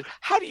crappy terrorist.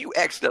 How do you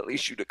accidentally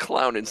shoot a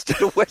clown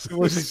instead of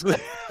Wesley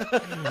Snipes?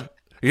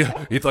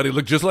 Yeah, he thought he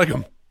looked just like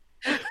him.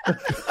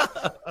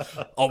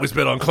 Always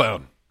bet on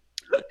clown.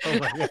 Oh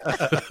my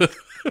God.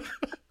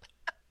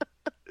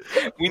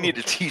 We need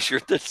a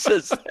T-shirt that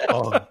says that.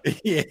 Oh,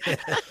 yeah.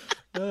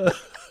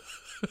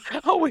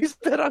 Always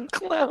bet on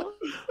clown.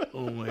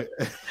 Oh my.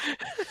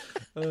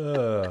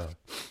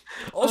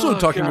 Also, Oh,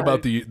 talking God.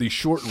 about the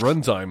short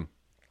runtime,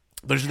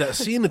 there's that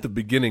scene at the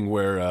beginning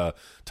where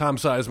Tom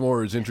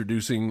Sizemore is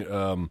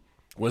introducing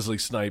Wesley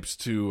Snipes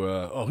to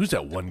who's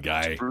that one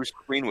guy? Bruce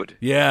Greenwood.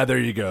 Yeah, there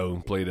you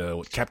go. Played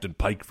Captain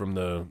Pike from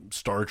the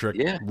Star Trek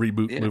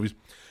reboot movies.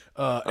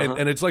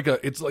 And it's like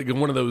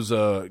one of those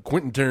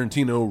Quentin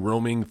Tarantino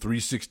roaming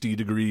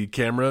 360-degree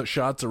camera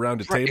shots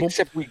around a table.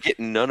 Except we get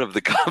none of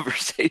the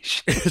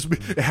conversation.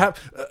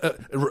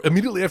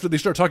 Immediately after they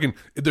start talking,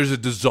 there's a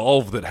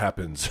dissolve that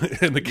happens,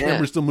 and the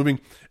camera's still moving,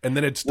 and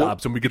then it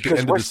stops, and we get the end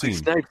of the Wesley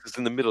scene. Snipes is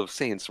in the middle of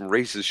saying some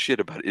racist shit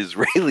about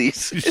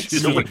Israelis.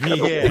 She's like,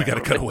 we got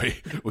to cut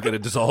away. We got to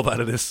dissolve out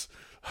of this.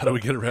 How do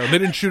we get around? They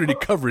didn't shoot any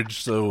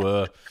coverage,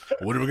 so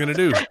what are we going to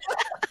do?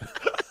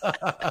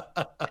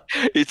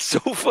 It's so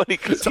funny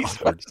because he's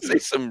about to say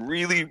some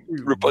really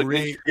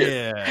repugnant shit.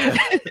 Yeah.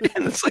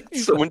 And it's like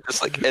someone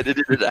just like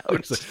edited it out.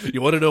 It's like,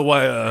 you want to know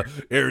why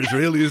Air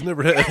Israelis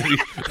never had any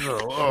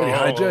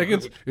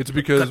hijackings? It's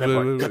because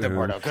Cut that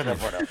part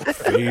out.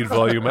 fade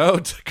volume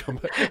out. Come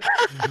back.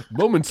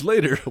 Moments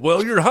later,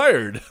 well, you're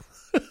hired.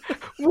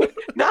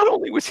 Not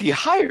only was he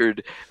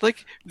hired,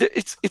 like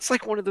it's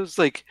like one of those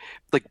like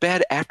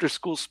bad after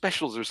school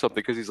specials or something.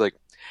 Because he's like,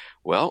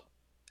 well,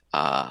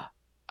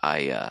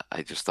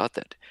 I just thought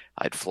that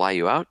I'd fly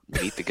you out,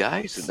 meet the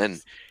guys, and then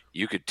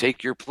you could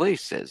take your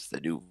place as the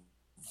new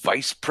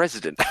vice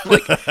president. I'm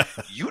like,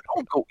 you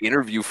don't go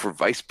interview for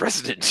vice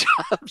president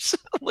jobs.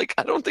 Like,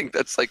 I don't think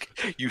that's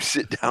like you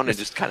sit down and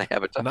just kind of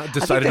have a time. Not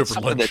decided that's over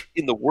something lunch. that's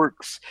in the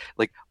works.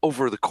 Like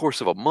over the course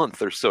of a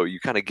month or so, you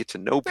kind of get to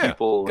know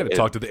people. Got to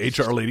talk to the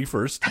HR lady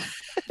first.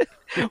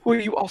 Well,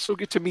 you also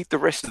get to meet the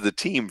rest of the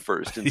team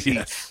first and see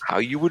Yes. how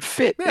you would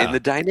fit Yeah, in the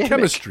dynamic.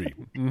 chemistry.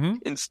 Mm-hmm.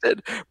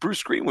 Instead,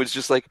 Bruce Greenwood's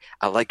just like,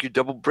 I like your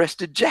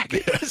double-breasted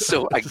jacket,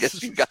 so I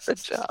guess you got the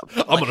job.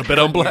 I'm going to bet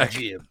on black.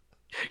 You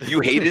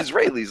hate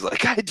Israelis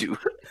like I do.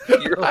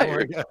 You're Oh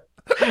hired.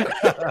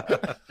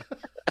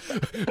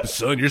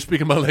 Son, you're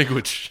speaking my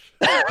language.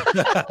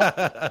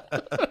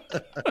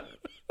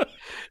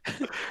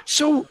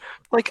 So,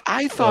 like,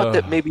 I thought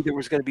that maybe there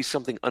was going to be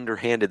something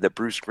underhanded that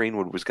Bruce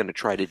Greenwood was going to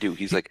try to do.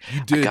 He's like,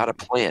 I got a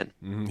plan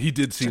He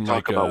did to seem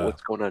talk like about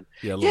what's going on.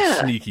 a little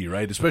sneaky,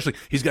 right? Especially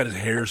he's got his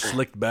hair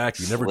slicked back.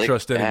 You never Slicked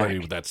trust anybody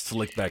back. with that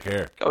slicked back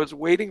hair. I was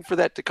waiting for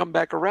that to come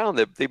back around.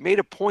 They made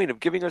a point of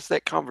giving us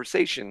that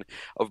conversation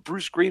of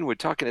Bruce Greenwood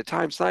talking to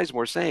Tom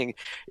Sizemore saying,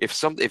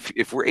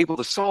 if we're able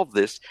to solve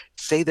this,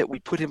 say that we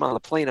put him on the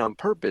plane on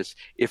purpose.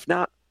 If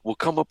not, we'll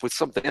come up with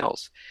something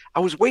else. I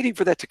was waiting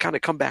for that to kind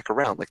of come back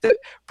around. Like that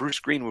Bruce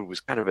Greenwood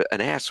was kind of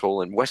an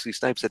asshole, and Wesley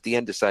Snipes at the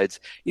end decides,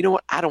 you know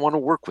what, I don't want to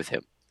work with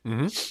him.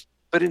 Mm-hmm.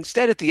 But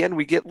instead, at the end,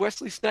 we get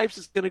Wesley Snipes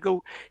is going to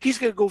go, he's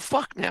going to go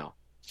fuck now.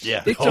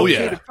 Yeah. It's Oh,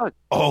 okay yeah. to fuck.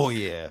 Oh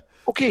yeah.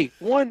 Okay,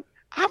 one,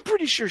 I'm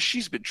pretty sure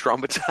she's been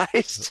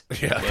traumatized.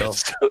 Yeah, Well,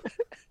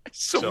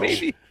 So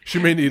maybe she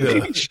may need a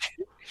maybe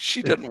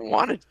she doesn't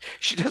want it.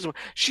 She doesn't.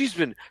 She's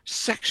been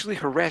sexually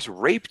harassed,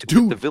 raped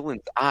Dude. with the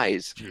villain's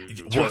eyes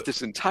throughout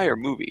this entire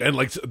movie. and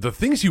like the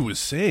things he was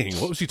saying.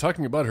 What was he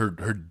talking about? Her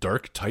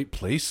dark, tight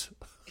place.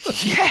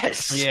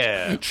 Yes,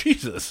 yeah.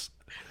 Jesus.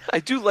 I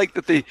do like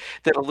that that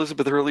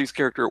Elizabeth Hurley's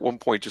character at one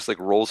point just like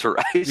rolls her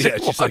eyes. Yeah,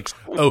 and she's like,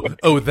 walks.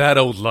 oh, that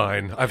old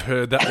line. I've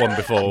heard that one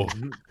before.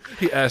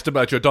 He asked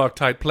about your dark,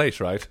 tight place,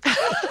 right?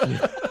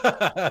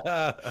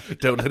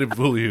 Don't let him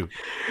fool you.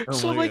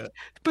 So my like, God.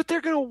 but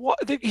they're gonna walk.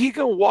 He's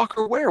gonna walk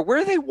her where? Where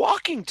are they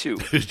walking to?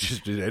 It's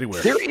just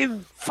anywhere. They're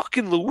in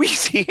fucking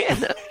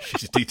Louisiana.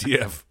 She's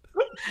DTF.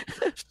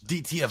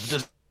 DTF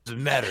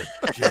doesn't matter,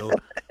 Joe.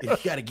 You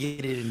gotta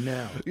get it in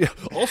now. Yeah.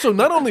 Also,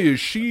 not only is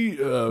she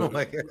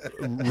my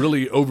God.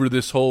 really over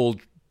this whole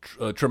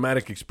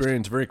traumatic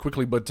experience very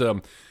quickly, but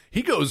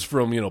he goes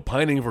from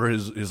pining for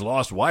his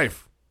lost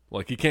wife,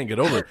 like he can't get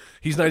over it.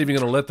 He's not even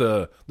going to let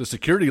the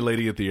security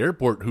lady at the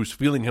airport who's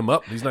feeling him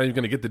up. He's not even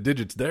going to get the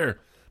digits there.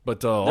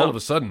 But all of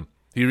a sudden,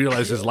 he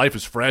realizes his life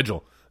is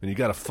fragile, and you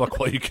got to fuck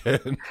while you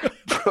can.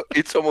 Bro,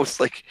 it's almost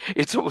like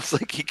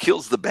he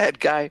kills the bad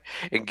guy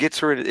and gets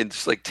her and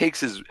just like takes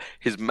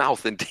his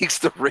mouth and takes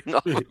the ring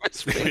off of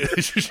his finger.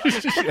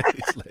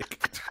 He's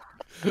like,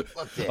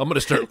 Fuck that. I'm going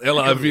to start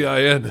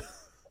LIVIN.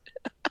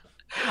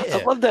 Yeah.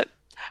 I love that.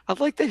 I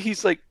like that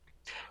he's like.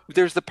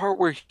 There's the part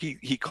where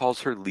he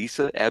calls her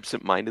Lisa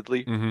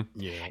absentmindedly,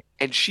 Yeah.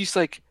 and she's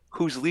like,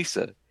 "Who's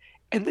Lisa?"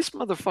 And this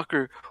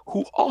motherfucker,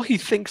 who all he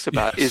thinks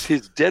about is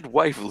his dead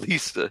wife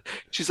Lisa.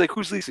 She's like,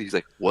 "Who's Lisa?" He's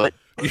like, "What?"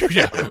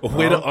 Yeah, a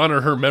way to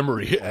honor her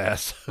memory,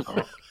 ass.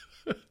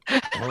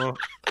 And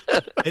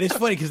it's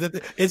funny because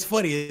it's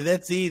funny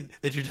that scene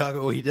that you're talking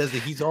about. He does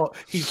it.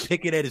 He's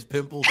picking at his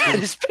pimples.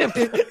 His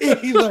pimple.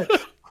 He's like,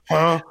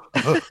 huh?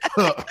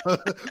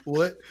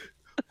 What?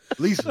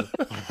 Lisa.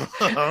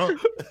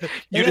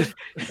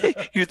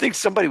 You think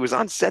somebody was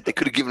on set? They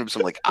could have given him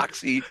some like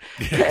oxy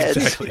pads.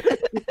 Exactly.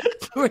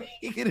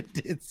 He could have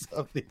did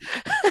something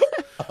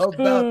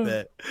about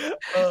that.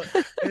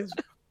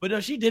 But no,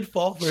 she did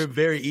fall for him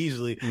very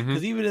easily.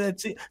 Because even in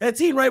that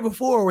scene right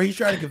before where he's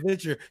trying to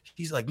convince her,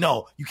 he's like,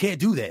 no, you can't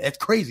do that. That's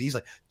crazy. He's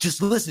like,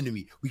 just listen to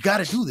me. We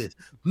got to do this.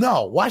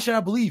 No, why should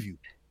I believe you?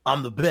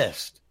 I'm the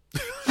best.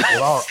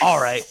 Well,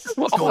 all right.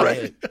 Go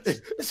ahead.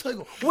 It's like,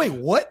 wait,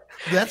 what?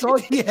 That's all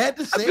he had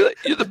to say? Like,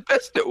 you're the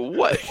best at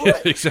what? Yeah,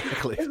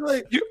 exactly. It's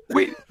like,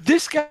 Wait,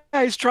 this guy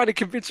is trying to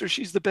convince her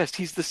she's the best.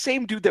 He's the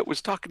same dude that was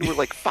talking to her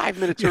like 5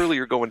 minutes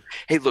earlier going,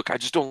 hey, look, I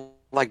just don't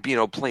like being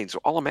on planes. So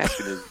all I'm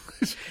asking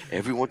is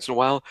every once in a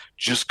while,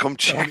 just come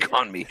check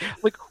on me.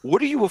 Like,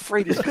 what are you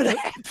afraid is going to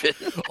happen?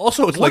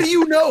 Also, it's what like, do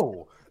you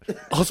know?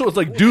 Also, it's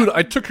like, dude,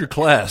 I took your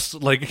class.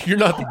 Like, you're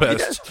not the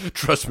best.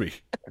 Trust me.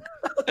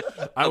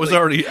 I was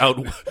already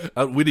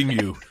outwitting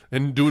you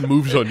and doing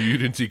moves on you you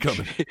didn't see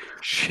coming.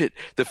 Shit,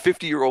 the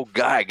 50-year-old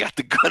guy got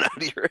the gun out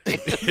of your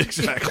hand.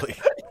 Exactly.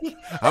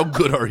 How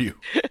good are you?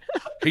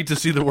 Hate to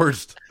see the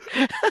worst.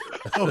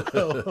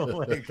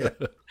 Oh my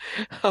God.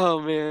 Oh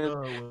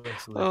man.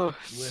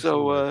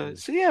 So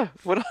yeah.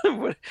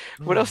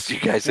 What else do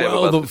you guys have?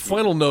 Well, about the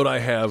final note I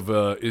have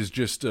is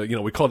just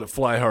we called it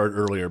Fly Hard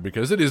earlier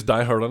because it is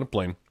Die Hard on a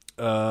plane,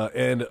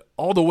 and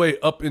all the way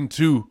up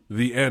into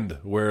the end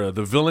where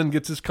the villain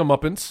gets his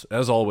comeuppance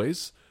as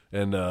always,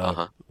 and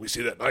we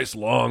see that nice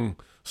long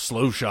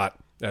slow shot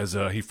as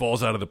he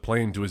falls out of the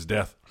plane to his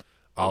death.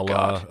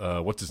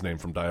 What's his name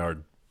from Die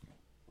Hard?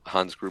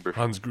 Hans Gruber.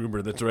 Hans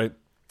Gruber. That's right.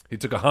 He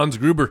took a Hans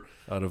Gruber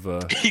out of.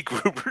 He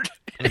Grubered.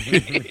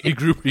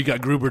 He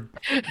got Grubered.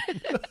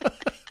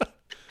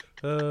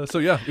 So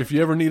yeah, if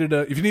you needed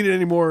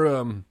any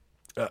more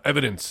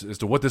evidence as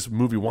to what this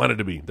movie wanted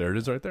to be, there it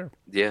is, right there.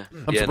 Yeah,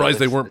 I'm surprised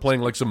they weren't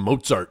playing like some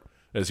Mozart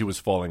as he was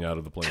falling out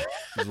of the plane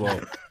as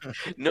well.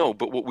 No,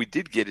 but what we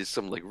did get is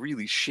some like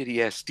really shitty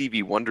ass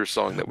Stevie Wonder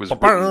song that was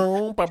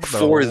written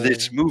for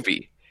this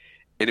movie.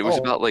 And it was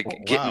about like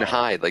getting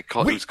high, like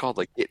it was called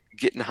like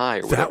Getting High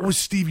or whatever. That was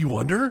Stevie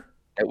Wonder?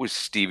 That was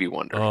Stevie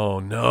Wonder. Oh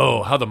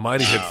no, how the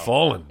mighty had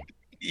fallen.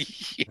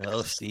 Yes.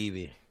 Oh,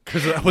 Stevie.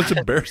 Because that was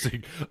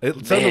embarrassing.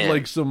 It sounded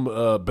like some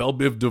Belle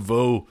Biv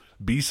DeVoe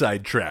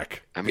B-side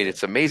track. I mean,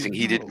 it's amazing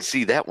he didn't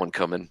see that one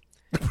coming.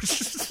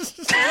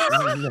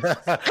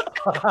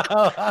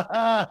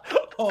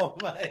 Oh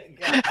my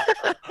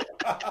God.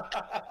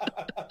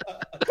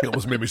 It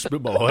almost made me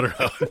spit my water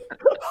out.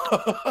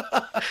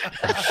 Oh,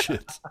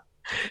 shit.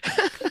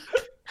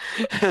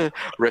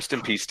 Rest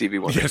in peace, Stevie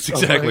Wonder. Yes,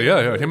 exactly.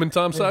 Yeah. Him and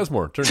Tom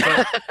Sizemore. Turns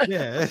out.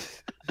 Yeah.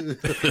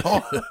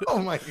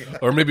 Oh my God.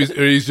 Or maybe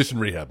he's just in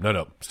rehab.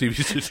 No.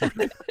 Stevie's just in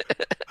rehab.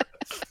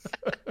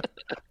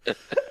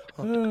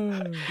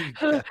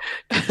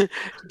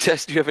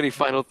 Tess, do you have any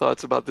final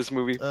thoughts about this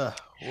movie?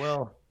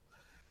 Well,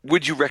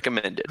 would you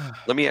recommend it?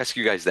 Let me ask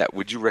you guys that.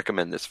 Would you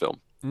recommend this film?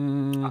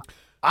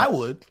 I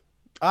would,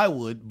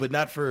 but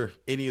not for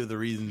any of the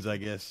reasons, I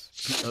guess.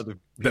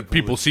 That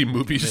people see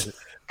movies.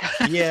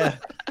 Yeah.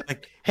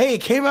 Like, hey,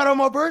 it came out on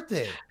my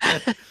birthday.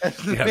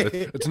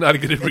 It's not a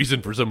good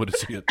reason for someone to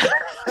see it.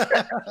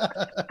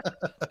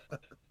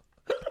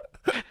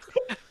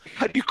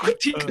 How do you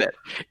critique that?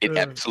 It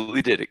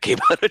absolutely did. It came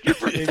out on your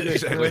birthday.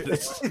 Exactly.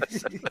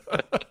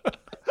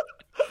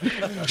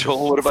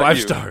 Joel, what about 5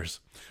 you? stars.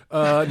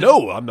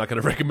 No, I'm not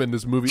going to recommend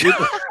this movie.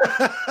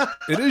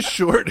 It is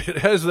short. It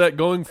has that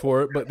going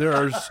for it, but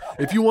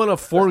if you want a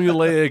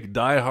formulaic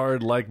Die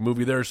Hard like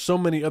movie, there are so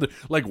many other,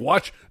 like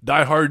watch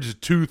Die Hards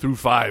 2 through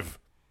 5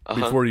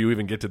 before you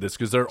even get to this,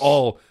 because they're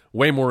all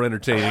way more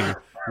entertaining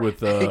with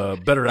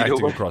better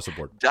acting across the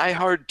board. Die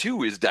Hard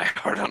 2 is Die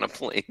Hard on a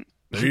plane.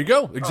 There you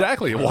go.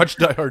 Exactly. Watch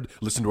Die Hard.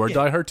 Listen to our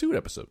Die Hard 2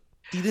 episode.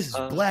 See, this is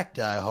Black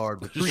Die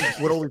Hard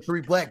with only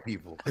 3 black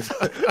people.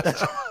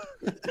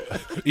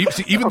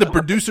 Even the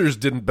producers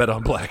didn't bet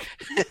on black.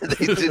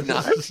 They did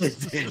not. They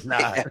did not.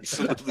 They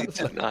absolutely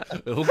did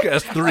not. They'll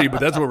cast 3, but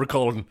that's what we're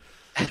calling.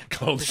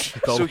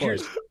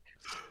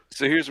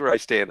 So here's where I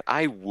stand.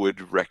 I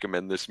would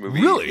recommend this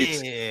movie.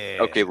 Really?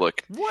 Okay,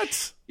 look.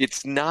 What?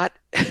 It's not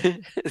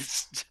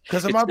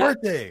because of my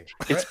birthday.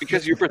 It's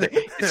because of your birthday.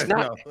 It's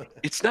not. No.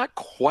 It's not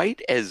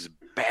quite as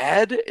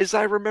bad as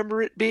I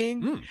remember it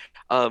being.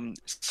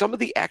 Some of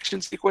the action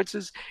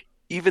sequences,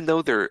 even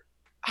though they're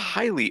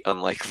highly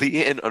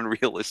unlikely and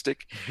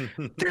unrealistic,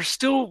 they're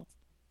still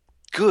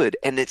good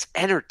and it's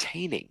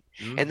entertaining.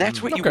 And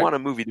that's what you want a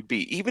movie to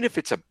be. Even if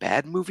it's a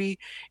bad movie,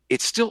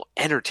 it's still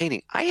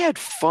entertaining. I had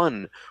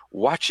fun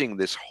watching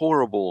this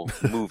horrible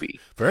movie.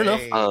 Fair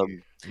enough.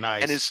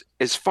 Nice. And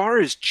as far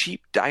as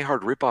cheap Die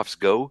Hard ripoffs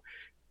go,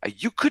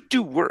 You could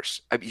do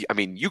worse. I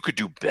mean, you could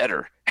do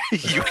better.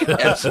 You could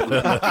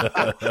absolutely.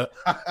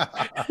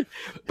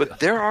 But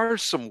there are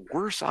some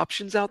worse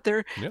options out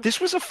there. Yeah. This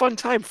was a fun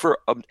time for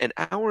an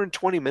hour and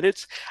 20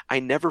 minutes. I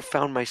never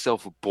found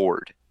myself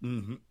bored.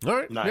 Mm-hmm. All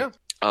right. Nice.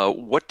 Yeah.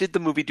 What did the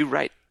movie do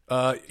right?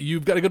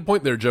 You've got a good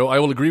point there, Joe. I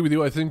will agree with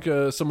you. I think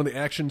some of the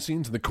action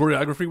scenes and the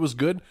choreography was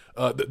good.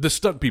 The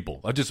stunt people,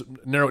 I just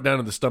narrow it down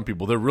to the stunt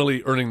people. They're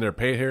really earning their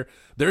pay here.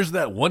 There's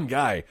that one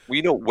guy. Well,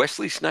 you know,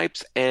 Wesley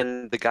Snipes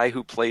and the guy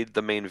who played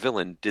the main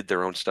villain did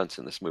their own stunts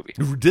in this movie.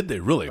 Did they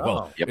really?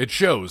 Well, Yep. it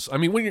shows. I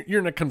mean, when you're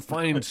in a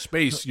confined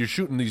space, you're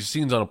shooting these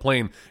scenes on a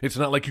plane. It's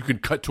not like you can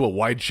cut to a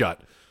wide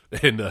shot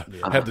and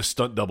have the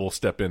stunt double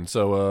step in.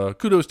 So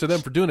kudos to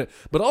them for doing it.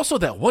 But also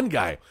that one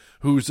guy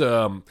who's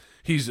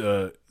he's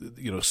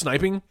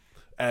sniping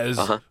as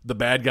the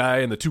bad guy,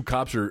 and the two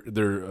cops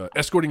they're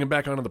escorting him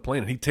back onto the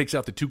plane, and he takes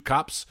out the two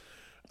cops.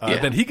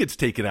 Then he gets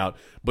taken out.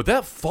 But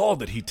that fall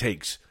that he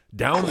takes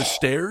down the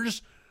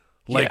stairs,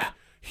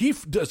 he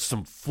does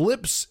some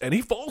flips, and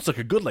he falls like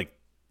a good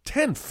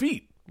 10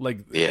 feet.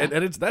 And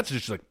that's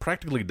just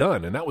practically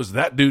done, and that was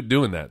that dude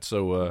doing that.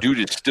 So dude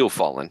is still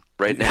falling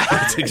right now.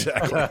 That's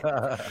exactly.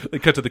 They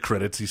cut to the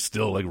credits. He's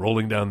still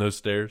rolling down those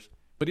stairs.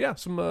 But yeah,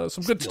 some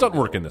good stunt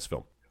work in this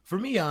film. For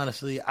me,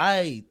 honestly,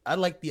 I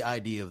like the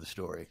idea of the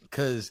story,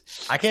 because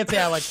I can't say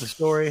I like the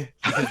story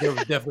because there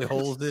was definitely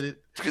holes in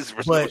it.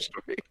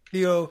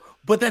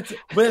 But that's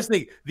the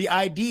thing. The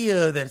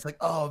idea that it's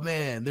oh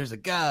man, there's a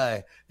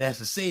guy that has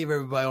to save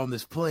everybody on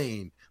this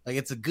plane.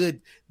 The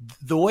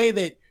way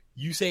that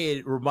you say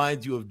it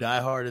reminds you of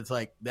Die Hard. It's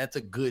that's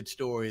a good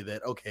story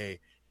that, okay,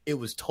 it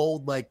was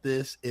told like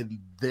this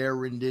in their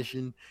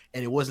rendition,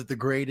 and it wasn't the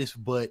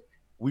greatest, but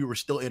we were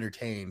still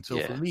entertained. So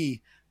for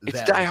me,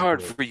 it's Die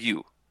Hard for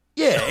you.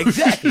 Yeah,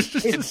 exactly.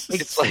 It's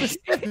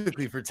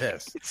specifically for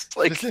Tess.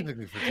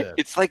 Specifically for Tess.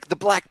 It's like the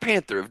Black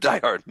Panther of Die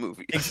Hard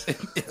movies.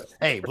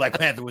 Hey, Black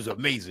Panther was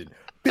amazing. $1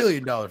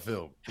 billion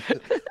film.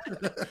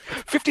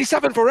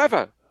 57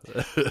 forever.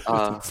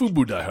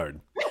 Fubu Die Hard.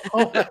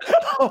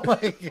 Oh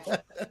my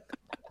god.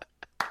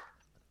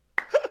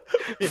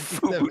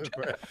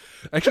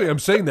 Actually, I'm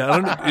saying that.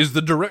 I don't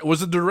know, was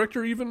the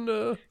director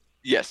even?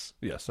 Yes.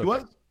 Yes. Okay.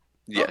 Okay.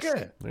 Yes.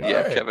 Okay.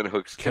 Yeah, Right. Kevin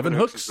Hooks. Kevin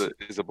Hooks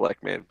is a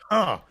black man.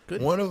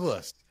 Good. One of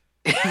us.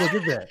 Look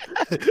at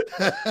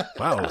that.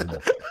 Wow.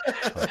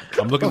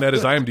 I'm looking at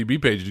his IMDb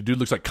page. The dude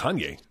looks like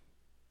Kanye.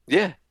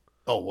 Yeah.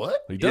 Oh,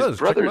 what? He His does.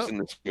 Check him brothers out. in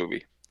this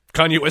movie.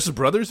 Kanye West's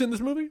brothers in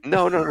this movie?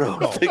 No.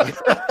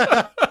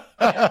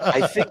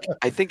 I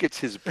think it's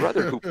his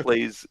brother who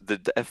plays the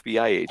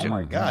FBI agent. Oh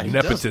my god. He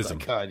Nepotism.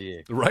 does look like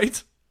Kanye.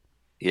 Right?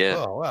 Yeah.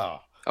 Oh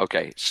wow.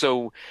 Okay.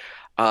 So,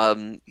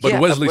 But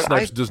Wesley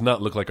Snipes does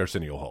not look like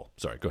Arsenio Hall.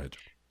 Sorry, go ahead.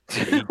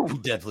 He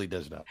definitely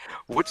does not.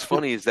 What's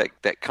funny is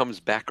that comes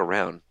back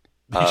around.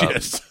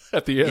 Yes,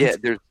 at the end. Yeah,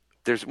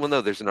 there's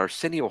an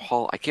Arsenio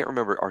Hall. I can't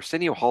remember.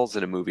 Arsenio Hall's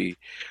in a movie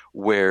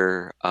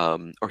where,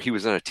 or he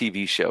was on a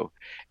TV show,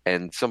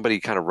 and somebody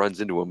kind of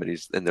runs into him,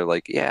 and they're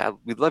like, "Yeah,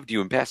 we loved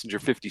you in Passenger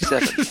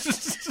 57."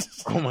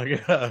 Oh my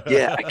god.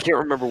 Yeah, I can't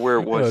remember where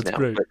it was That's now.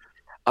 great.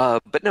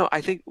 But no,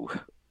 I think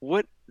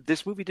what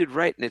this movie did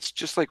right, and it's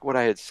just like what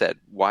I had said,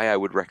 why I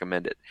would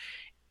recommend it.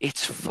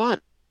 It's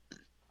fun.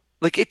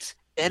 It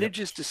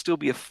manages to still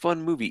be a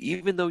fun movie,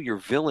 even though your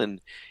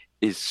villain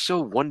is so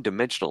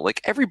one-dimensional.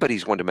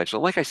 Everybody's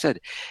one-dimensional. Like I said,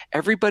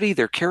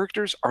 their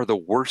characters are the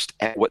worst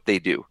at what they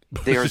do.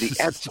 They are the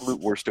absolute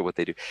worst at what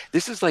they do.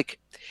 This is and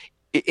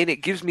it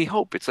gives me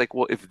hope. It's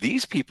well, if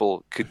these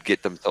people could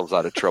get themselves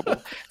out of trouble,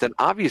 then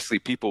obviously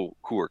people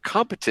who are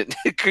competent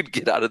could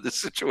get out of this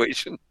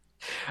situation.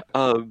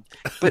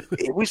 But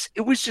it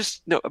was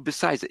just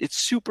besides it's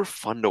super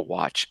fun to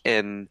watch,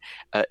 and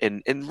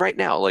right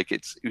now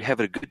you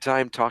have a good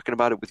time talking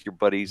about it with your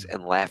buddies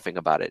and laughing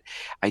about it.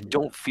 I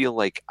don't feel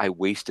like I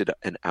wasted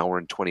an hour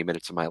and 20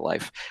 minutes of my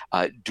life.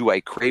 Do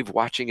I crave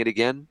watching it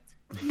again?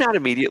 Not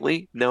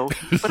immediately, no,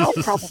 but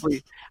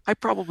I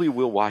probably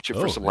will watch it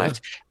for some laughs.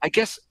 I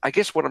guess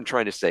what I'm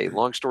trying to say,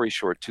 long story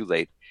short, too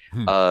late,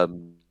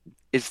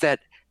 is that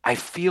I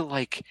feel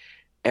like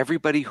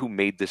everybody who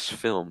made this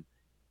film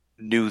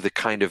knew the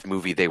kind of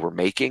movie they were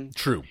making.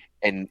 True.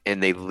 And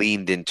they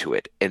leaned into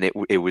it, and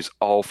it was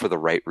all for the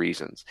right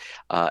reasons.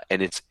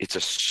 And it's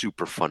a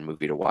super fun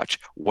movie to watch.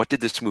 What did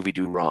this movie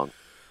do wrong?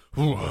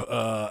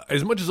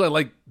 As much as I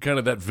like kind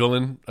of that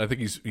villain, I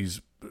think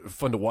he's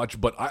fun to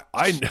watch, but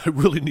I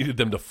really needed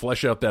them to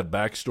flesh out that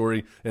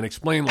backstory and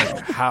explain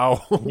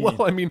how,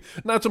 well, I mean,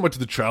 not so much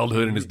the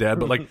childhood and his dad,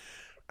 but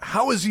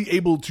how is he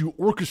able to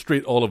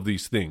orchestrate all of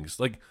these things?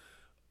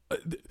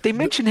 They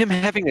mentioned him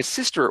having a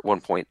sister at one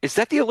point. Is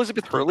that the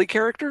Elizabeth Hurley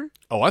character?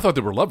 Oh, I thought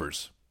they were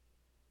lovers.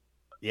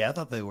 Yeah, I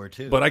thought they were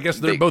too. But I guess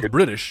they're both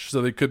British,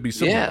 so they could be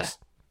siblings.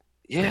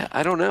 Yeah,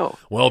 I don't know.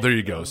 Well, there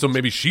you go. So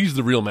maybe she's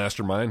the real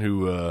mastermind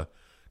who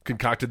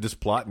concocted this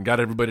plot and got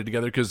everybody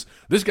together, because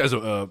this guy's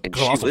a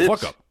colossal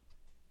fuck up.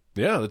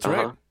 Yeah, that's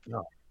right.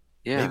 No.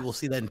 Yeah. Maybe we'll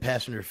see that in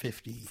Passenger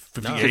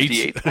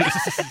 58.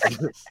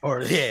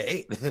 Or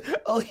 8.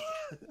 Oh, yeah.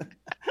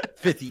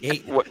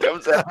 58. What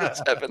comes after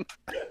 7?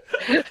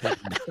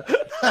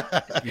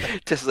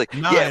 Tess is like,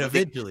 9 yeah,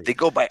 eventually. they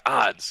go by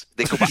odds.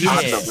 They go by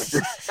odd Yeah. numbers.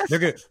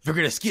 They're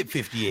gonna skip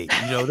 58.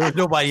 There's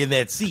nobody in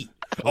that seat.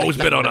 Always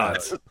bet on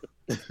odds.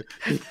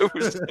 There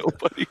was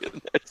nobody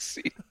in that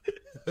seat.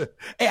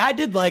 Hey, I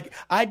did like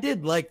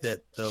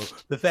that though.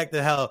 The fact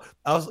that how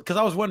I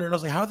was wondering, I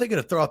was like, how are they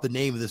going to throw out the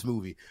name of this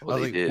movie? Well, I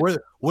was they like,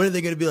 did. when are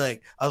they going to be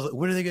like? I was like,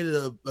 when are they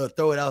going to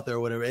throw it out there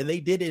or whatever? And they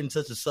did it in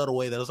such a subtle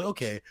way that I was like,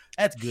 okay,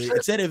 that's good.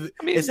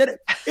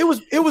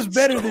 It was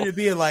better than it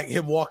being like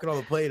him walking on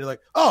the plane and like,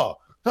 oh,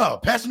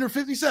 passenger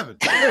 57.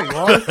 There you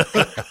are.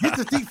 Get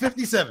to seat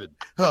 57.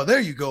 Oh,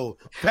 there you go.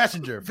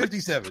 Passenger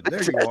 57.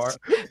 There you are.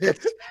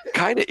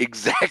 Kind of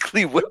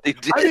exactly what they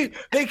did. I mean,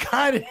 they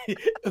kind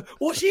of.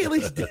 Well, she at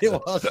least did it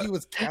while she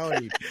was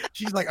counting.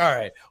 She's like, all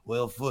right,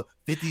 well, for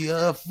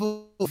 55,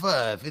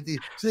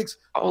 56.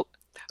 Oh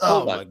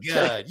Oh my my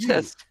God!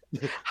 Tess,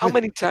 how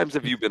many times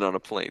have you been on a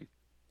plane?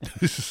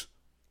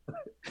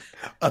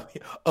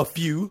 A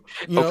few,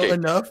 Okay.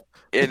 enough.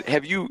 And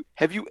have you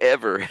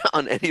ever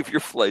on any of your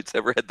flights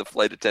ever had the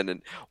flight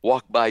attendant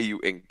walk by you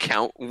and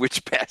count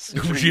which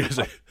passenger? you It's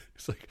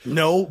like,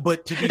 No,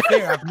 but to be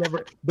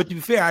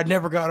fair, I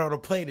never got on a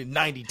plane in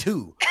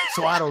 '92,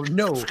 so I don't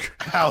know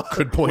how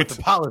Good point. what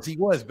the policy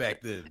was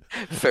back then.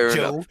 Fair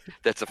Joe, enough.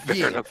 That's a fair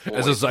yeah. enough point.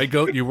 as a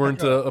zygote, you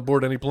weren't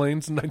aboard any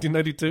planes in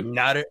 1992.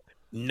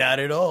 Not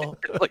at all.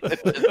 Like,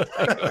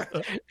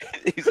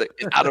 he's like,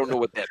 I don't know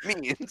what that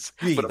means,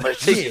 but I'm gonna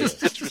take it as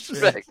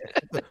disrespect.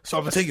 So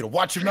I'm gonna tell you to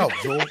watch your mouth,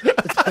 Joel.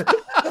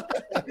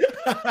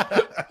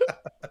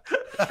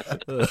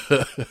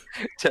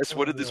 Tess,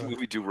 what did this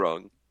movie do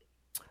wrong?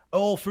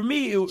 Oh, for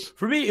me, it was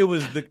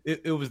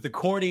the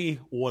corny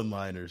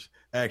one-liners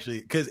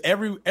actually, because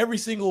every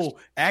single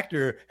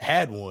actor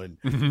had one.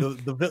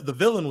 The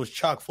villain was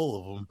chock full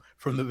of them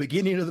from the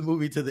beginning of the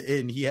movie to the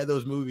end. He had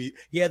those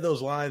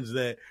lines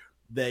that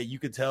you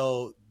could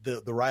tell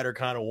the writer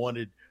kind of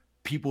wanted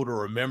people to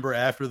remember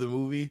after the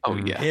movie. Oh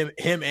yeah,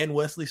 him and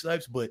Wesley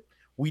Snipes, but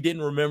we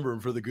didn't remember him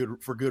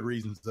for good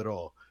reasons at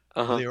all.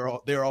 Uh-huh.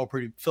 They were all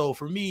pretty. So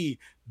for me,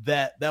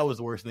 that was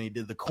the worst thing he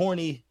did. The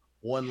corny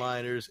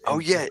one-liners. Oh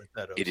and yeah,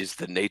 setups. it is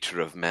the nature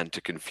of man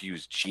to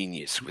confuse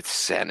genius with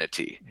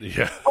sanity.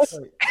 Yeah.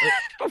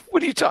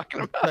 What are you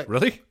talking about?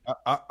 Really?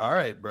 All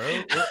right, bro.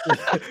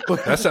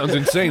 That sounds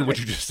insane what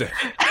you just said.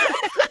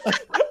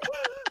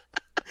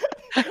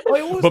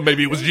 Wait, But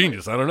maybe it was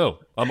genius. I don't know.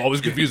 I'm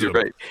always confused. You're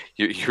right.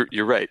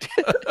 You're right.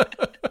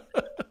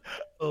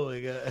 Oh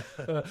my God.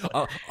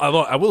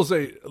 I will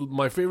say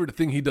my favorite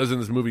thing he does in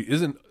this movie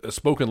isn't a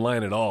spoken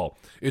line at all.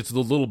 It's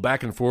the little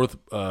back and forth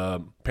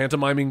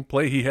pantomiming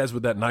play he has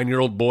with that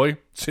 9-year-old boy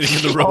sitting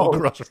in the row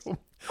across from him.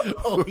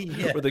 Oh,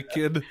 yeah. With a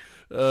kid.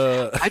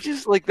 I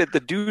just like that the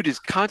dude is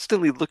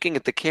constantly looking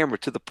at the camera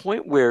to the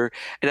point where,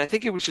 and I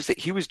think it was just that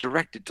he was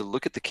directed to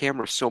look at the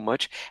camera so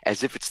much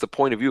as if it's the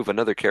point of view of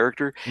another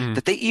character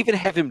that they even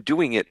have him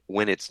doing it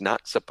when it's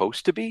not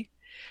supposed to be.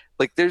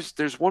 Like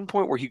there's one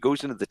point where he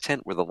goes into the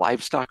tent where the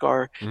livestock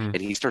are and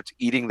he starts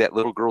eating that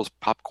little girl's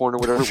popcorn or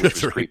whatever, which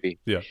was Right. creepy.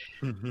 Yeah.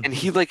 And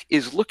he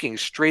is looking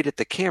straight at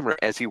the camera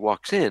as he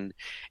walks in,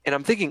 and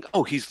I'm thinking,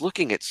 oh, he's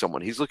looking at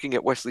someone. He's looking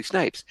at Wesley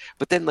Snipes.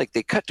 But then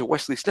they cut to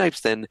Wesley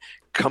Snipes then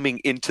coming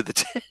into the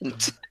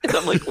tent, and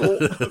I'm like, well,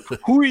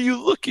 who are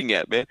you looking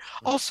at, man?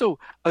 Also,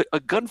 a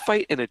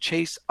gunfight and a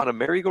chase on a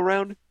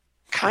merry-go-round.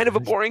 Kind of a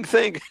boring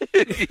thing,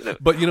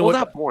 But you know what?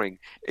 Not boring.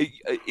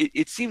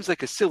 It seems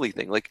like a silly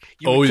thing. Like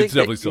you Oh, would it's think that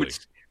definitely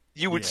silly.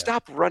 you would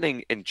stop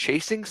running and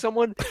chasing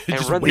someone and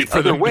Just run wait the for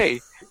other them.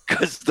 way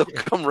because they'll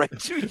come right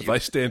to you. If I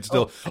stand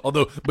still,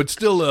 but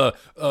still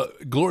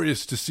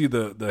glorious to see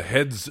the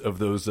heads of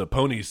those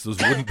ponies, those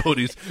wooden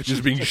ponies,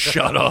 just being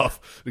shot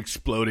off,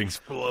 exploding.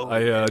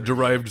 I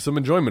derived some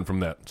enjoyment from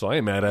that, so I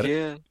ain't mad at it.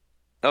 Yeah.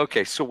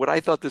 Okay, so what I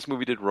thought this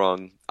movie did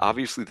wrong,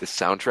 obviously the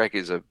soundtrack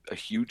is a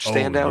huge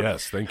standout. Oh,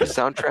 yes, thank The you.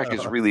 soundtrack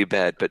is really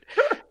bad, but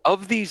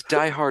of these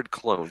Die Hard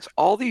clones,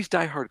 all these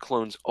Die Hard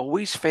clones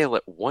always fail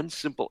at one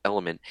simple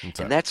element,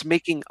 and that's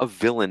making a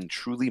villain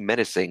truly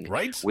menacing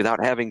Right?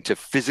 without having to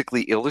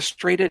physically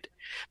illustrate it.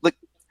 Like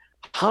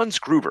Hans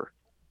Gruber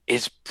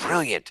is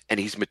brilliant and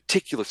he's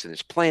meticulous in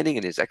his planning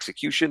and his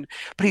execution,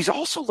 but he's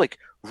also like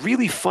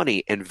really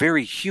funny and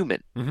very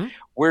human.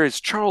 Whereas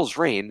Charles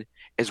Rane,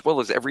 as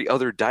well as every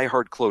other Die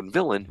Hard clone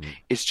villain,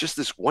 is just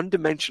this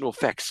one-dimensional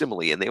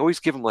facsimile, and they always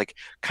give him like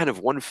kind of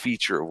one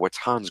feature of what's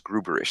Hans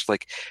Gruberish.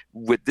 Like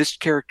with this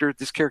character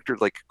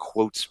like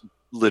quotes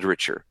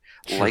literature,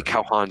 like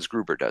how Hans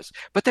Gruber does.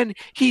 But then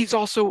he's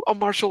also a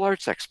martial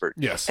arts expert.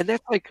 Yes. And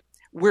that's like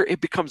where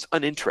it becomes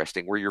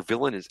uninteresting, where your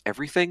villain is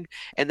everything.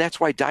 And that's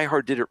why Die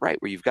Hard did it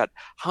right, where you've got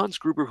Hans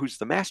Gruber, who's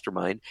the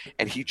mastermind,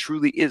 and he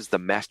truly is the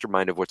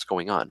mastermind of what's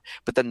going on.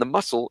 But then the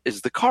muscle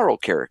is the Carl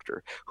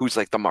character, who's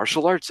like the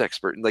martial arts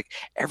expert. And like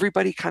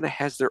everybody kind of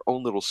has their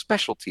own little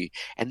specialty.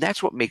 And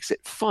that's what makes it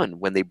fun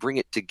when they bring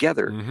it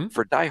together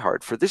for Die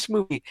Hard. For this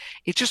movie,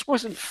 it just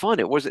wasn't fun.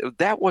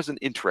 That wasn't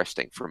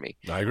interesting for me.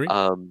 I agree.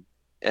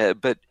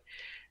 But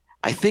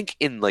I think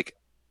in the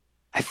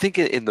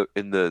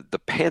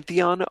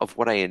pantheon of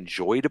what I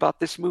enjoyed about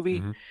this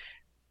movie,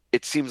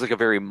 it seems like a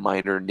very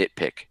minor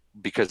nitpick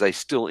because I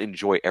still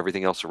enjoy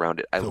everything else around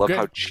it. I love Okay.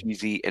 how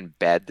cheesy and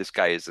bad this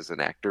guy is as an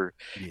actor.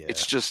 Yeah.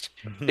 It's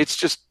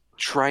just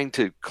trying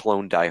to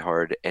clone Die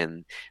Hard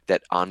and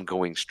that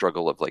ongoing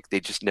struggle of like they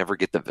just never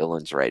get the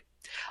villains right.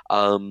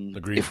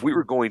 Agreed. If we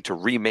were going to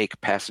remake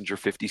Passenger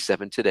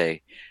 57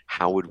 today,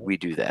 how would we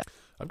do that?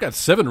 I've got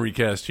 7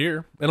 recast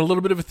here and a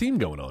little bit of a theme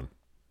going on.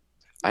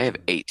 I have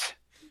 8,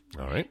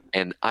 All right.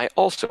 and I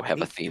also have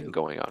a Me theme too.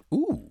 going on.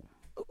 Ooh.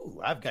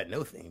 Ooh, I've got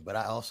no theme, but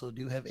I also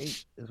do have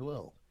 8 as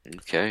well.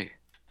 Okay.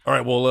 All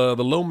right. Well,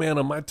 the low man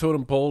on my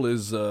totem pole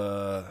is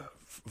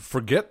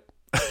Forget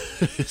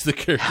is the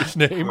character's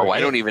name. Oh,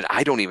 I don't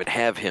even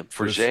have him.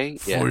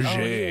 Forget? Yeah. Forget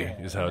Oh,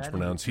 yeah. is how it's I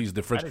pronounced. didn't- He's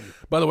the French. I didn't-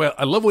 By the way,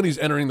 I love when he's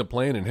entering the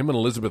plane and him and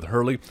Elizabeth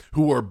Hurley,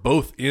 who are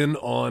both in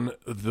on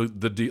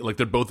the deal, like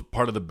they're both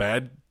part of the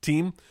bad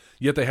team,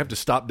 yet they have to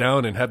stop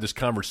down and have this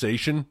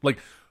conversation. Like,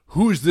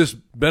 who is this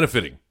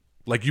benefiting?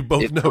 Like, you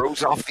both It know.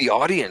 throws off the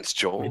audience,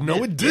 Joel.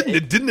 No, it didn't.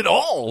 It didn't at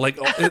all. Like,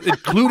 it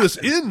clued us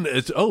in.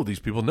 It's, these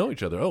people know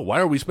each other. Oh, why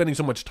are we spending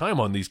so much time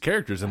on these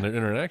characters and their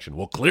interaction?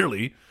 Well,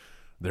 clearly,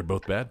 they're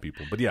both bad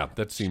people. But yeah,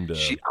 that seemed.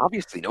 She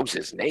obviously knows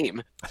his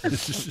name.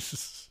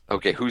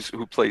 Okay, who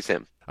plays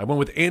him? I went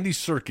with Andy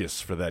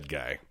Serkis for that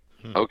guy.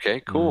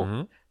 Okay, cool.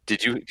 Mm-hmm.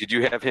 Did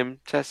you have him,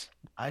 Tess?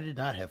 I did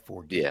not have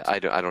 4 Yeah, I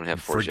don't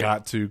have Forget.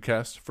 Forgot to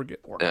cast Forget.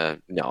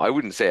 No, I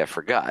wouldn't say I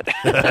forgot.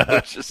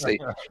 Let's just say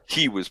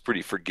he was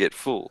pretty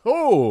forgetful.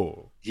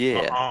 Oh,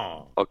 Yeah.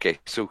 Uh-uh. Okay,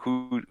 so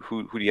who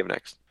do you have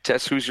next?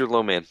 Tess, who's your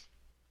low man?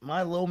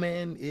 My low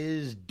man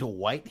is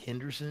Dwight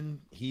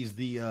Henderson. He's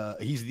the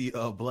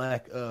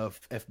black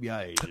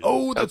FBI agent.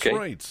 oh, that's Okay.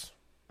 right.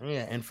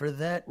 Yeah, and for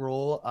that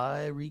role,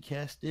 I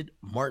recasted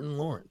Martin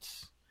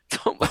Lawrence.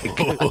 Oh my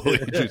god. Oh,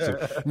 interesting.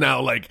 Now,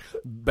 like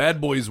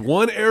Bad Boys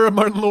 1 era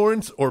Martin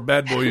Lawrence or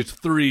Bad Boys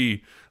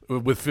 3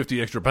 with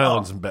 50 extra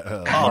pounds? And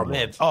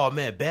Oh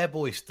man, Bad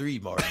Boys 3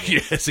 Martin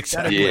Lawrence. Yes,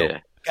 exactly. Yeah.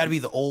 Got to be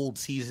the old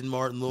seasoned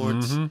Martin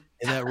Lawrence Mhm.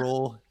 in that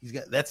role.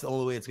 That's the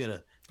only way it's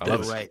gonna I go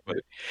love it. right.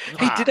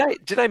 Hey,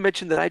 did I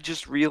mention that I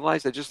just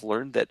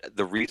learned that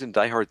the reason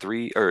Die Hard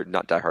 3 or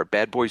not Die Hard,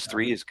 Bad Boys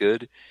 3 is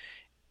good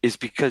is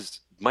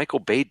because Michael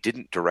Bay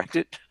didn't direct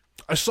it?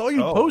 I saw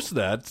you Oh. post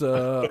that.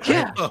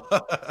 Yeah.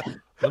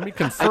 Let me I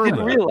confirm didn't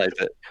that. realize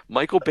it.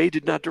 Michael Bay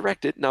did not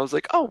direct it, and I was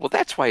like, "Oh, well,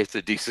 that's why it's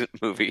a decent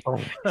movie."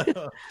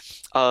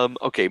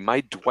 Okay,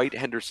 my Dwight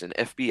Henderson,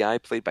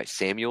 FBI, played by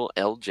Samuel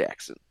L.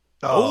 Jackson.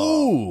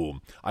 Oh,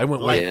 I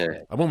went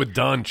Yeah. with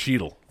Don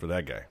Cheadle for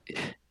that guy.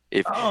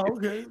 If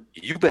Okay.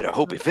 you better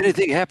hope if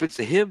anything happens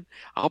to him,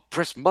 I'll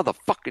press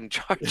motherfucking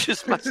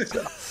charges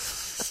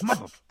myself.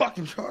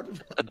 Motherfucking charges.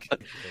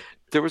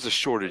 There was a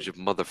shortage of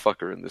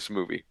motherfucker in this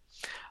movie.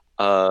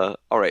 All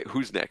right,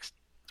 who's next?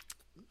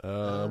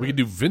 We could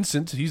do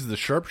Vincent. He's the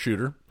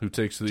sharpshooter who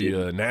takes the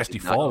Did- nasty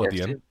did not fall at guess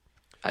the end. him.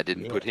 I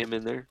didn't put him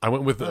in there. I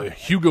went with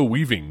Hugo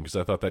Weaving because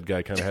I thought that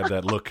guy kind of had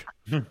that look.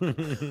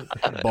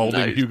 Balding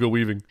Nice. Hugo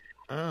Weaving.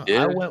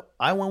 Yeah.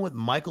 I went with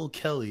Michael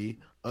Kelly,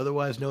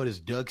 otherwise known as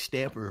Doug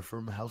Stamper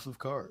from House of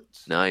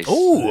Cards. Nice.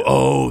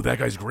 Oh, that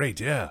guy's great.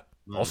 Yeah.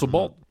 Also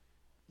bald.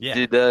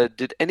 Yeah,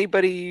 Did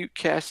anybody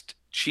cast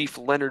Chief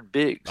Leonard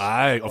Biggs?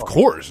 Of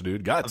course,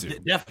 dude. Got to.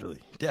 definitely.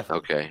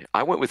 Okay,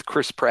 I went with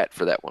Chris Pratt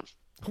for that one.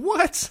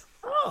 What?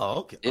 Oh,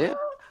 okay. Yeah.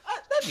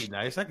 That'd be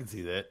nice. I can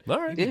see that. All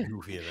right. He'd be Yeah.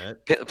 goofy in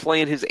that.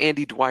 Playing his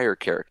Andy Dwyer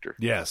character.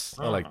 Yes,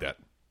 I like that.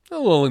 A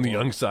little on the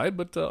young side,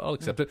 but I'll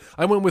accept it.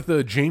 I went with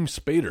James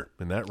Spader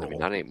in that I role. mean,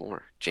 not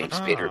anymore. James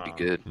Spader would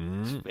be good.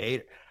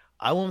 Vader.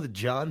 I went with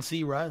John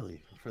C.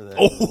 Riley for that.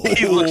 Oh,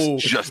 He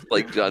looks just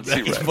like John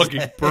C. that's Riley.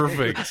 fucking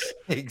perfect.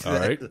 Exactly. All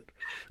right.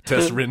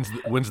 Tess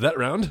wins that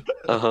round.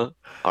 All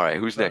right,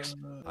 who's next?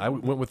 I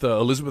went with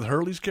Elizabeth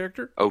Hurley's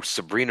character. Oh,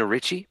 Sabrina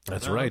Ricci.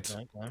 That's right.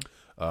 Okay.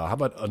 How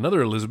about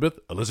another Elizabeth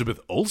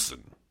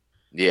Olsen?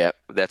 Yeah,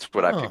 that's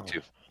what I picked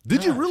too.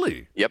 Did you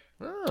really? Yep.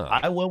 Ah,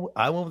 I went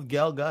with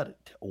Gal Gadot,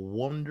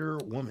 Wonder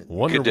Woman.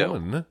 Wonder Good deal.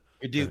 Woman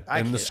Dude, I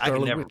and the can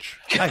Scarlet never, Witch.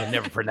 I can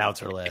never pronounce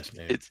her last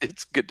name.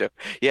 It's good though.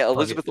 Yeah,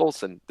 Elizabeth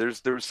Olsen. There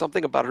was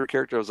something about her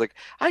character. I was like,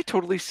 I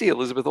totally see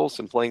Elizabeth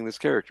Olsen playing this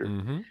character.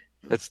 Mm-hmm.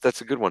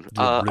 That's a good one.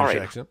 Do a All British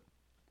right, accent.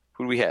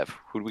 who do we have?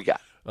 Who do we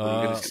got? What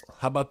are we gonna see?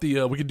 How about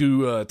we could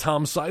do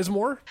Tom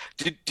Sizemore?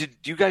 Did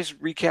you guys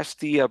recast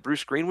the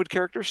Bruce Greenwood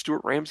character,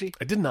 Stuart Ramsey?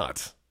 I did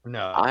not.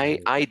 No,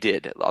 I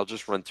did. I'll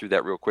just run through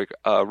that real quick.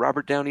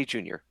 Robert Downey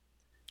Jr.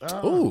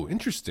 Oh,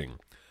 interesting.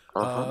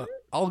 Uh-huh.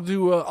 I'll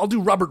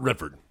do Robert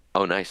Redford.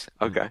 Oh, nice.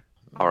 Okay.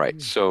 All right.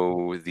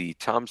 So the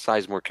Tom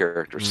Sizemore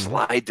character,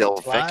 Sly Del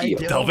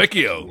Vecchio. Del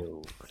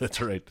Vecchio. That's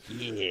right.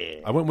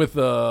 Yeah. I went with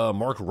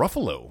Mark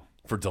Ruffalo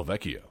for Del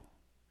Vecchio.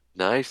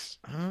 Nice.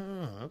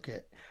 Okay.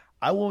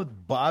 I went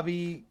with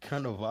Bobby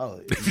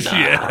Cannavale.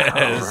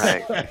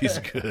 Yes, All right. he's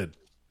good.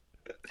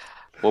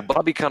 Well,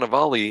 Bobby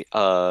Cannavale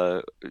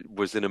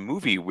was in a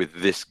movie with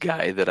this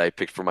guy that I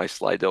picked for my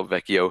Sly Del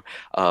Vecchio,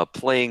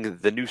 playing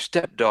the new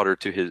stepfather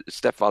to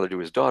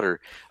his daughter.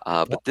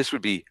 But this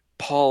would be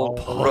Paul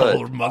Paul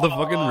Rudd.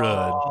 motherfucking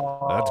Rudd.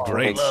 That's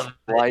great.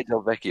 Sly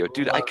Del Vecchio.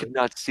 Dude, I could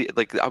not see it.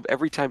 Like,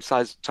 every time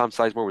Tom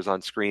Sizemore was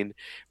on screen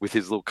with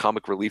his little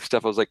comic relief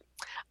stuff, I was like,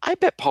 I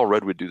bet Paul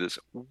Rudd would do this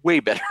way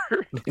better.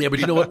 Yeah, but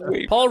you know what?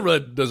 Paul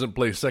Rudd doesn't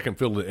play second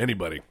fiddle to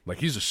anybody. Like,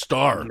 he's a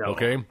star,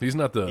 okay? He's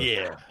not the...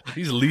 Yeah.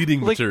 He's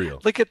leading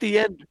material. Like, at the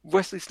end,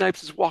 Wesley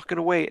Snipes is walking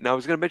away. And I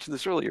was going to mention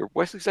this earlier.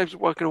 Wesley Snipes is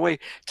walking away.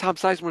 Tom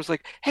Sizemore's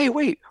like, hey,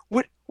 wait,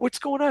 what's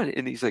going on?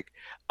 And he's like,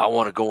 I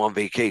want to go on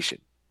vacation.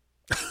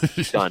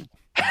 Done.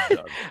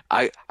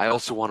 I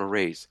also want to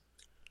raise.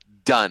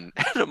 Done.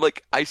 And I'm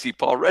like, I see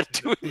Paul Rudd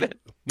doing that.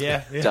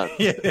 Yeah. Done.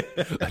 Yeah.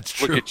 That's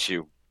true. Look at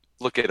you.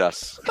 Look at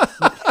us.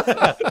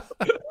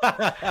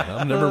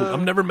 I'm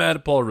never mad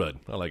at Paul Rudd.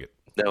 I like it.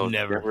 No,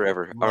 never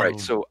ever. All right,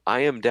 so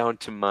I am down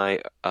to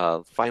my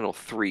final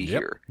three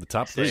here. The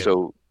top three.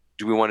 So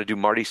do we want to do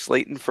Marty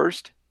Slayton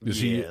first?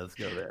 Yeah, let's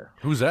go there.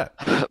 Who's that?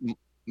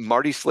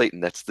 Marty Slayton.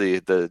 That's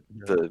the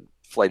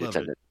flight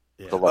attendant.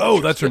 Yeah.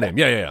 Oh, that's her name.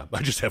 Yeah.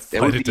 I just have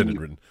flight attendant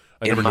written.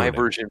 In my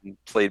version,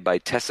 played by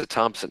Tessa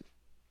Thompson.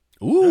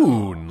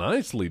 Ooh,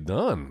 nicely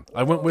done.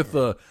 I went with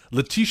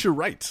Letitia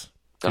Wright,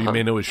 who you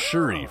may know as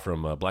Shuri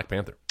from Black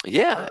Panther.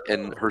 Yeah,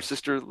 and her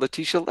sister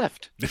Letitia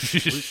left.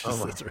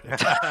 That's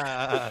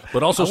right.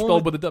 But also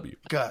spelled with a W.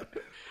 God.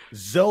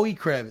 Zoe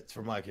Kravitz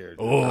for my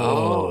character.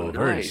 Oh,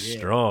 very nice.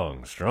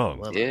 Strong.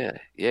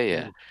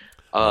 Yeah.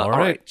 All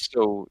right.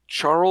 So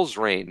Charles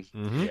Rain.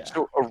 Mm-hmm. Yeah.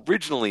 So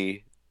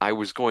originally, I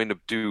was going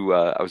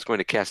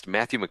to cast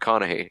Matthew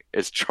McConaughey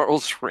as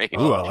Charles Rain.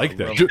 Ooh, I like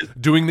that.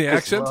 Doing the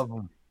accent?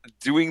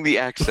 Doing the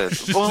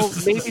accent. Well,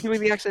 maybe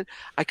doing the accent.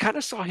 I kind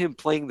of saw him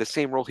playing the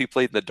same role he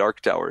played in The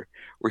Dark Tower,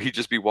 where he'd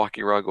just be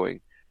walking around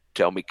going,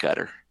 "Tell me,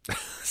 Cutter.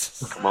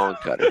 Come on,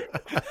 Cutter.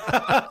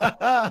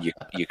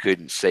 You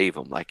couldn't save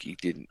him like you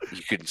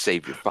couldn't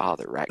save your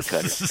father, right,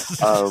 Cutter?"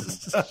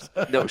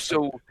 No,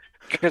 so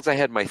because I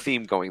had my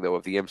theme going, though,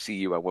 of the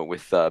MCU, I went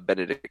with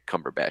Benedict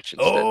Cumberbatch instead.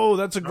 Oh,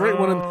 that's a great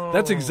one. And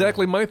that's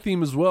exactly my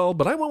theme as well,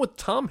 but I went with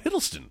Tom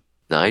Hiddleston.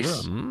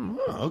 Nice. Oh,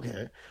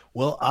 okay.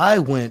 Well, I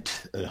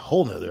went a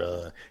whole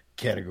nother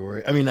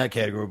category. I mean, not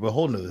category, but a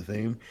whole nother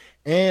theme.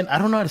 And I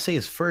don't know how to say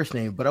his first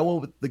name, but I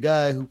went with the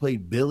guy who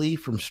played Billy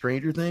from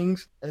Stranger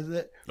Things. Is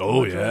it?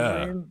 Oh,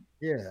 yeah.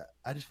 Yeah.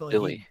 I just felt like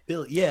Billy.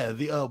 Billy. Yeah,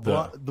 the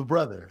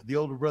brother, the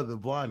older brother, the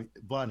blonde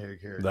hair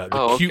character.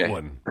 The cute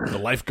one, the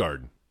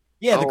lifeguard.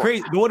 Yeah,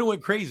 the one who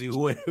went crazy, who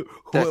went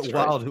That's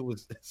wild, right. who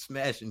was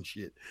smashing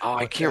shit. Oh,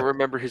 I can't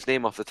remember his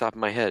name off the top of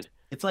my head.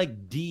 It's like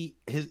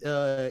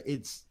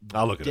it's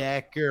I'll look it up.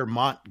 Decker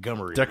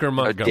Montgomery. Decker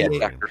Montgomery.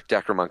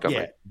 Decker Montgomery.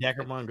 Yeah,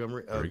 Decker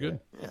Montgomery. Very good.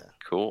 Yeah.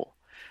 Cool.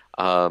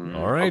 All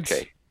right.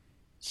 Okay.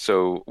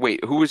 So,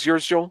 wait, who was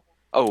yours, Joel?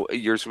 Oh,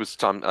 yours was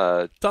Tom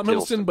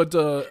Hiddleston, but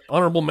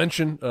honorable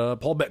mention,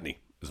 Paul Bettany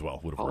as well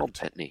would have Paul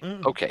worked. Bettany.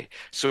 Okay.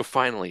 So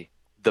finally,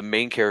 the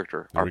main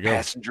character, There our we go.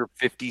 passenger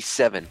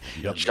 57,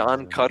 Yep.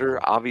 John Cutter.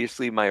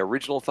 Obviously, my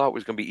original thought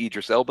was going to be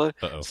Idris Elba,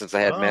 since I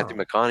had Matthew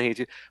McConaughey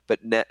too.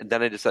 But then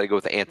I decided to go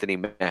with Anthony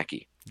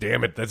Mackie.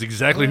 Damn it, that's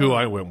exactly who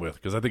I went with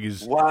because I think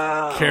he's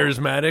Wow.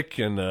 charismatic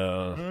and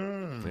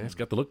he's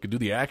got the look, could do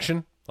the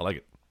action. I like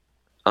it.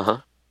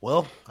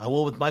 Well, I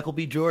went with Michael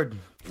B. Jordan.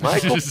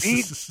 Michael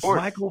B.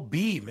 Jordan. Michael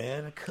B.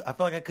 Man, I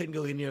felt like I couldn't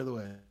go any other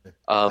way.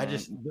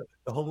 The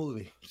whole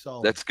movie. So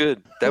That's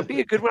good. That would be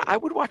a good one. I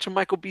would watch a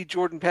Michael B.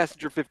 Jordan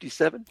Passenger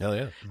 57. Hell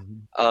yeah.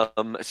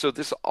 So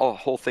this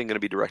whole thing going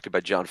to be directed by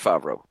John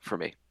Favreau for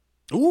me.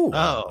 Ooh,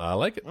 Oh. I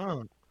like it.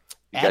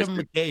 Adam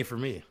McKay for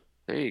me.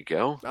 There you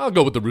go. I'll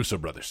go with the Russo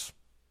brothers.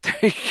 There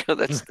you go.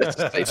 That's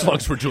As long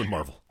as we're doing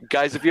Marvel.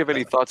 Guys, if you have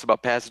any thoughts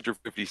about Passenger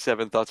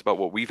 57, thoughts about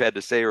what we've had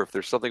to say, or if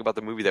there's something about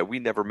the movie that we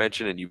never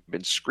mentioned and you've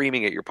been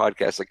screaming at your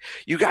podcast, like,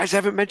 you guys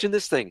haven't mentioned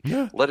this thing,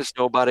 let us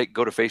know about it.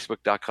 Go to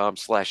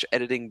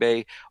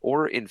facebook.com/editingbay,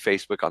 or in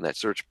Facebook on that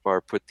search bar,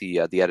 put the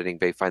Editing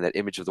Bay, find that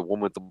image of the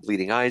woman with the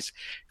bleeding eyes,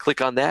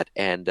 click on that,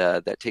 and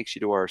that takes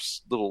you to our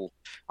little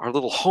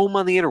home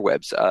on the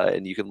interwebs,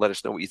 and you can let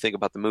us know what you think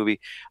about the movie.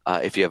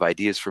 If you have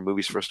ideas for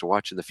movies for us to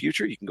watch in the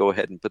future, you can go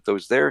ahead and put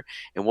those there,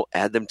 and we'll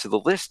add them to the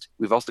list.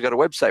 We've also got a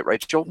website, right,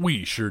 Joel?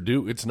 We sure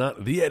do. It's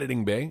not the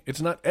Editing Bay.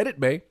 It's not Edit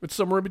Bay. It's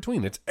somewhere in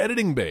between. It's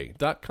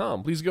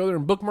editingbay.com. Please go there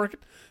and bookmark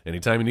it.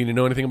 Anytime you need to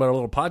know anything about our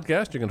little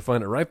podcast, you're going to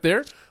find it right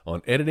there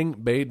on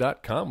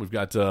editingbay.com. We've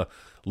got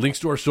links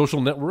to our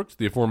social networks,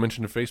 the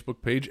aforementioned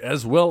Facebook page,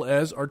 as well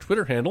as our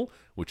Twitter handle,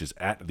 which is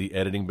at the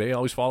Editing Bay.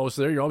 Always follow us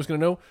there. You're always going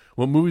to know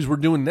what movies we're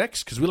doing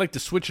next because we like to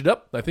switch it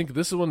up. I think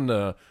this one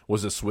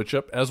was a switch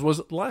up, as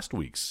was last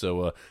week's.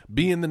 So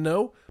be in the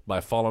know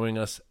by following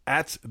us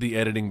at the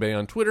Editing Bay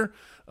on Twitter.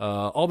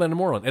 All that and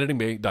more on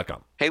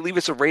editingbay.com. Hey, leave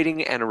us a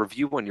rating and a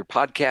review on your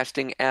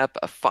podcasting app.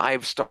 A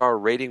 5-star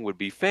rating would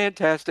be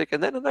fantastic.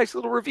 And then a nice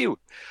little review.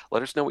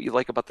 Let us know what you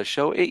like about the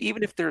show.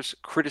 Even if there's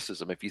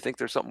criticism, if you think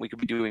there's something we could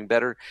be doing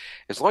better,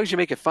 as long as you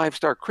make it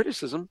 5-star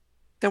criticism,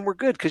 then we're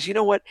good. Because you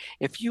know what?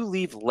 If you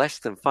leave less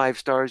than 5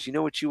 stars, you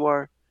know what you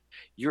are?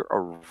 You're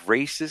a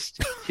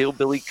racist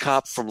hillbilly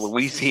cop from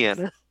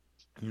Louisiana.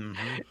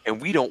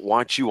 and we don't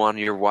want you on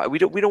your we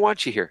don't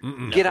want you here.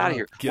 Get out of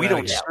here. We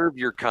don't serve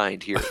your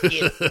kind here.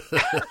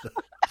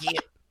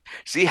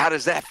 See, how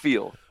does that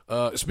feel?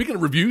 Speaking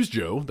of reviews,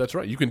 Joe, that's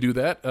right. You can do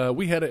that.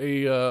 We had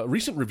a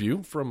recent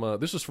review from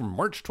this is from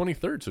March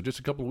 23rd, so just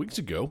a couple of weeks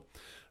ago.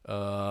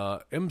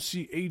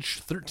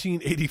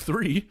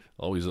 MCH1383,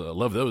 always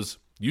love those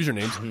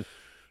usernames.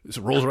 This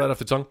rolls right off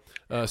the tongue.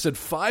 Said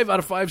 5 out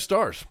of 5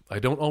 stars. I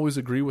don't always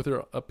agree with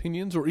their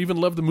opinions or even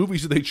love the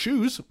movies that they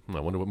choose. I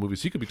wonder what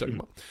movies he could be talking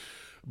about.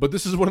 But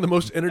this is one of the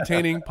most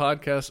entertaining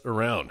podcasts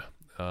around.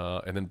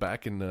 And then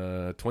back in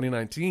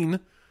 2019,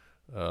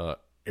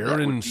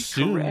 Aaron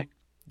Soon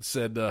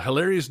said,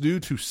 hilarious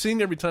dude to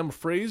sing every time a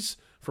phrase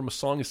from a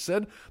song is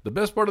said. The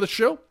best part of the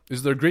show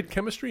is their great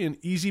chemistry and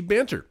easy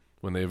banter.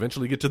 When they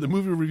eventually get to the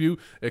movie review,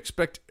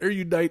 expect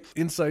erudite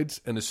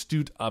insights and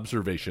astute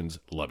observations.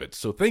 Love it.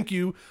 So thank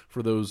you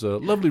for those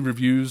lovely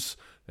reviews.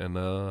 And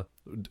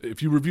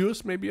if you review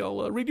us, maybe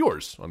I'll read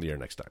yours on the air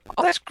next time.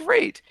 Oh, that's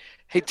great.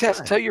 Hey,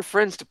 Tess, tell your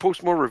friends to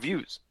post more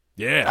reviews.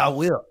 Yeah. I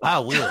will.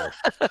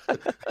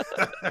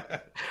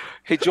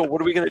 Hey, Joel,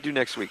 what are we going to do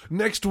next week?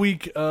 Next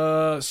week,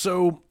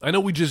 so I know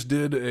we just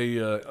did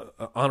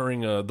honoring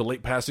the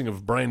late passing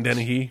of Brian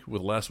Dennehy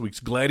with last week's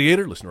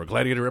Gladiator. Listen to our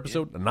Gladiator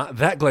episode. Not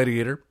that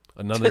Gladiator.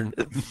 Another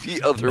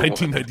the other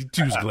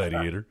 1992's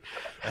Gladiator,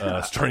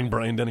 starring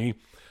Brian Dennehy.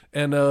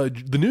 And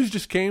the news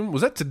just came.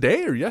 Was that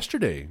today or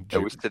yesterday? It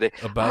was today.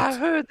 I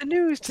heard the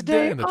news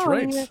today. That's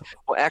right. Yeah.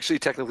 Well, actually,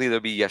 technically, that'll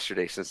be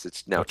yesterday since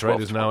it's now. That's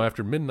right. It's now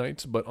after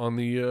midnight, but on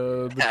the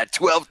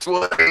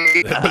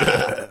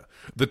 12:20.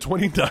 The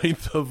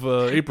 29th of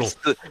April.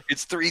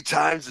 It's 3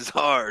 times as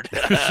hard.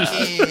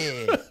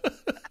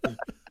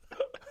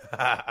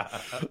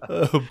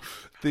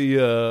 We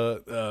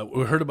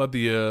heard about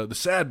the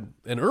sad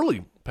and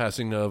early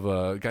passing of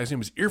a guy's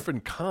name is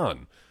Irfan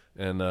Khan.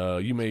 And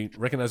you may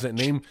recognize that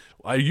name.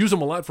 I use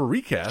him a lot for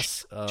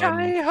recasts.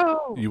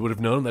 Jai-ho! You would have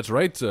known, that's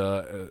right,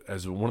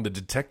 as one of the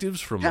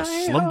detectives from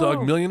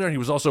Slumdog Millionaire. He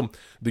was also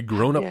the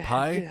grown-up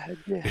Pi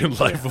in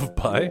Life of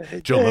Pi.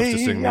 Joe loves to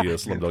sing the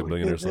Slumdog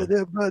Millionaire song.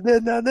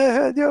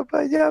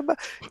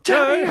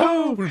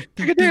 Jai-ho!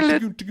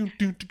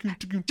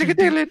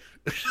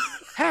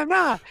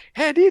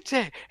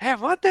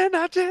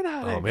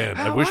 Oh, man,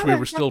 I wish we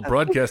were still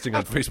broadcasting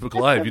on Facebook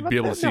Live. You'd be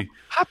able to see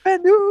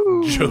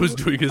Joe's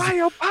doing his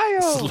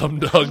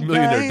Slumdog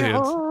Millionaire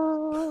dance.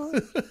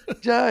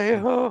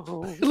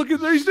 Jai-ho! Look at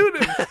there, he's doing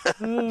it.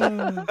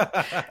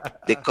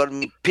 They called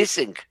me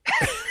Pissing.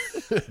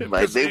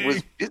 My name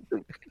was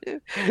Pissing.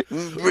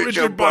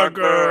 Richard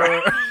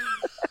Parker.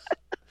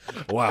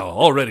 Wow,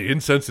 already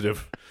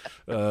insensitive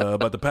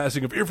about the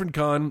passing of Irfan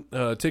Khan,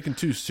 taken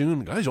too soon.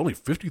 The guy's only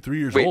 53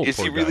 years old. Wait, is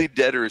he really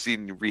dead or is he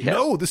in rehab?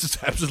 No, this is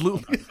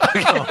absolutely...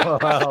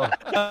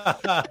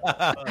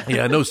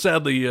 Yeah, no,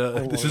 sadly,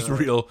 this is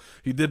real.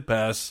 He did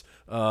pass.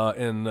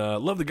 And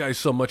love the guy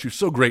so much. He's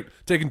so great.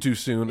 Taken too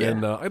soon. Yeah.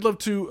 And I'd love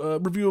to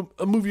review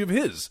a movie of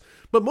his.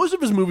 But most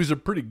of his movies are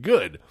pretty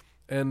good.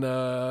 And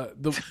so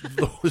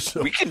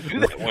we can do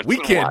that once we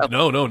in a can't.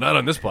 while. No, not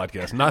on this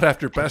podcast. Not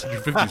after Passenger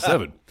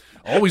 57.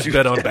 Always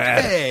bet on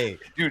bad. Hey,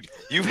 dude,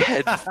 you've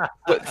had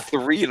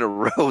 3 in a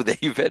row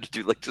that you've had to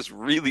do like just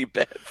really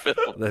bad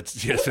films.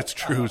 That's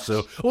true.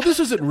 So, well, this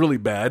isn't really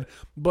bad,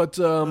 but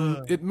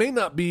it may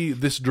not be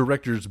this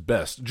director's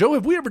best. Joe,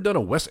 have we ever done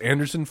a Wes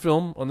Anderson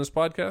film on this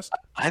podcast?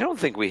 I don't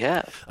think we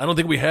have. I don't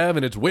think we have,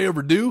 and it's way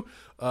overdue.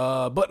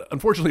 But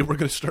unfortunately, we're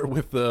going to start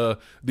with the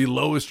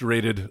lowest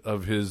rated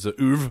of his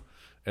oeuvre,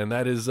 and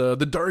that is the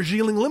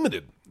Darjeeling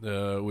Limited,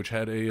 which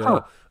had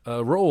a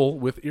role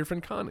with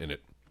Irfan Khan in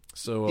it.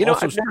 So,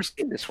 I've never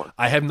seen this one.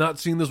 I have not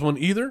seen this one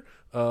either.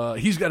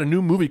 He's got a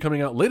new movie coming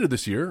out later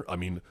this year. I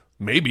mean,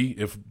 maybe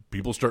if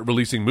people start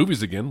releasing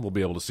movies again, we'll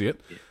be able to see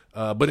it.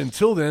 But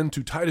until then,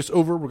 to tide us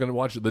over, we're going to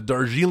watch The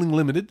Darjeeling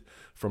Limited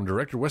from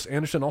director Wes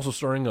Anderson, also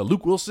starring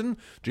Luke Wilson,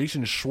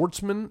 Jason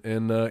Schwartzman,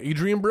 and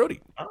Adrian Brody.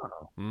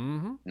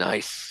 Mm-hmm.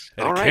 Nice.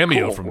 And a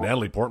cameo from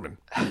Natalie Portman.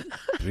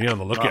 Be on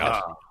the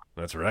lookout.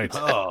 That's right.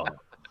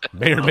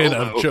 May or may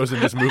not have chosen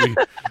this movie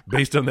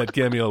based on that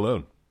cameo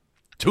alone.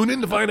 Tune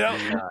in to find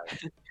out.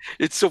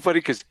 It's so funny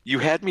because you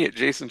had me at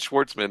Jason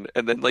Schwartzman,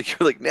 and then you're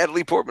like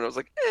Natalie Portman. I was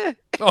like,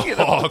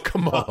 Oh,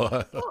 come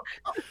on.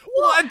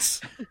 What?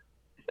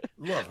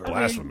 love her.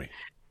 Blasphemy.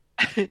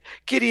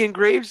 Gideon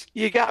Graves,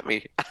 you got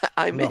me.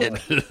 I'm in.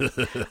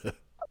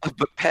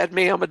 But Padme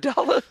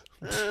Amidala?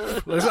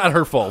 It's not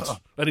her fault.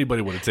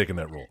 Anybody would have taken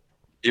that role.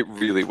 It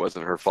really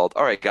wasn't her fault.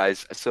 All right,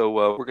 guys. So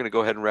we're going to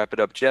go ahead and wrap it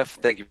up. Jeff,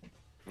 thank you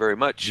very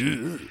much.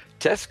 Yeah.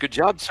 Tess, good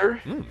job,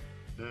 sir.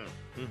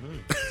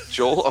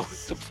 Joel,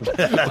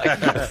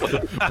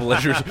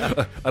 Pleasures.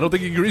 I don't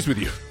think he agrees with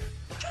you.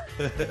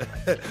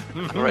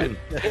 All right,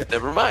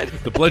 never mind.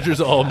 The pleasure's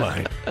all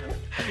mine.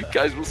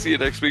 Guys, we'll see you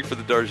next week for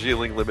the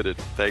Darjeeling Limited.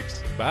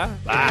 Thanks. Bye.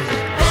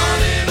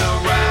 Running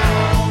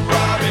around,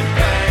 robbing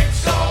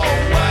banks, all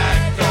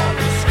whacked on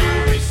the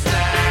Scooby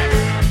Snacks.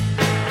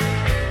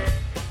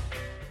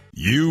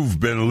 You've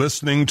been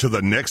listening to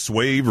the Next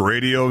Wave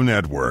Radio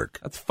Network.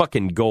 That's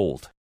fucking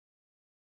gold.